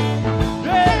now.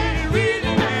 Hey,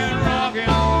 reading and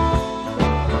rocking.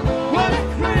 What a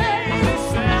crazy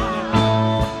sound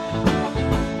now.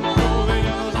 No, they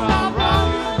never stop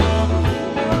rocking.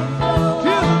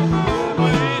 Till the moon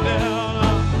went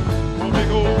down. Well, big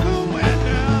old moon went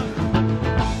down.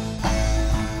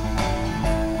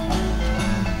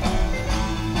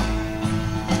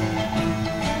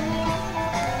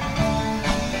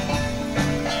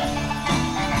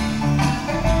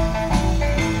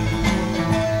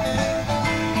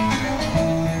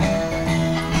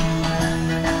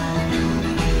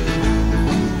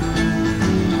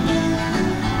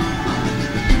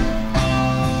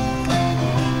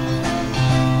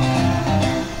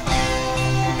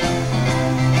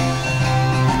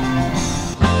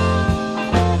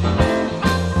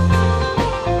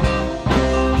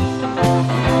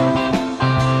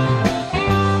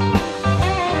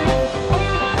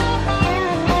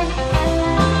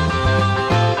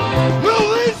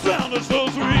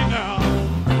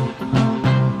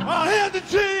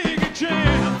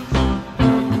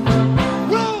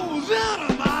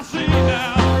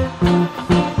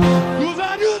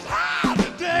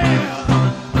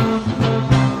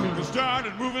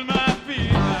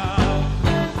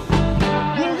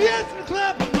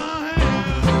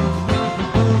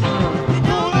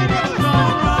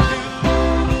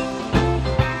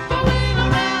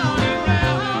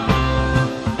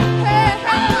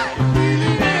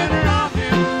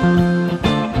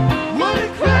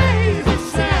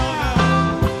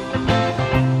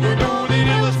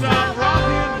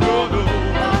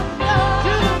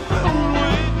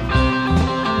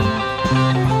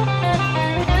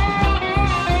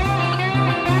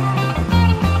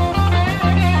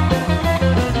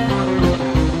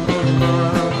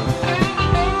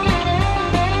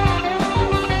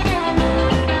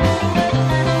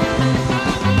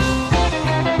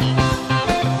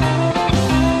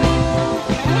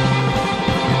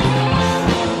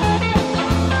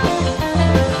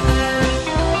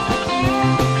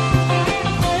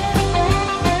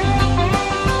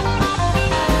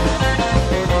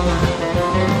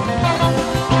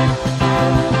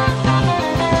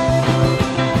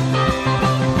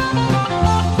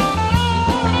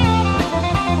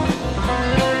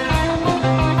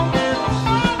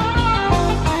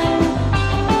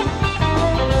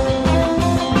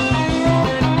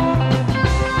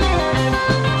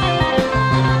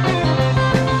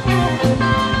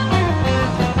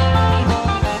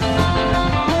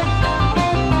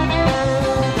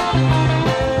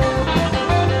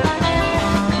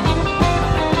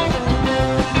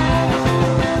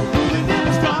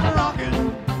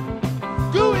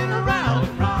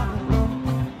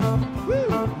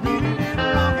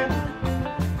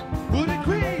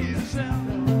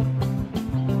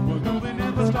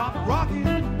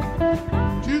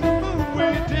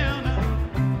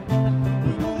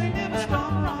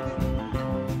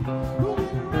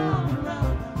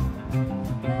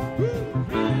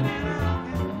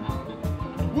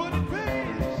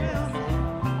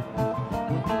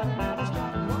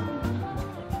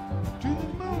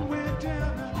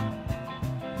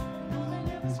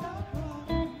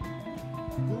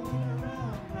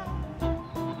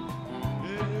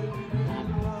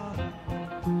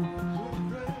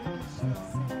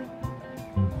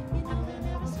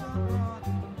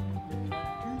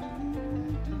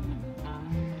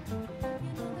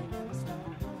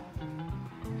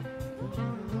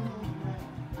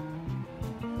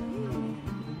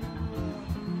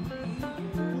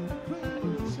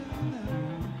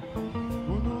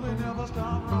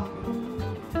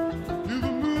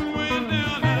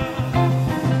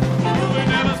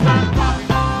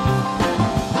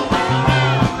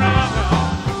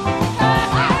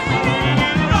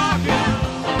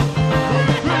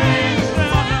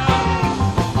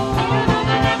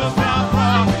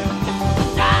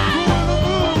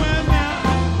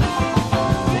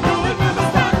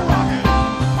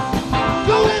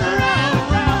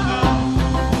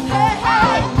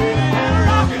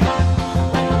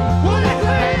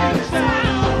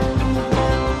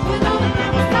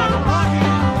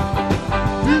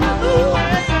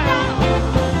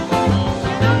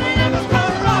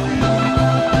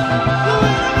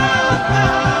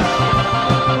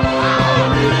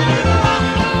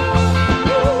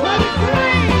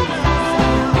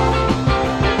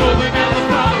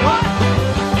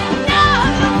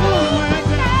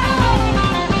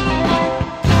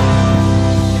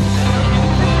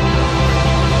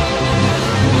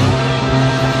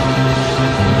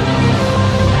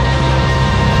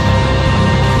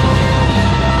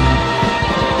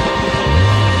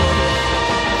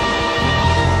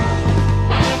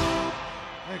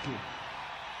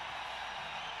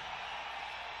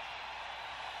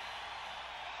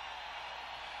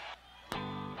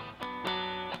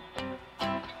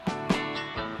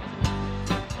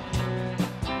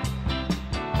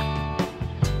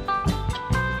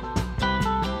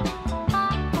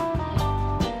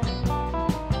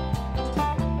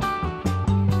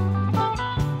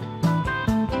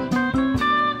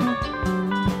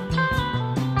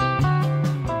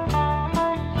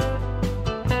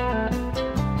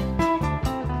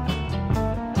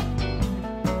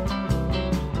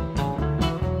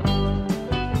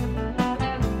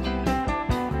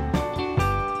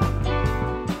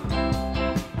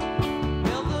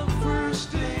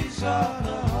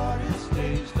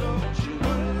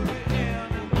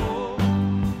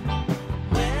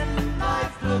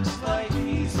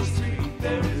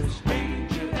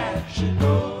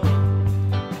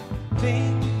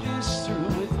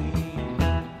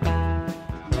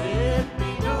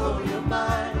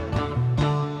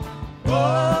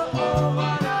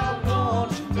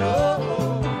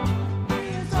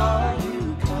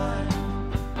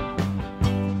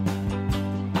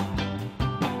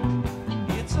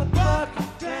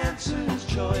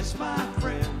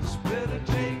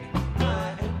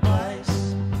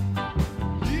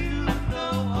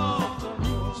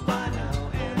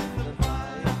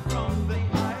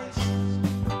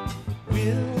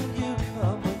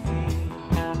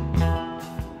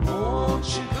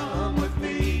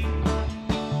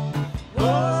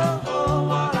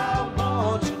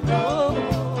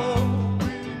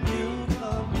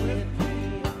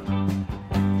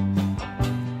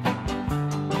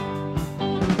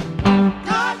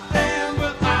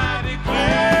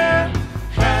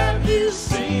 you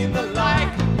seen the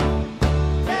like?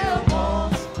 Their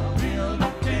walls are built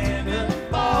of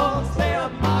cannonballs. Their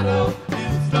motto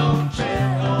is don't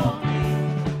tread on me.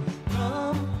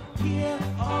 Come here,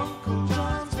 Uncle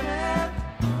John's band.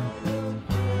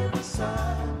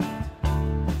 Riverside.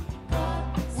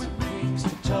 Got with things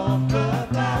to talk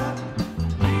about.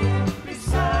 Here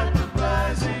beside the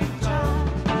rising tide.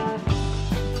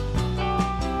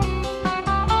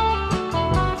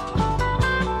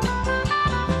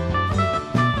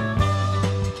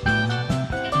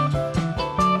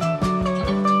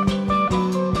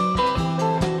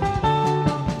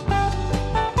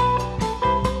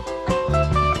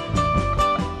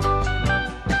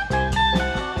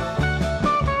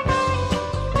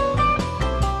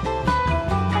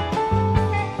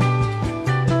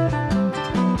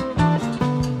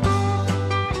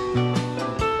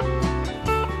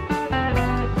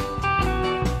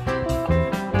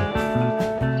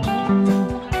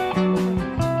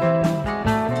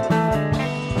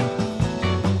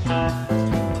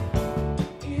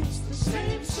 It's the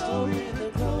same story the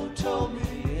road told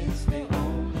me. It's the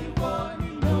only one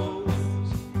he knows.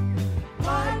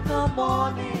 Like the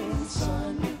morning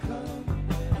sun you come,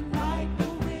 and like the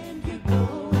wind you go.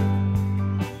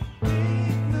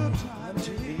 Ain't no time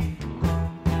to eat,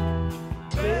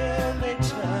 barely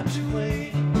time to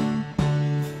wait.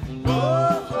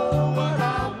 Oh, what I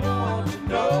want to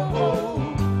know,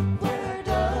 where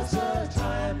does the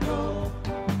time go?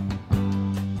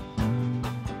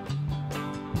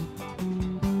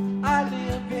 I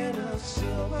live in a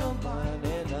silver mine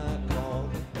and I call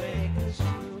it Baker's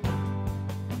True.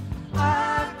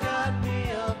 I've got me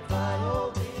a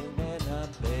violin and I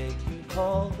beg you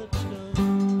call the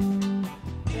tune.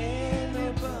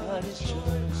 Anybody's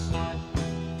choice.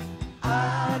 I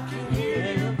can hear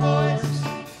your voice.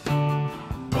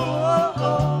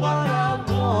 Oh, what I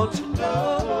want to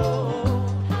know.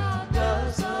 How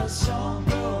does a song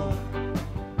go?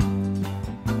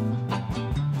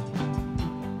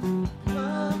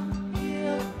 Come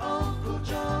here, Uncle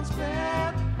John's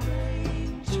band,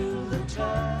 rain to the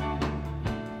tide.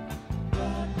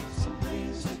 Got some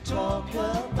things to talk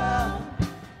about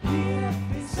here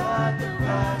beside the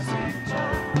rising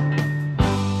tide.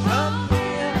 Come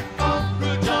here,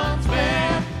 Uncle John's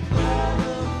band, by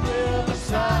the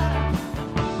riverside.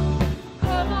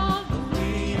 Come on,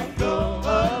 we go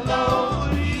alone.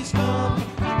 He's coming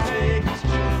to take his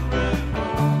children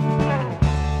home.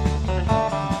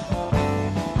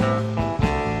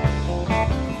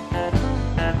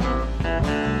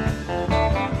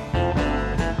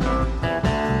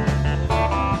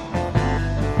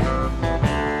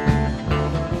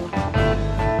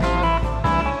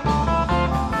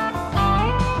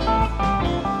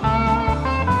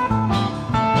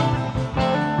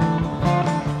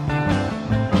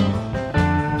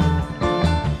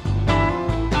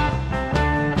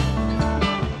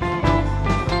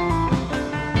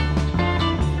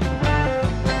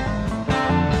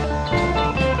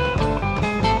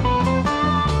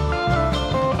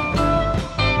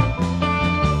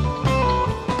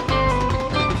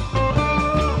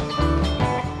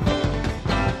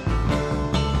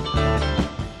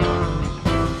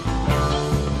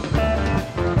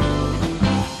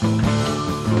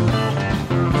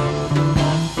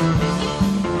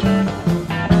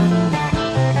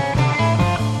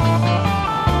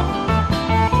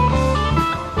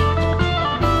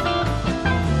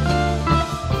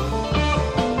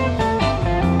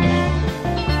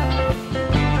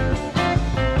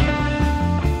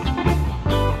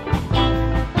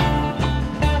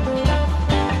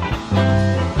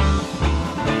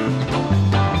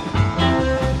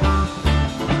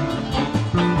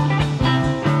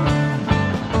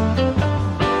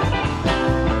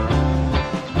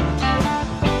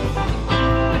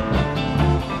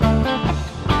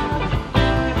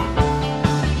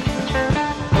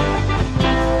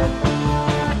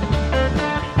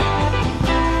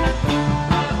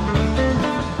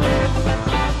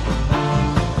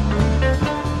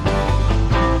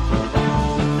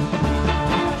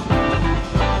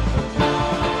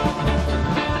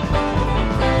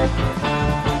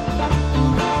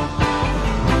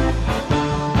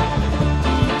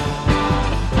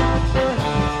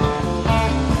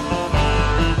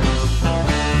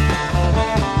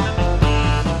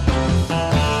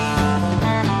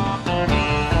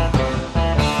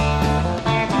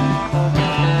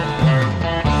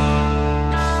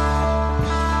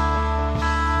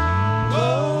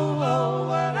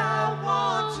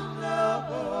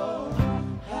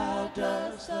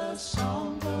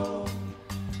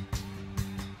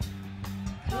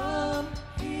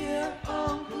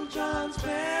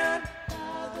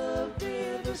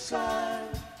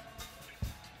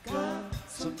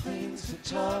 things to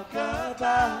talk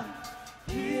about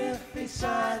here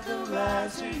beside the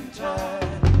rising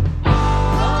tide.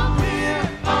 From here,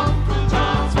 Uncle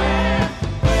John's man,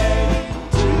 heading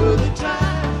to the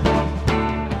drive.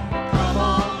 Come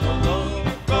on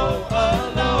alone, go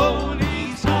alone.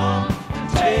 He's gone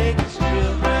to take his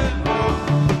children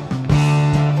home.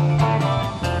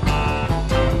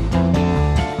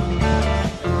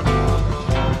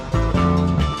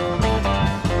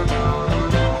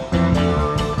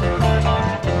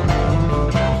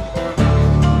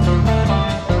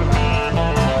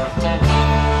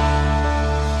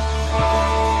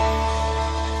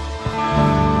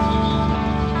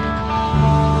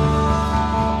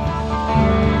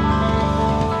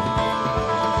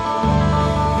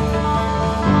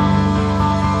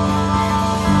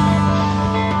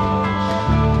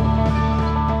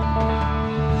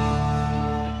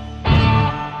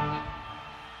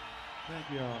 Thank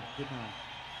you all. Good night.